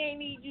like she ain't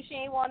need you. She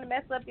ain't want to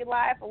mess up your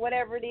life or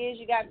whatever it is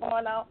you got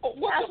going on.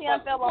 Now she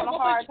done fell on a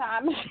hard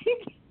time.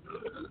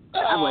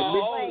 I'm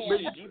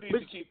like, you need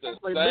to keep the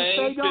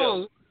same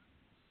pill.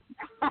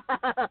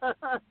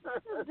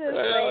 Just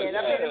saying. I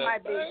think it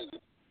might be.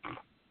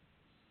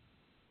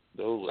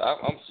 Dude,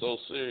 I'm so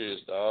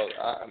serious, dog.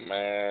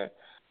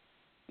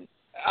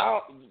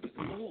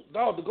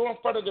 Dog, to go in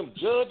front of them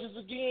judges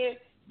again,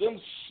 them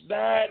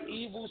snide,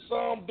 evil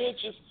son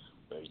bitches,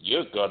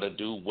 you're gonna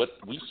do what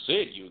we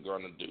said you're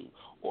gonna do,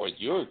 or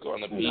you're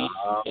gonna be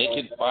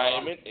in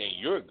confinement and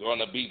you're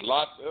gonna be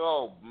locked.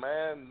 Oh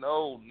man,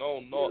 no.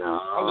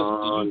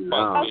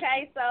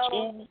 Okay,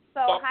 so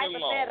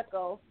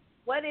hypothetical.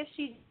 What if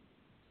she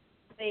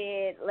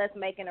said, "Let's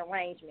make an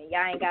arrangement.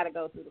 Y'all ain't gotta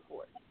go through the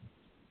court."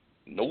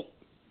 Nope.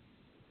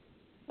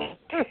 No.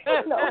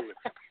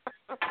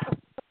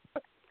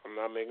 I'm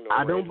not making no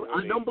I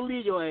don't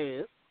believe your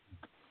ass.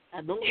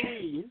 I don't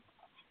believe you.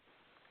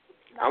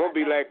 I'm gonna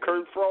be like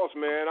Kurt Frost,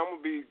 man. I'm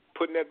gonna be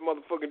putting that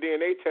motherfucking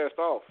DNA test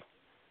off.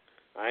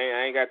 I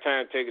ain't got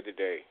time to take it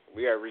today.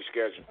 We gotta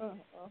reschedule.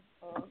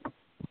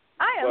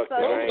 I am so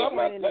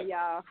disappointed in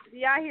y'all. Do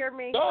y'all hear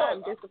me? Dog,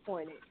 I'm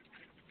disappointed.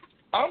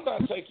 I'm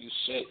not taking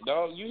shit,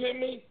 dog. You hear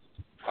me?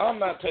 I'm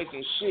not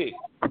taking shit.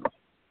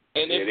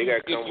 And they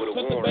gotta come with a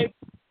warrant.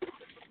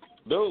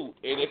 Dude,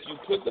 and if you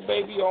put the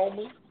baby on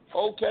me,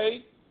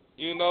 okay,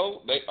 you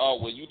know,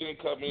 you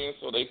didn't come in,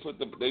 so they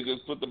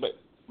just put the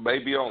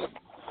baby on me.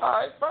 All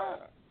right, fine.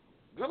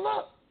 Good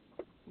luck.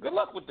 Good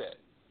luck with that,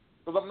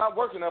 because I'm not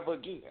working ever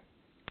again.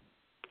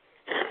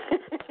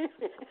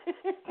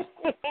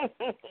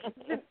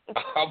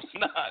 I'm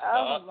not.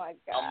 Oh my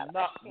God! I'm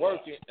not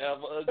working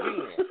ever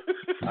again.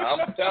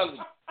 I'm telling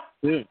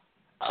you.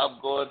 I'm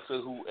going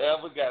to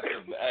whoever got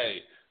the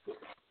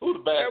who the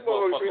bad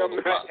motherfucker on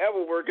the block? I'm not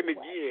ever working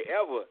again,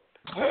 ever.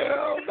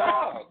 Hell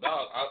no,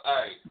 dog.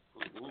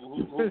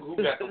 Who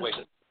got the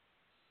weight?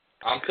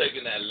 I'm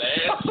taking that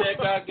last check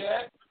I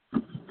got.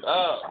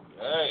 Oh,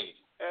 hey.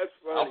 That's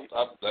funny.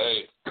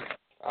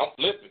 I'm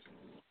flipping.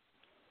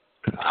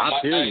 I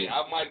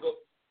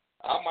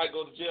might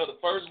go to jail the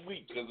first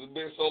week because it's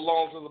been so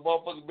long since the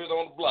motherfucker been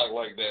on the block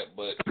like that.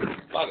 But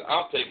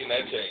I'm taking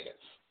that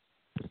chance.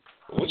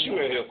 What you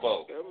in here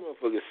for? That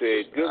motherfucker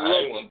said, "Good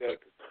luck."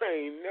 I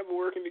ain't never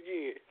working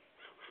again.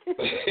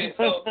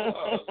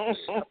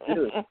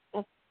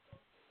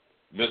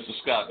 Mr.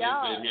 Scott, they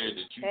said here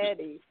that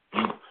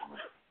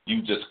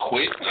you just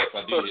quit. Yes, I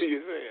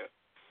did.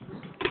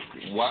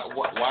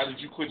 Why did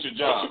you quit your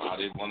job? I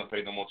didn't want to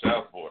pay no more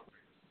child support.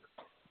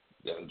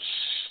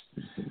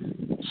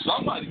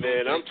 Somebody,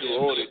 man, I'm too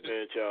old to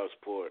pay child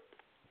support.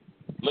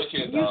 Look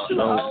here, you dog.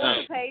 too old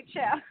to pay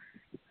child.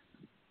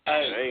 I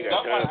ain't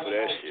got time for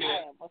that shit.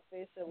 I am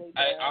officially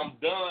done. I'm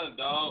done,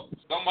 dog.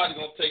 Somebody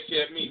gonna take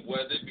care of me,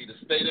 whether it be the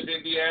state of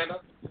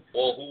Indiana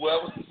or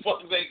whoever the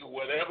fuck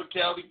whatever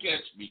county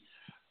catch me.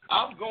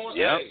 I'm going.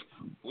 Yep. Hey,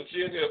 what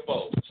you in here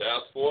for?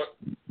 Child support?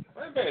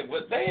 Wait a minute,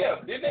 what?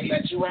 Damn, didn't they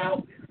let you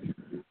out?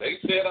 They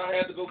said I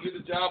had to go get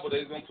a job, but they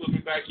was gonna put me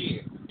back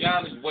in.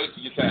 Y'all just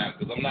wasting your time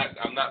because I'm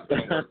not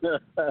gonna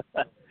work.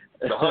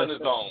 The hunt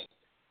is on.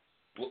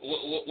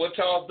 What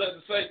Charles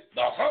doesn't say?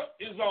 The hunt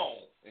is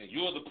on. And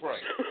you're the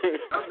prey.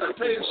 I'm not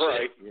paying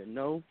shit. You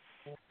know?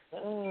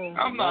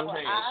 I'm not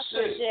paying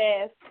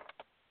shit.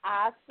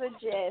 I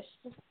suggest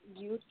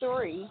you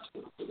three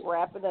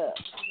wrap it up.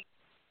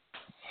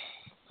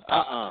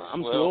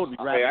 I'm too old to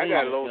be wrapping I got a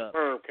anything low up.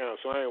 sperm count,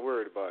 so I ain't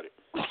worried about it.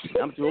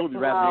 I'm too old to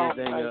be wrapping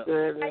anything up.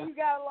 How you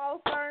got a low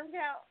sperm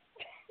count?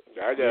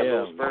 I got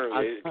low sperm.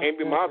 It can't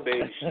be my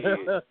baby shit.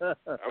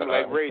 I'm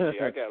like Ray J.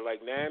 I got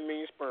like 9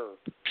 million sperm.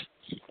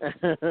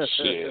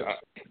 Shit.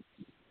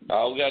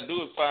 All we gotta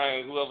do is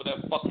find whoever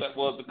that fuck that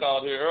was that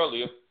called here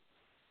earlier.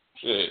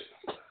 Shit.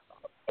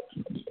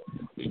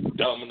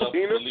 Dumb enough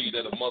to believe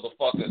that a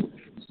motherfucker.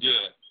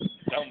 Yeah.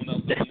 Dumb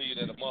enough to believe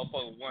that a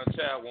motherfucker with one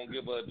child won't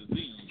give her a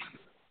disease.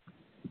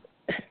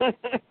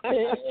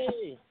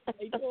 Hey, how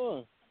you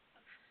doing?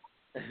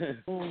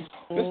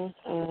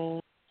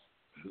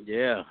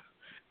 Yeah,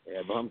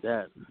 bump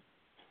that.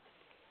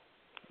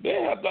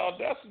 Yeah, the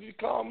audacity to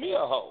call me a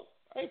hoe.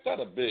 Ain't that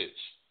a bitch?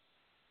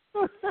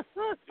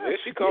 Yeah,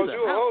 she called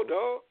you a hoe,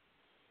 dog.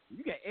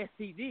 You got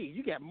STD.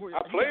 You got more.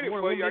 I played it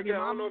for you. I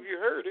don't know if you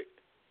heard it.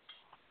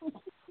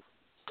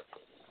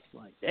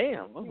 Like,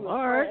 damn. Well,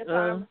 all right.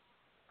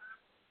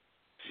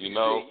 You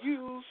know,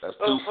 that's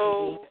 2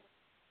 hoe.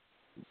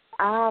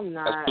 I'm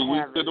not that's 2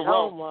 weeks in a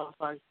row.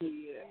 motherfucker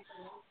here.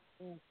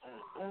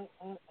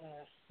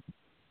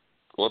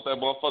 What's that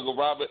motherfucker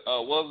Robin?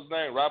 What's his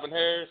name? Robin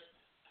Harris.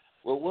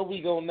 Well, what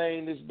we gonna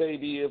name this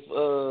baby if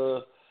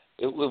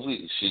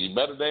we? She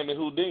better name it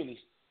Houdini.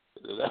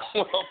 That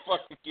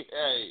motherfucker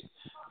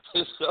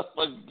this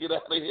motherfucker get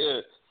out of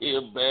here. He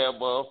a bad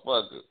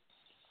motherfucker.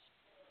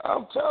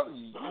 I'm telling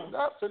you, you're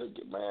not finna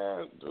get,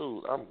 man,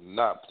 dude. I'm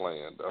not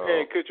playing, dog.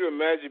 Man, could you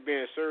imagine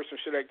being served some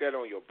shit like that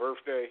on your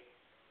birthday?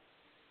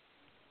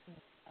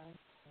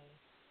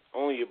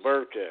 On your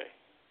birthday.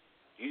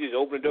 You just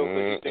open the door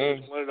because you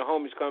think one of the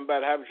homies coming by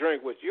to have a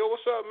drink with you. Yo,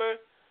 what's up, man?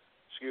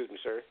 Excuse me,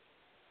 sir.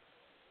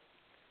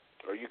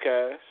 Are you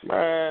Cass?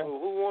 Man. Well,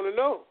 who want to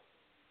know?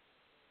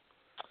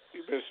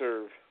 You been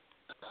served.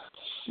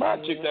 Man,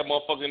 I kick that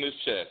motherfucker in his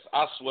chest.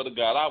 I swear to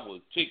God, I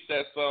would kick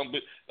that son.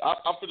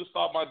 I'm finna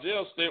start my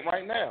jail stint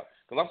right now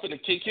because I'm finna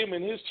kick him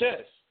in his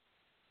chest.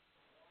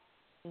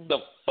 The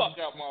fuck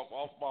out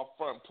off my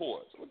front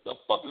porch. What the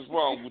fuck is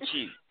wrong with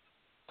you?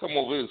 Come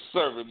over here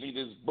serving me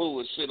this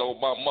bullshit on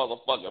my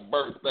motherfucking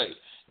birthday.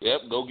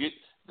 Yep, go get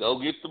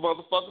the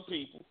motherfucking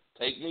people.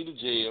 Take me to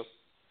jail.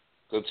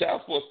 Because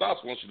child support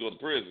stops once you go to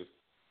prison.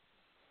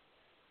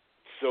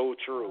 So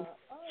true.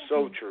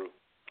 So true.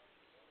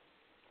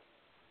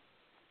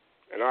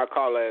 And I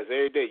call her ass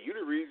every day. You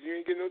the reason you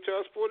ain't getting no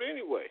child support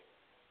anyway.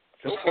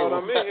 It's your fault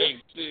I'm in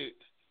here. Shit.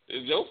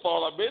 It's your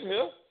fault I've been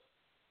here.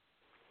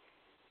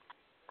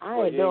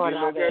 I ain't doing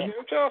all that. You ain't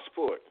no child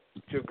support.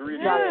 You agree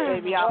to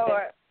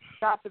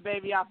Drop the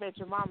baby off at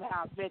your mama's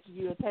house. Bet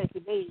you would take the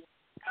baby.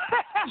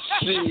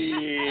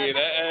 Shit,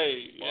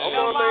 hey. My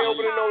mom ain't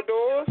opening no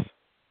doors.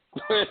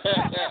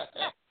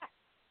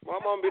 My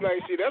mom be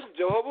like, see, that's a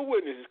Jehovah's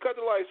Witnesses. Cut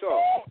the lights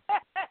off.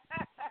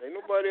 Ain't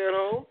nobody at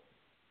home.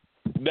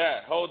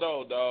 Nah, hold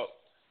on, dog.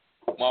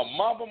 My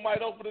mama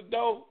might open the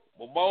door,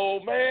 but my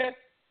old man,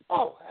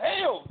 oh,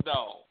 hell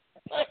no.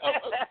 Hey,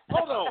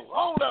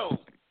 hold on.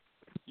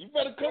 You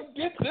better come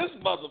get this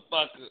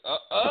motherfucker.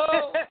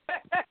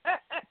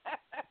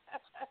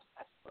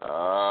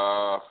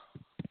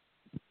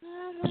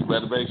 You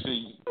better make sure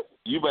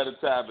you better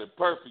time it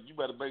perfect. You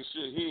better make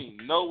sure he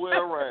ain't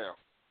nowhere around.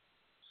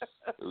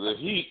 If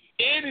he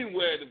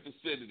anywhere in the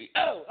vicinity.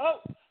 Hold on,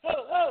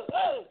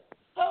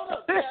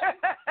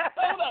 Captain.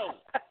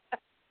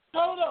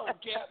 Hold on,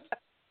 Captain.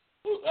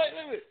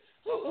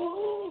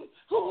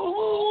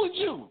 Who is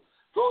you?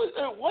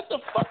 What the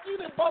fuck you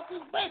done brought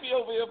this baby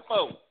over here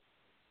for?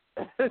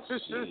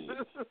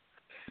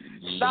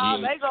 No,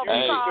 they gonna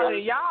be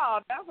calling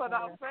y'all. That's what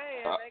I'm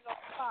saying. They gonna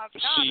be calling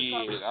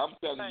y'all. Shit, I'm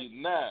telling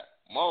you now,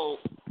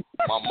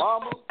 my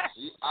mama,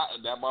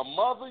 my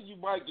mother, you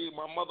might get,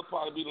 my mother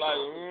probably be like,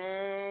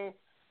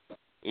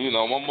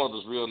 my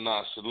mother's real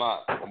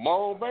nonchalant. But my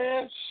old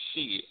man,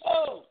 shit,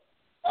 oh,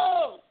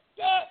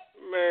 God.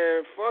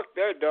 Man, fuck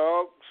that,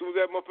 dog. As soon as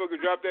that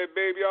motherfucker drop that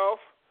baby off,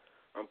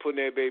 I'm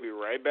putting that baby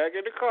right back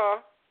in the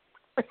car.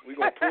 We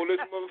gonna pull this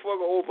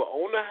motherfucker over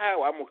on the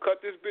highway. I'm gonna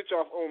cut this bitch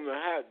off on the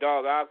highway.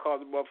 Dog, I'll call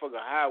the motherfucker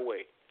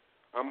highway.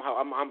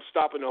 I'm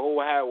stopping the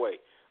whole highway.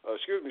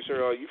 Excuse me,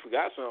 sir. You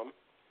forgot something.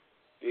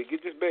 Yeah,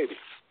 get this baby.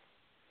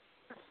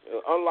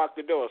 Unlock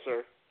the door,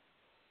 sir.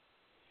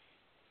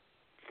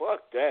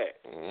 Fuck that.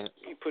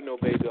 You put no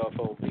baby off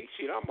on me.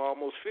 Shit, I'm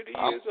almost 50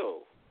 years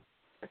old.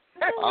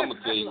 I'm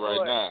gonna tell you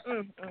right now.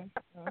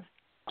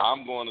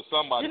 I'm going to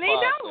somebody's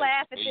Janine, don't station,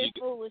 laugh at this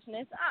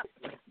foolishness.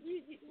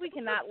 We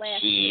cannot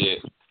laugh. Shit.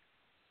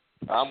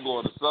 I'm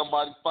going to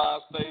somebody's fire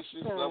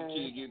station. Some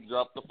kid getting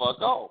dropped the fuck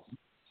off.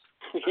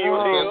 Take your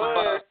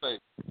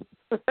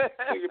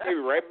baby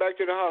right back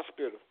to the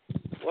hospital.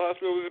 What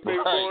hospital was the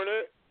baby born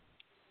at?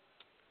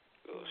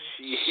 Oh,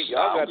 shit.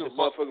 Y'all got the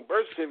motherfucking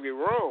birth certificate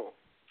wrong.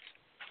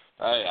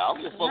 Hey, I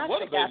don't give a fuck what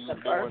the baby was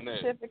born at.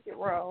 Certificate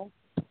wrong.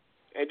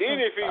 And then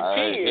if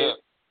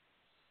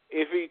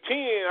he's 10,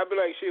 I'd be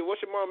like, shit,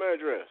 what's your mama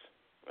address?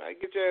 All right,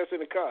 get your ass in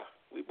the car.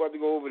 We about to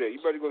go over there. You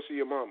about to go see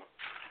your mama.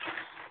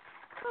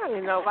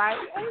 Ain't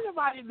nobody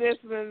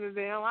listening to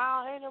them.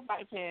 Ain't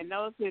nobody paying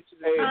no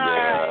attention to them.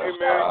 Hey,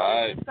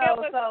 man. So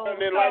what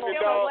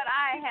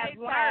I have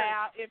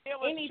learned, if it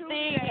was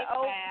anything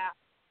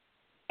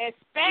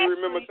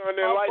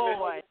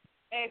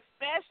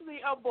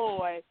especially a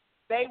boy,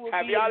 they would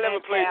have be y'all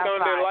ever played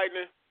Thunder and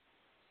Lightning?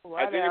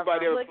 Has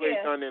anybody ever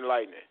played Thunder and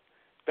Lightning?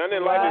 Thunder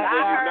and Lightning is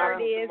when you knock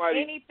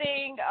somebody.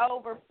 Anything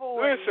over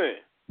 40. Listen,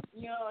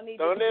 you don't need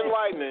Thunder and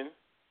Lightning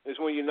is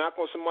when you knock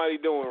on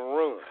somebody's door and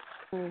run.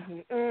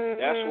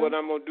 That's what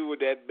I'm gonna do with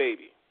that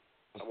baby.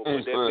 I'm gonna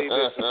put that baby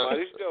at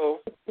somebody's door,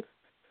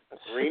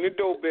 ring the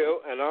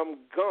doorbell, and I'm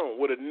gone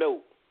with a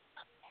note.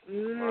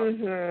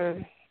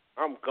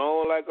 I'm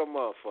gone like a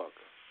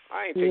motherfucker.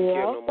 I ain't taking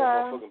care of no more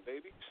motherfucking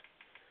babies.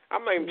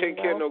 I'm not even taking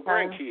care of no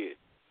grandkids.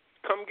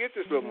 Come get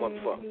this little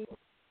motherfucker.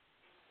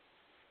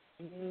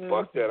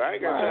 Fuck that. I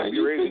ain't got time to be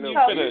raising no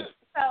kids.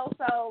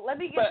 So let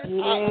me get this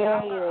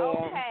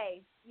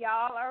straight.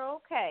 Y'all are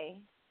okay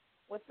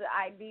with the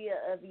idea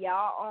of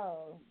y'all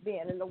own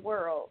being in the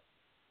world,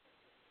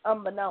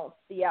 unbeknownst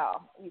to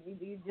y'all.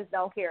 You just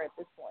don't care at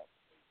this point.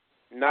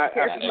 Not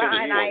after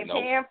I ain't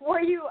paying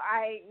for you.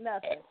 I ain't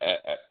nothing.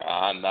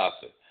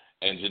 Nothing.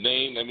 And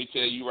Janine, let me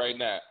tell you right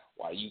now,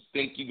 While you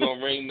think you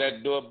gonna ring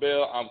that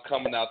doorbell, I'm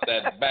coming out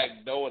that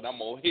back door and I'm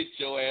gonna hit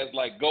your ass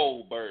like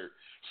Goldberg.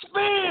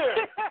 Spear!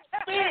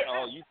 Spear!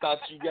 Oh, you thought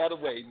you got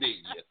away, didn't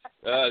you?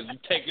 You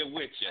take it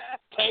with you.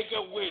 Take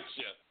it with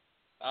you.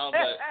 I was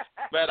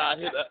like, man, I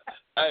hit her.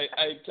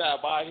 Hey, Tom,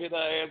 I hit her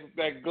ass with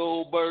that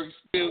Goldberg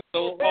spear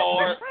so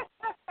hard.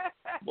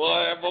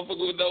 Boy, that motherfucker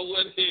would know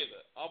what hit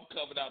her. I'm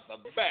coming out the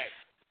back,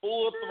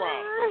 full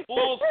throttle,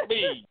 full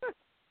speed.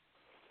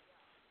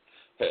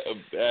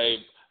 Hey,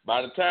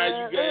 by the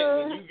time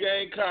you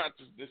gain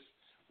consciousness,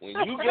 you're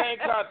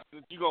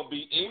going to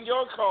be in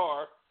your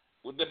car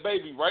with the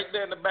baby right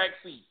there in the back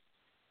seat.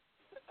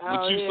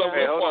 Oh, yeah.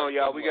 Hey, hold on,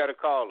 y'all. We got a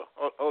caller.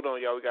 Hold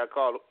on, y'all. We got a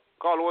caller.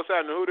 Caller, what's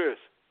happening? Who this?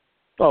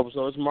 Oh,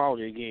 so it's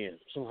Marley again.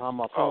 Somehow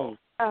my phone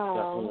got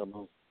hung up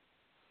on.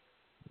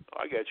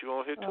 I got you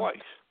on here twice.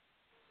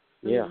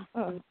 Yeah.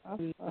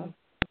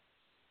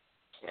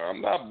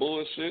 I'm not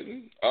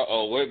bullshitting.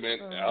 Wait a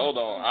minute. Hold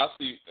on. I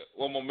see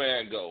where my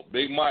man go.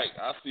 Big Mike.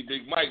 I see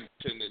Big Mike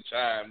trying to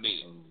chime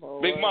in.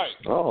 Big Mike.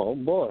 Oh,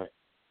 boy.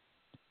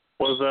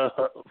 What's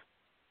up?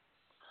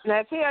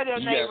 Now tell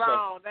them they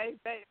wrong. They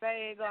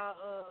ain't gonna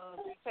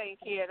be taking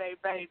care of their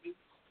baby.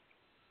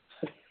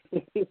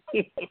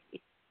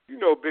 You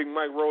know Big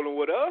Mike rolling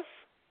with us.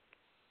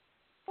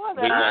 Well,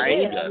 Big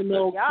Mike,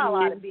 y'all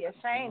ought to be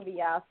ashamed of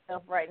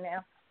y'allself right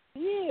now.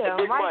 Yeah,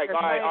 Big Mike. All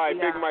right,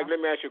 Big y'all. Mike. Let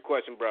me ask you a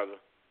question, brother.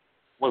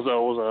 What's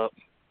up?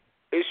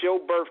 It's your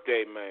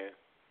birthday, man.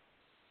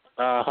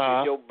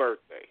 Uh-huh. It's your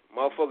birthday.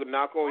 Motherfucker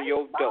knock on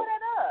your door.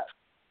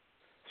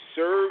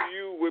 Serve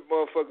you with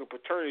motherfucking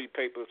paternity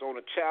papers on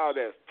a child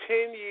that's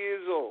 10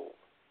 years old.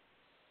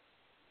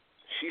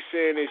 She's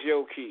saying it's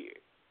your kid.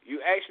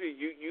 You actually,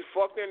 you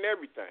fucked in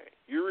everything.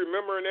 You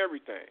remembering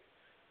everything.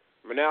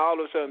 But now all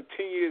of a sudden,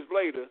 10 years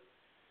later,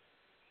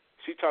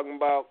 she talking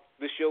about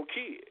this your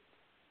kid.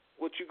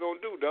 What you gonna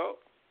do, dog?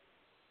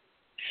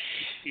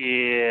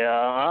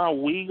 Yeah,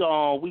 we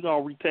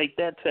gonna retake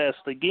that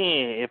test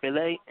again. If it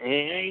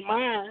ain't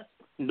mine.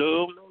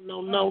 No.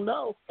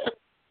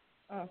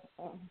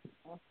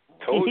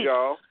 Told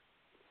y'all.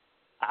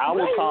 I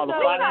will call the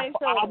fight.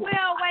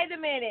 Well, wait a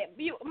minute.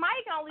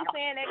 Mike only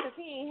saying that because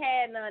he ain't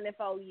had none in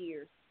 4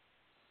 years.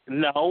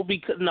 No,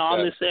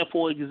 I'm just saying,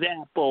 for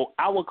example,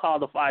 I would call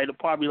the fire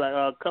department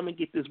like, come and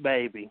get this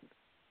baby.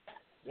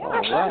 All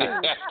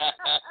right.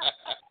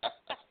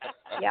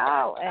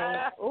 Y'all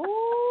ain't.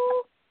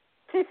 Ooh.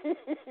 I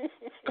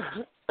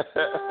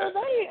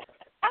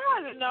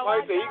don't know.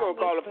 Mike said he gonna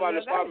call the fire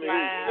department.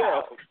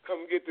 Yeah,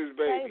 come get this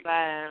baby.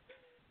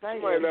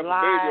 Somebody left a baby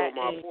on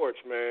my porch,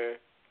 man.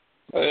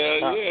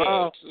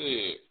 Yeah,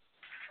 shit.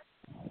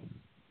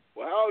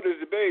 Well, how old is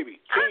the baby?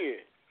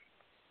 10.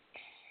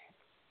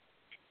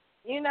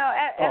 You know,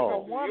 as a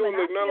woman,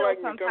 I feel like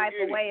some type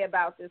of way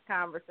about this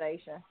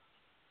conversation.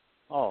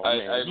 Oh,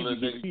 man,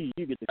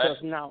 you get the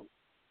cussing out.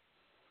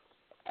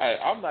 Hey,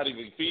 I'm not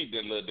even feeding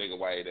that little nigga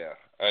while he there.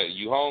 Hey,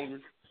 you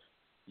hungry?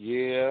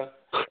 Yeah.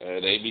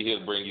 They be here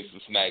to bring you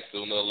some snacks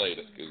sooner or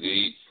later. Because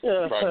he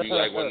probably be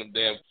like one of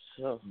them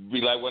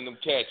be like one of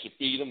them cats. You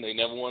feed them, they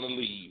never want to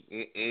leave.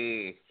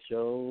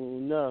 Sure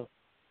enough.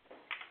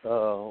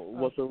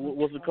 What's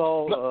it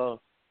called?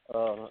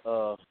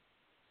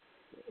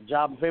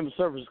 Job and Family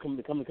Services come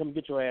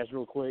get your ass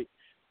real quick.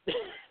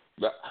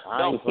 But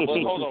hold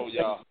on,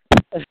 y'all.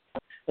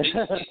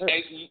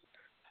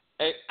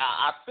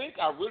 I think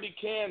I really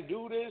can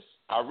do this.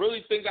 I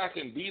really think I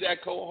can be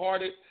that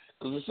cold-hearted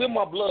because it's in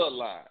my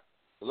bloodline.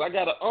 Because I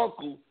got an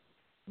uncle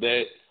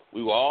that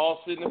we were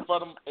all sitting in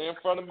front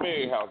of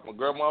Mary's house. My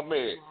grandma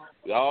Mary.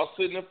 We all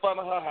sitting in front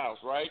of her house,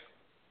 right?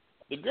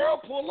 The girl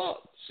pull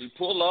up. She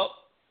pull up,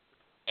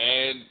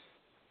 and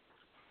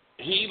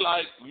he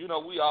like, you know,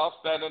 we all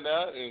standing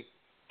there, and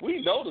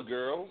we know the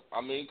girl.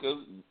 I mean,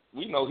 because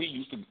we know he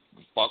used to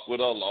fuck with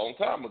her a long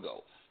time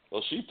ago.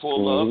 So she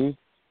pull up,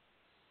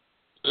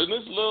 and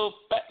this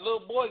fat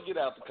little boy get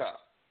out the car.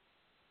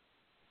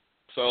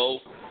 So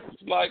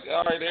it's like,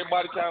 all right,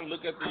 everybody kind of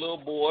look at the little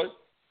boy.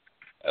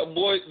 That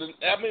boy,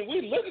 I mean,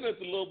 we looking at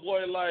the little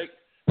boy like,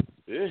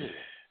 this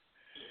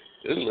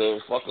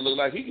little fucker look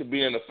like he could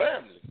be in the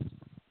family.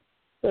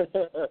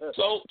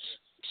 So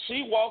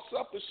she walks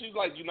up and she's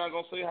like, "You not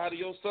gonna say hi to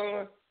your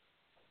son?"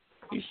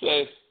 He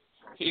says,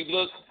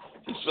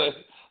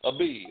 "A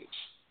bitch.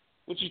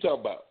 What you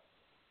talking about?"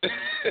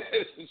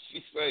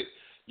 She say,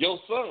 "Your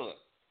son."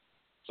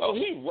 So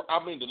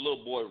the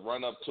little boy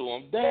run up to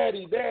him,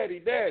 "Daddy, daddy,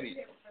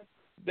 daddy."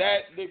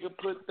 That nigga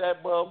put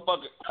that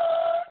motherfucker,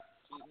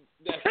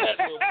 that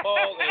little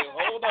ball in.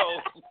 Hold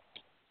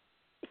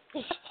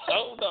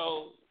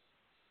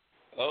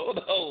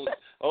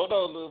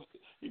on, little.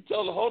 He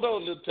told her, "Hold on,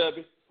 little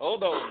Tubby.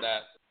 Hold on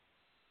now."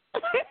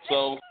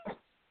 So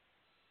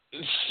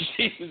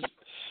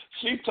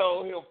she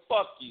told him,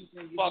 fuck you.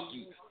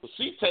 So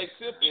she takes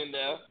him in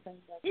there.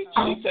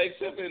 She takes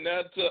him in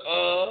there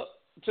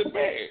to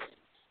Mary.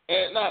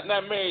 And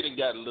not Mary done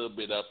got a little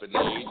bit up in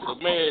age. So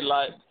Mary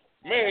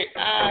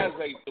eyes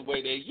ain't the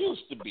way they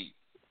used to be.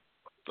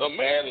 So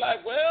Mary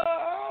like, well,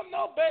 I don't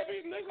know,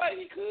 baby. He look like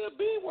he could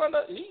be one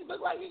of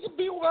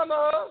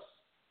us.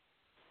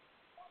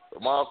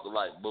 My uncle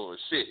like,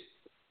 bullshit.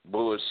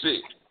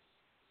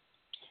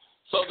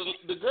 So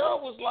the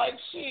girl was like,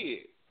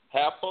 shit,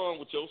 have fun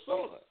with your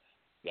son.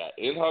 Got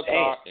in her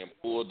car and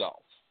pulled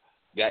off.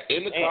 Got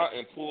in the car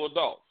and pulled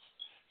off.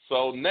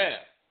 So now,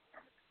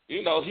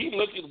 we all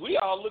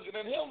looking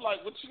at him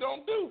like, what you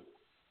gonna do?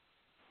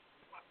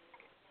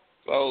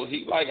 So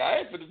he like, I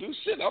ain't finna do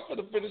shit. I'm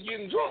finna finish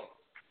getting drunk.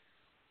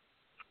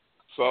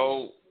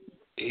 So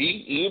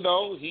he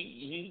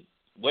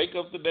wake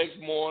up the next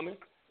morning.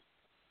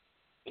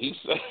 He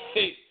say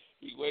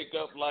he wake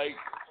up like,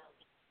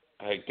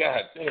 hey,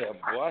 God damn,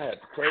 boy, I had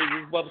the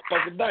craziest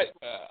motherfucking night.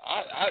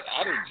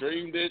 I done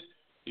dreamed that,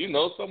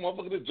 some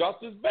motherfucker that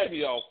dropped this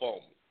baby off on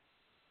me.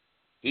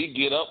 He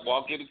get up,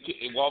 walk in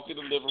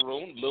the living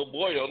room, little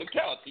boy on the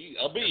couch. He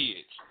a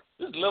bitch.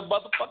 This little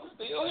motherfucker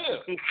still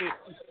here.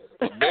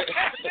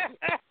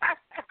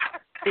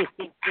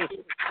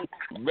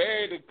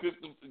 Man, they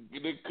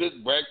cook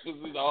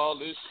breakfast and all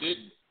this shit.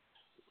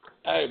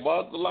 Hey,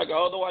 Martha, like, I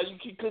don't know why you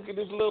keep cooking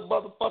this little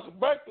motherfucking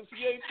breakfast.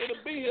 He ain't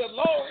finna be here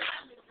long.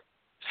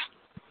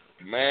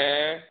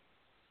 Man,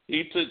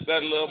 he took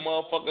that little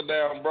motherfucker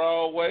down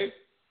Broadway.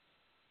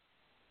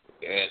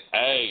 And,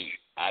 hey,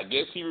 I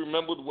guess he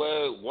remembered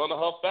where one of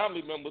her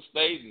family members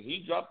stayed, and he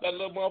dropped that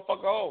little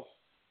motherfucker off.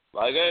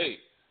 Like, hey,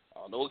 I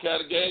don't know what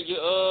kind of game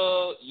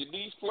your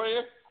niece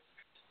playing,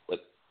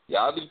 but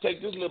y'all need to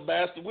take this little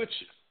bastard with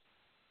you.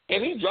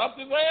 And he dropped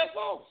his ass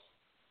off.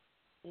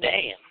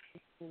 Damn.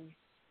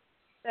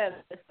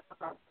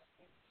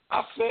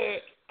 I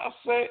said,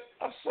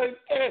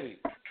 Eddie,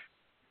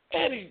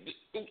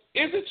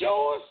 is it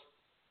yours?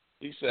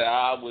 He said,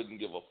 I wouldn't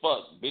give a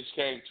fuck. Bitch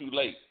came too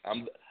late.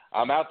 I'm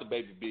out the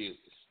baby business.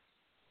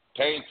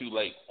 Came too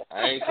late.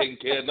 I ain't taking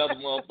care of another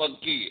motherfucking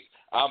kid.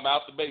 I'm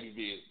out the baby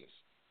business.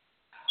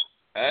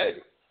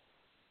 Hey.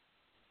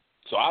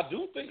 So I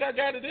do think I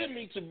got it in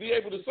me to be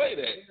able to say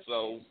that.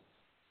 So.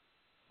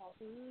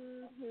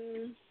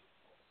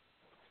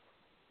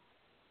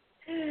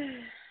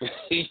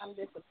 I'm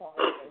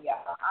disappointed in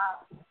y'all.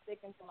 I'm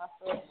sticking to my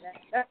story.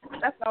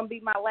 That's gonna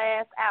be my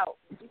last out.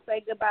 If you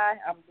say goodbye,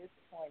 I'm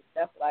disappointed.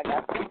 That's what I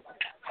got.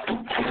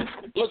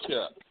 Look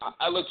here.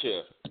 Look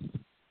here.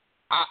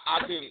 I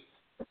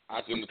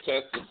can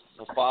attest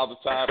for Father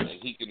Time,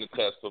 and he can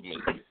attest for me.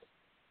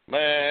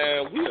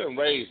 Man, we done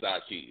raised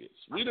our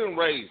kids. We done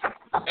raised them,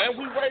 and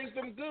we raised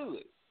them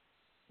good.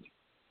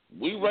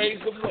 We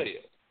raised them well.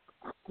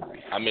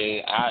 I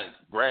mean,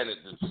 granted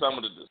that some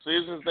of the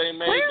decisions they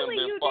made Clearly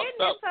them you fucked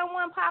didn't. up. If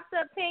someone popped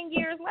up 10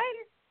 years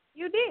later,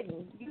 you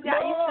didn't. You still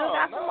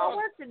got some more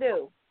work to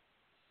do.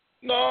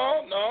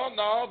 No.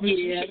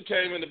 You should have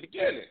came in the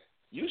beginning.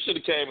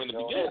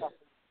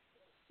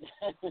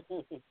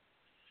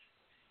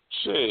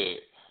 Shit.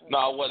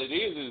 Now what it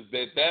is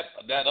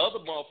that other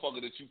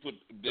motherfucker that you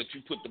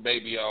put the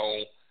baby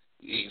on,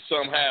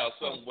 somehow,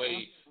 some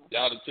way,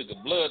 y'all done took a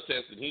blood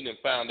test and he done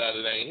found out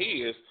it ain't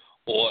his,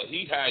 or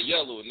he high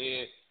yellow and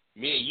then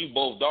me and you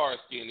both dark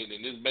skinned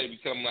and this baby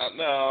coming out.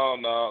 No.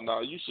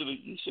 You should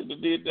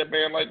have did that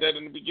man like that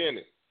in the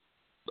beginning.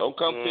 Don't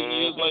come 10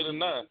 years later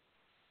now.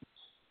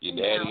 Your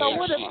daddy. So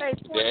what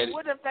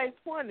if they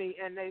 20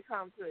 and they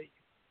come to you?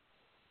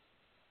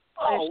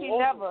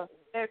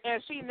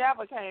 And she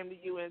never came to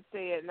you and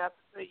said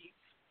nothing to you.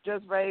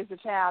 Just raised the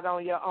child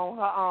on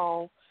her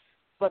own,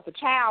 but the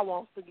child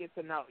wants to get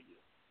to know you,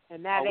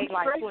 and now they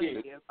like 20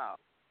 years old.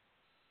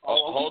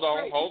 Hold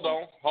on.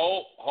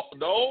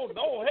 No,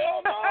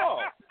 hell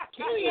no.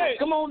 20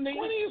 Come on, nigga.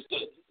 20 is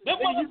them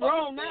motherfuckers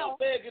grown still now.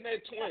 begging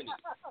at 20.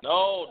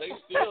 No, they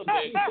still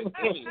begging at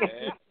 20,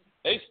 man.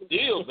 They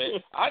still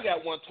begging. I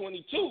got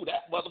 122.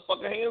 That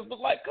motherfucker hands look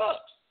like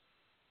cups.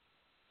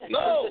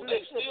 No,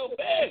 they still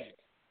begging.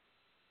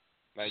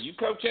 Now, you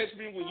come catch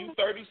me when you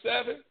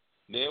 37,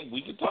 then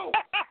we can talk.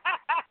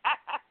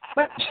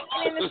 But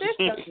in the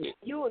system,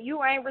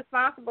 you ain't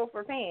responsible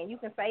for paying. You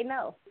can say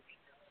no.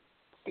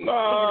 No,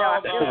 I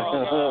still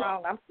think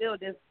wrong. I'm still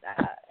just.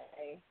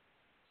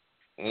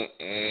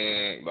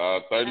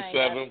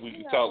 37, we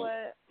can talk.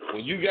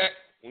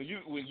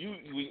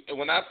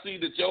 When I see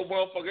that your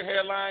motherfucking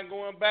hairline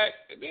going back,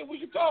 then we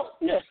can talk.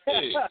 You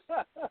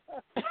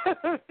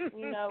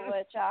know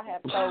what? Y'all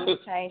have totally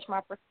changed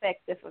my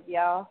perspective of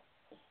y'all.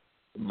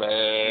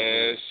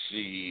 Man,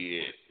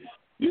 shit.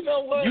 You know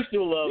what? You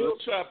still love you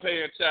it. try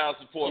paying child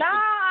support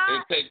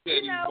and take care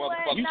of these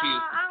motherfucking kids.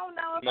 I don't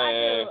know if I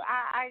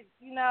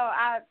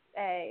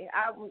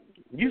do.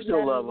 You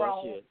still love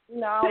that shit.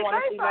 No, I don't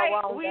want to see no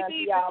wrong done to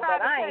y'all,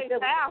 but I ain't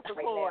feeling child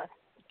support.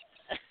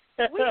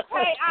 We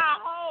pay our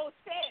whole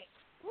check.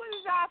 What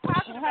is y'all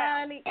talking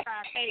about? Honey,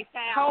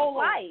 whole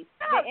life,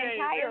 the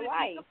entire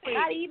life,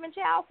 not even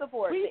child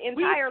support, the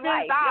entire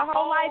life, your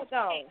whole life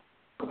gone.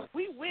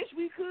 We wish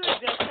we could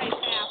just pay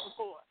child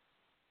support.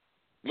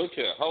 Look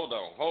here, hold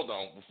on.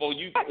 Before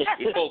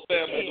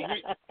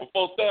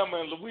Thelma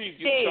and Louise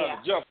get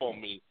trying to jump on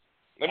me,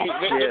 let me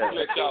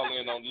let y'all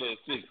in on a little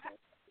secret.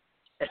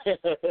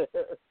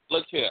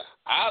 Look here,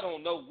 I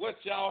don't know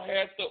what y'all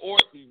had the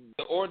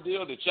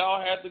ordeal that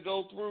y'all had to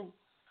go through,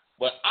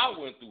 but I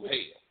went through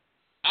hell.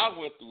 I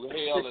went through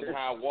hell and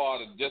high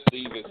water just to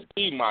even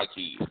see my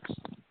kids.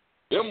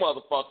 Them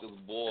motherfuckers,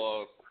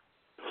 boy.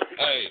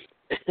 Hey,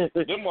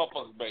 them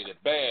motherfuckers made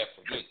it bad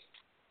for me.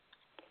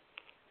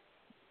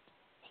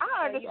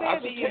 I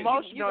understand the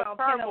emotional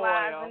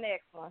turmoil. The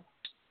next one.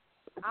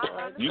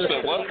 You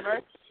said what?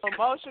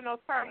 Emotional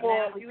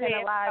turmoil. You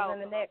penalize in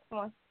the next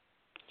one.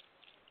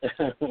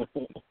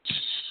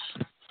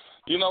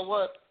 You know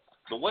what?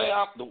 The way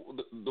I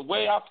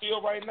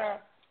feel right now,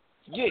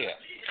 yeah,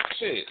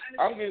 shit.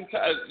 I'm getting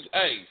tired.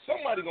 Hey,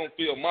 somebody gonna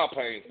feel my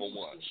pain for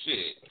once.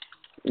 Shit.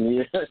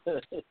 Yeah.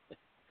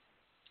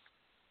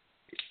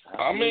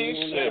 I mean,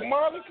 shit,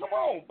 Marley, come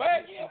on,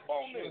 back up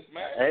on this,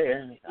 man.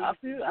 Hey, I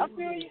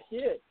feel you.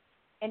 Shit.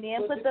 And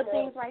then put the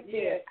things right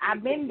there.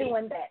 I've been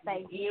doing that.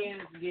 Thank you.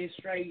 Get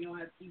straight. You don't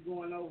have to keep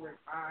going over it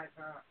 5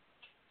 times.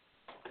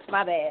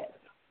 My bad.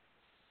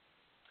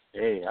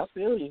 Hey, I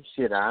feel you.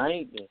 Shit, I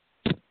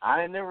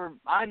ain't never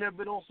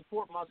been on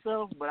support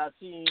myself, but I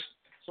see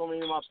so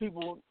many of my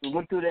people who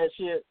went through that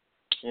shit,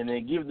 and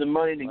they give the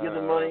money,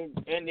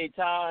 and their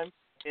time,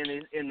 and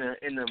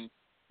the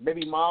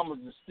baby mamas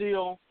are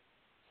still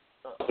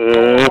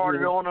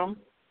harder on them.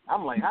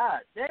 I'm like,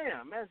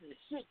 damn, man,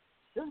 shit.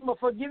 This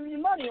motherfucker giving you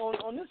money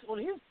on his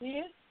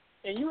kid,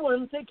 and you want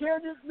him to take care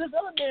of this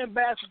other damn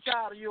bastard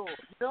child of yours,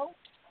 you know?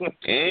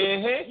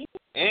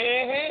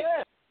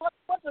 Yeah.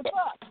 What the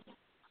fuck?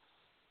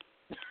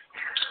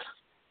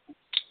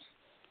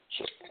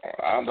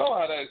 I know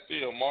how that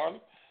feel,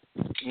 Marlon.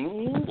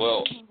 Mm-hmm.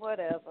 Well,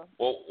 whatever.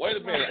 Well, wait a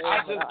minute. I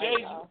just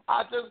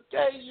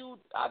gave you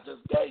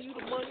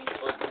the money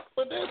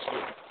for this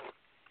one.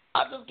 I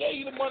just gave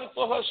you the money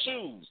for her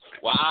shoes.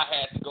 Well, I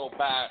had to go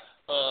buy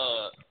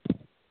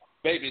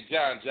Baby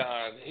John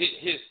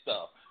his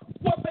stuff.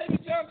 What Baby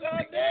John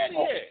daddy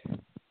had?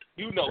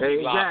 You know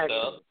he locked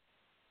up.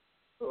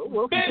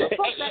 Well,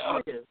 fuck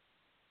that kid.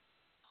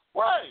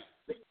 Right.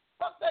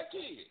 Fuck that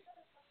kid.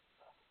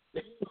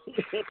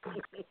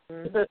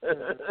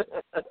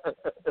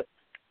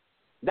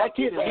 That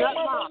kid is not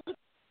mine.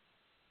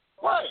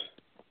 Right.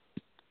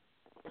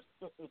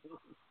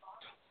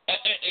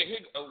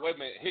 Wait a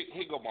minute.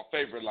 Here go my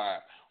favorite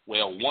line.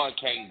 Well, one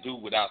can't do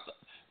without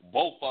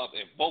both of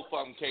them. If both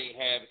of them can't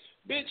have it,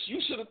 bitch,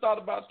 you should have thought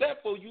about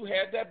that before you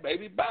had that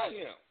baby by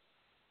him.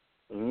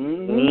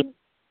 Mm-hmm.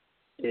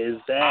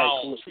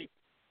 Exactly.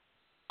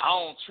 I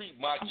don't treat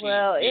my kids.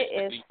 Well, it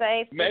is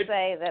safe to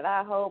say that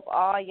I hope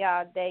all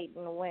y'all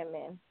dating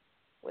women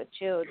with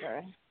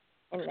children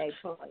in their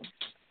 20s.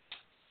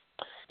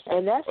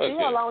 And that's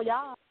still on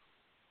y'all.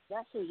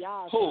 That's who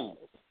y'all. Who?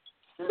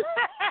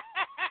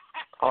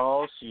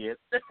 Oh, shit.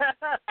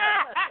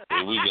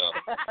 Here we go.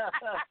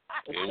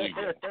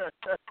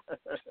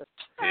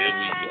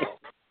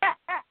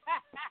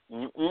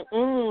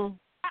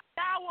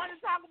 Y'all want to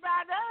talk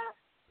about that?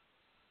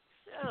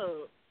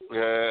 Sure.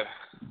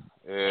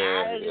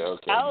 Yeah,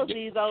 okay. Oh,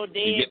 these old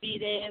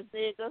deadbeat ass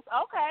niggas.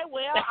 Okay,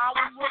 well, I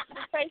was looking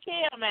to take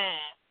care of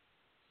mine.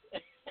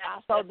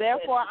 So,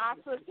 therefore, I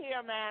took care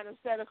of mine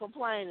instead of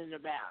complaining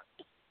about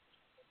it.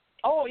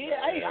 Oh,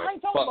 yeah. Hey, I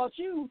ain't talking about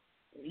you.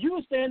 You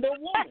a stand-up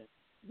woman.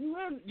 You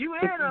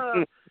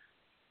and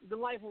the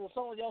life of a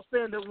song, y'all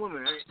stand-up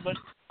women. But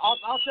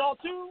I'll y'all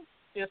too.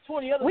 There's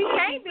 20 other. We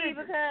can't be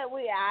because I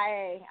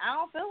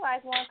don't feel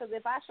like one. Because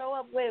if I show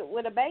up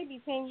with a baby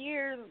 10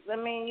 years, I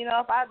mean, you know,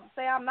 if I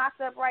say I'm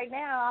knocked up right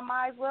now, I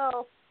might as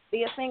well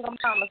be a single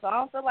mama. So I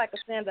don't feel like a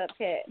stand-up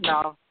cat.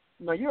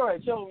 No, you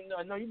already told me.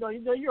 No, you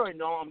already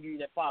know I'm gonna give you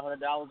that $500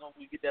 when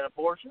we get that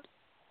abortion.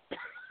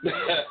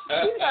 That's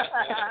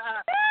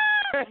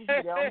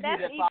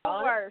even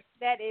worse.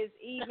 That is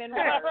even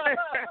worse.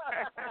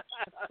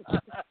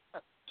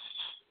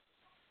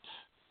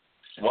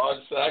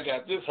 Well, I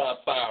got this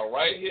hot file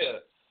right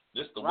here.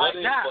 This the right what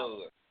is now.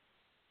 fun.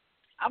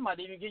 I might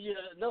even give you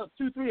another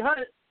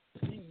 $200-300.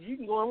 You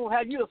can go and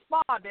have you a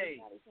spa day.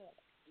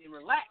 You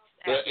relax.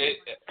 Hey,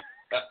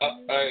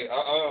 I'm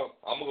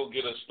gonna go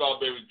get a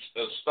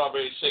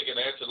strawberry shake and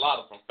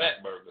enchilada from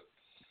Fat Burger.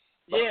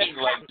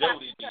 Like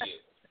Jody did.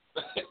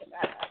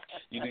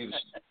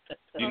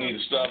 You need a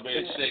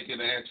strawberry shake and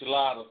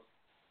enchilada.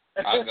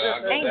 I go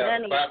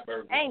down to Fat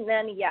Burger. Ain't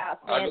none of y'all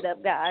stand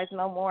up guys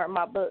no more in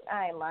my book.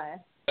 I ain't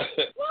lying.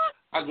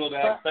 I go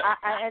down to Fat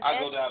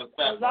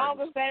Burger. As long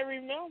as they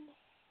remember.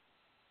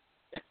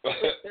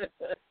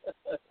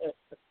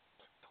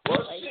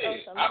 Well,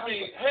 shit. I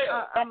mean,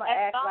 hell. I'm gonna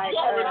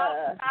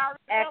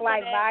act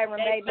like Byron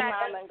Baby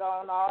Mama and go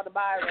on all the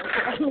Byron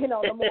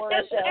on the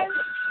morning show.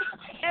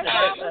 As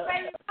long as they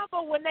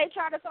remember when they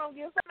try to come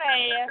get some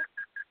ass,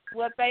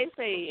 what they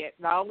said.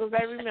 As long as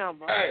they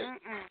remember. Hey,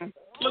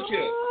 look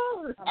here.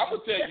 I'm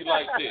gonna tell you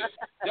like this.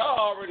 Y'all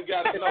already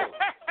got to know.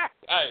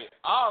 Hey,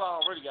 I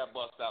already got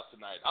bust out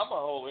tonight. I'm a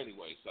hoe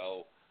anyway,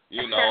 so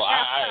you know,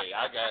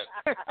 I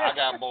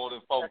got more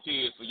than 4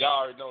 kids, so y'all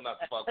already know not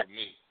to fuck with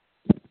me.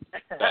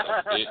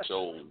 That bitch,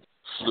 old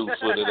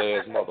slew-footed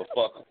ass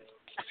motherfucker.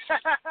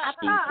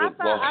 I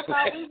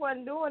thought we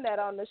wasn't doing that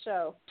on the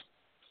show.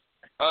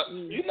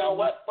 You know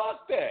what?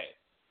 Fuck that.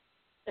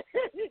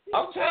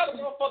 I'm tired of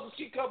motherfuckers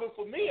keep coming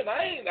for me, and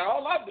I ain't.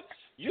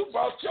 You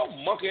brought your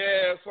monkey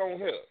ass on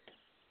here.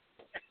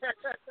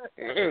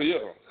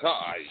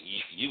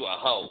 You a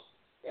hoe.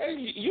 Hey,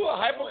 you a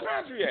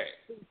hypochondriac.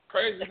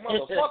 Crazy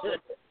motherfucker.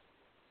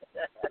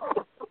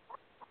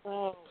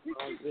 Oh,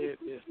 my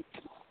goodness.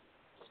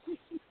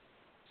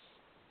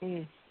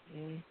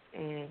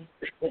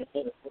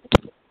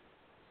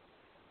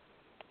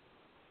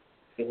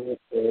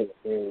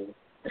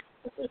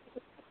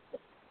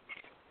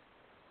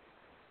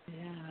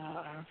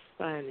 Yeah,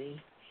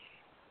 funny.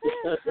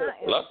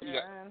 Lucky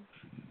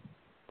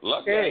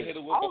I hit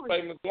it with a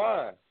famous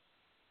line.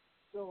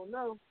 Don't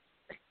know.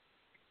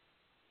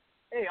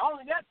 Hey, I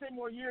only got 10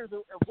 more years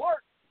of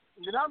work,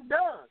 and then I'm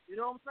done. You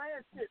know what I'm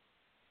saying? Shit.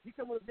 You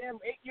come with a damn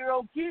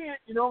 8-year-old kid,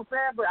 you know what I'm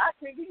saying? But I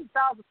can't give you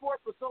child support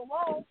for so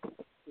long.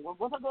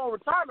 Once I go on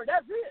retirement,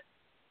 that's it.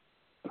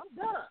 I'm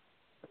done.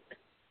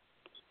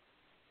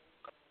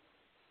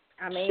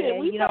 I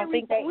mean, you don't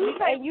think they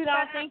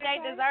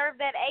deserve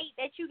that 8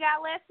 that you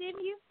got left in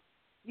you?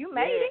 You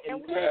made it.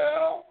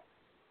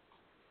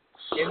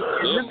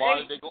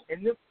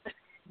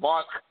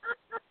 Well,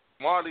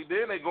 Marley,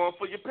 then they going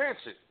for your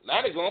pension.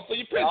 Now they going for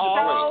your pension.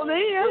 Oh,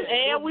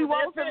 and we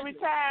want some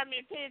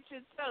retirement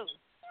pension too.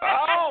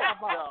 Oh,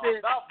 my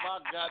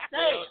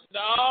goddamn.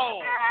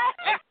 No.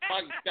 That's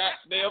my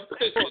goddamn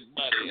pension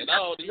money. And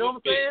all you know what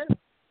I'm saying?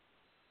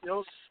 You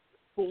know,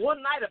 for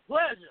one night of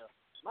pleasure,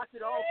 my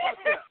shit all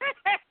fucked up.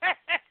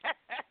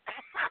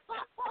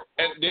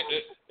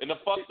 And the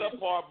fucked up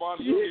part,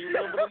 Barney, you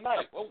remember the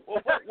night. Well,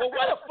 where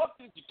the fuck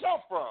did you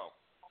come from?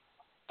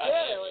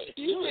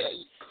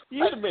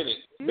 Wait a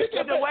minute. You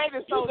should have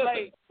waited so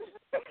late.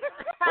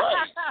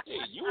 Right.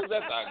 Yeah, you was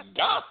at the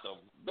Gotham.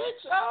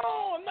 Bitch,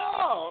 oh, no.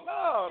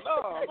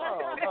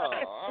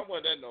 I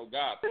wasn't at no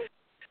Gotham.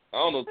 I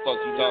don't know what the fuck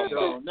you talking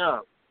about. No.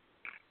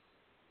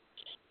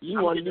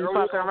 You want to be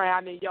fucking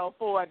around in your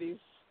 40s.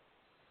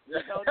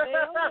 So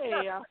damn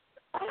hell.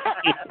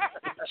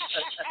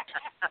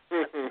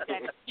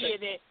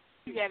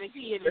 You got a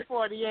kid at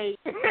 48.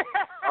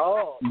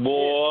 Oh.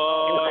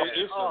 Boy,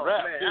 it's a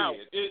rap,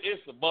 kid.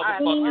 It's a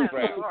motherfucking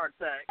rap.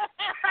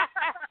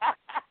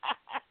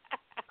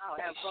 I'll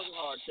have a fucking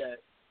heart attack.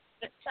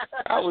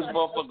 I was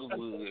motherfucking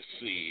would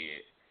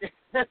shit.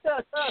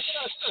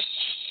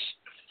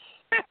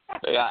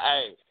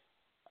 Hey,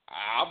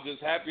 I'm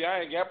just happy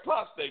I ain't got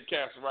prostate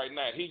cancer right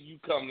now. Here you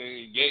come in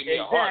and gave me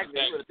a heart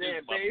attack with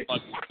this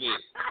motherfucking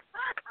shit.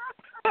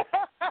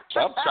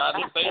 I'm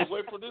trying to stay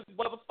away from this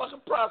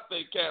motherfucking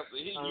prostate cancer.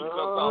 Here you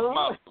come talking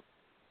about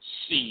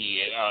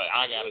shit.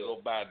 I gotta go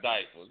buy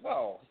diapers.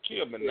 No,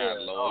 kill me now,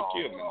 Lord.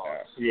 Kill me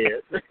now. Yeah.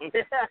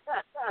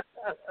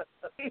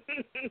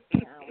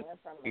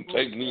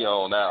 Take me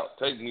on out.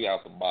 Take me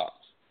out the box.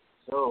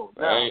 Oh,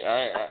 no.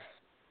 I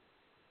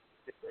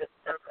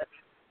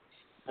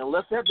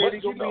Unless that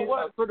baby gonna be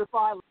a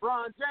certified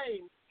LeBron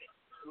James.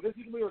 Unless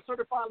he can be a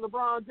certified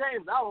LeBron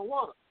James, I don't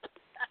want it.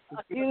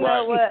 You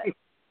know what?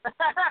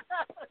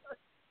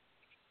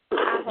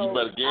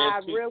 I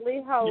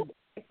really hope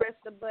they press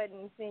the button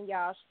and send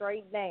y'all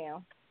straight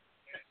down.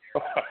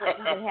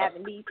 Even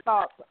having these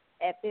thoughts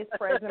at this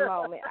present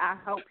moment. I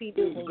hope he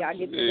do when y'all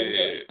get to the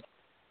bed.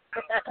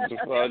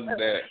 Fuck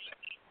that.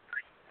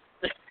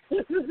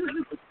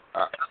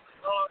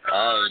 I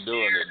ain't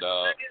doing it,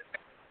 dog.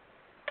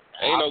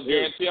 Ain't no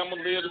guarantee I'm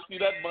gonna live to see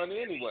that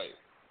money anyway.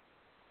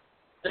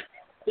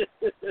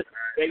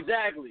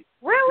 Exactly.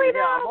 Really,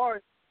 though?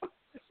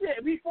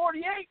 Shit, be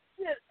 48.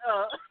 Shit,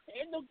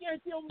 ain't no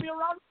guarantee I'm gonna be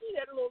around to see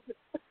that a little bit.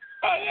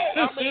 I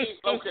mean,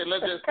 okay,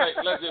 let's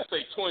just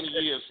say 20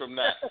 years from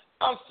now.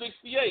 I'm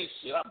 68.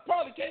 Shit, I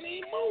probably can't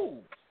even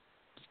move.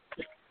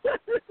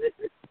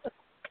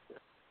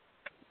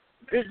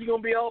 Bitch, you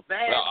gonna be all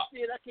bad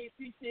shit. I can't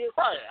see shit.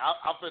 Right,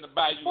 I'm finna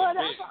buy you a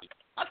Bentley.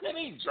 I can't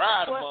even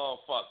drive the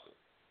motherfucker.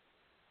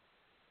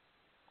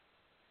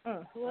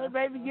 Well,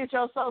 baby, get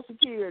your Social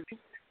Security.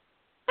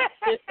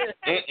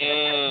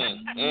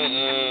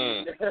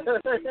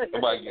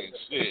 Nobody getting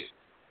shit.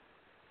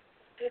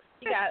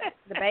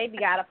 The baby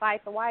got to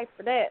fight the wife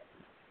for that.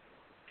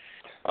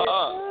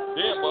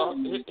 Well,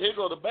 here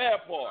go the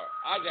bad part.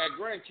 I got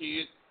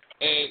grandkids,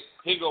 and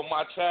here go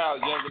my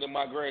child younger than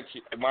my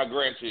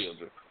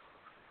grandchildren.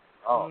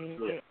 Oh,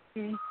 shit.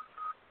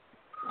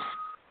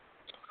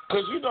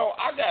 Because, you know,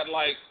 I got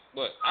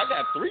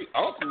 3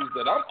 uncles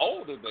that I'm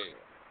older than.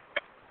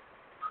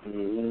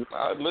 Mm-hmm.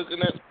 I'll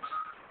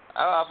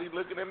be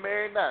looking at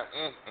Mary now.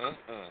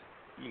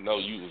 You know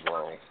you was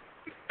wrong.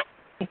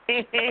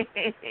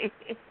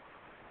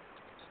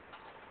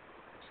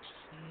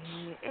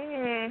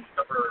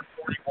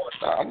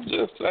 I'm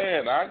just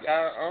saying, I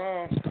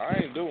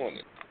ain't doing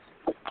it.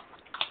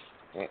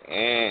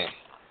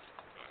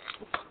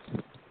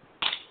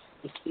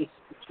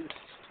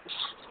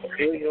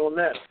 On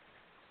that.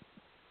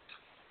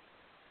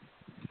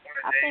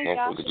 I think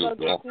y'all should go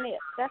get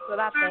snipped. That's what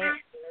I think.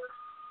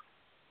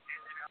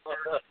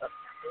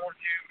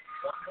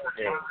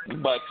 You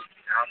bite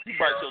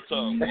your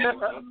tongue.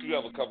 Don't you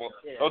ever come on?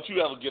 Don't you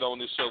ever get on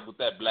this show with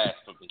that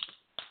blasphemy?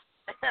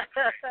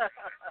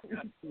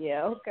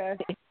 Yeah, okay.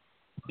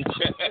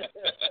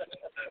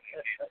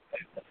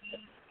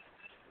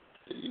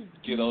 You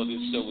get on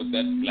this show with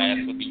that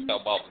blasphemy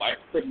talking about Mike,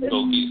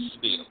 go get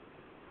still.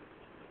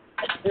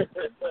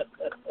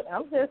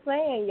 I'm just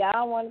saying,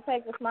 y'all want to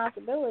take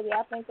responsibility.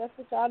 I think that's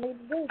what y'all need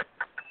to do.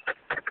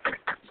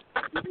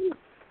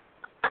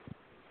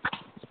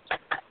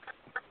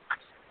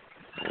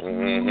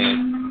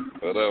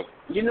 Whatever.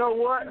 You know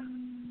what?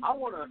 I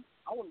wanna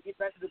get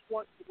back to the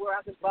point where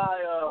I can buy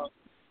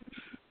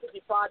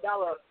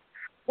 $55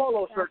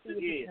 polo shirts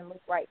again.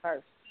 Look right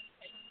first.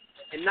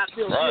 And not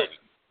feel right. sick.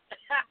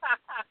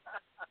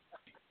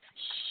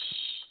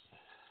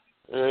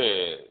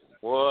 Yeah,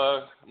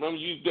 boy. Remember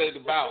you had to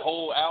buy a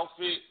whole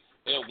outfit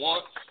at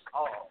once?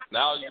 Oh.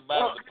 Now you buy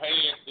the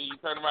pants, then you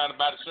turn around and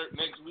buy the shirt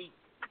next week?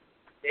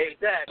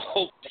 Exactly.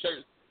 Hope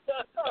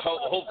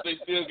they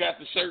still got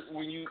the shirt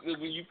when you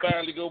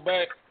finally go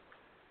back.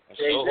 I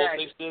sure hope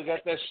they still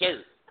got that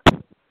shirt.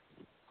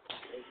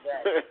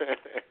 Exactly.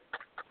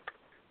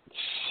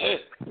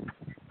 Shit.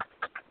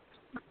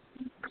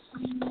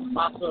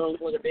 My son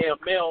looks like a damn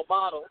male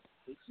model.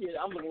 And shit,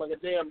 I'm looking like a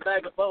damn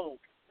bag of bones.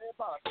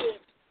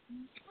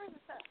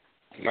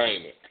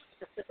 Name it.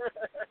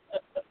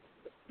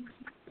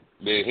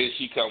 Then here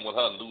she come with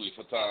her Louis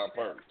Vuitton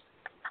purse.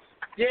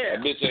 Yeah.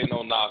 That bitch ain't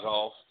no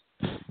knockoff.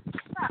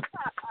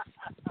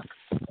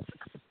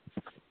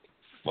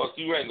 Fuck,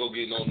 you ain't gonna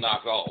get no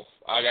knockoff.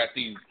 I got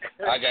these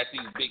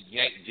big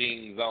yank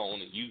jeans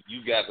on, and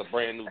you got the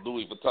brand new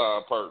Louis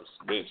Vuitton purse,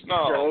 bitch. No.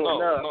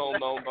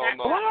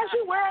 Why don't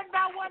you worry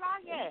about what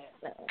I got?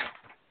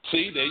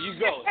 See, there you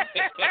go.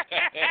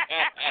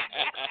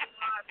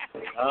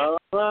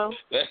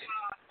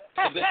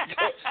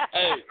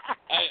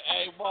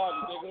 Hey, Marty,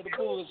 they go the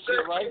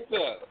bullshit right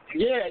there.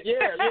 Yeah,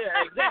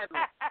 exactly.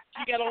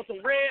 She got on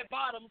some red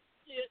bottom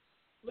shit,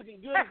 looking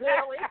good as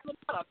hell. Ain't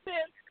not a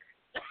fit.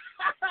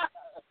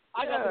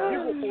 I got the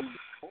beautiful.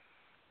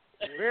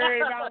 Worry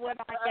about what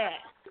I got.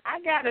 I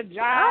got a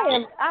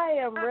job. I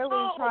am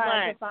really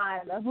trying to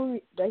find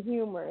the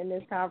humor in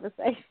this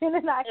conversation,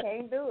 and I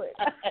can't do it.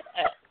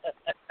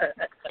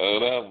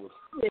 Whatever.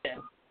 Yeah.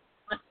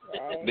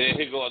 Then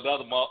here go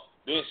another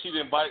Then she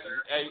didn't bite.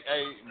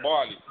 Hey,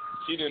 Marley.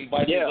 She didn't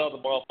bite this other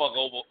motherfucker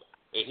over,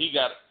 and he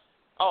got.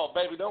 Oh,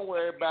 baby, don't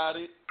worry about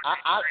it.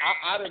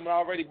 I done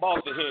already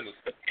bought the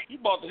Hennessy. He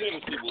bought the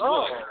Hennessy with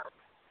what?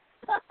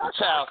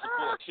 Child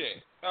support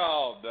check.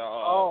 Oh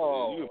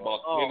no. You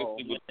bought the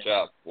Hennessy with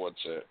child support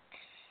check.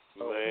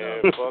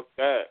 Man, fuck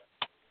that.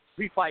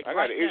 We fight. I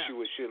got an issue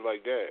with shit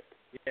like that.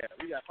 Yeah,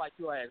 we gotta fight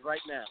your ass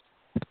right now.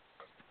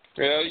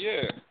 Hell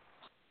yeah.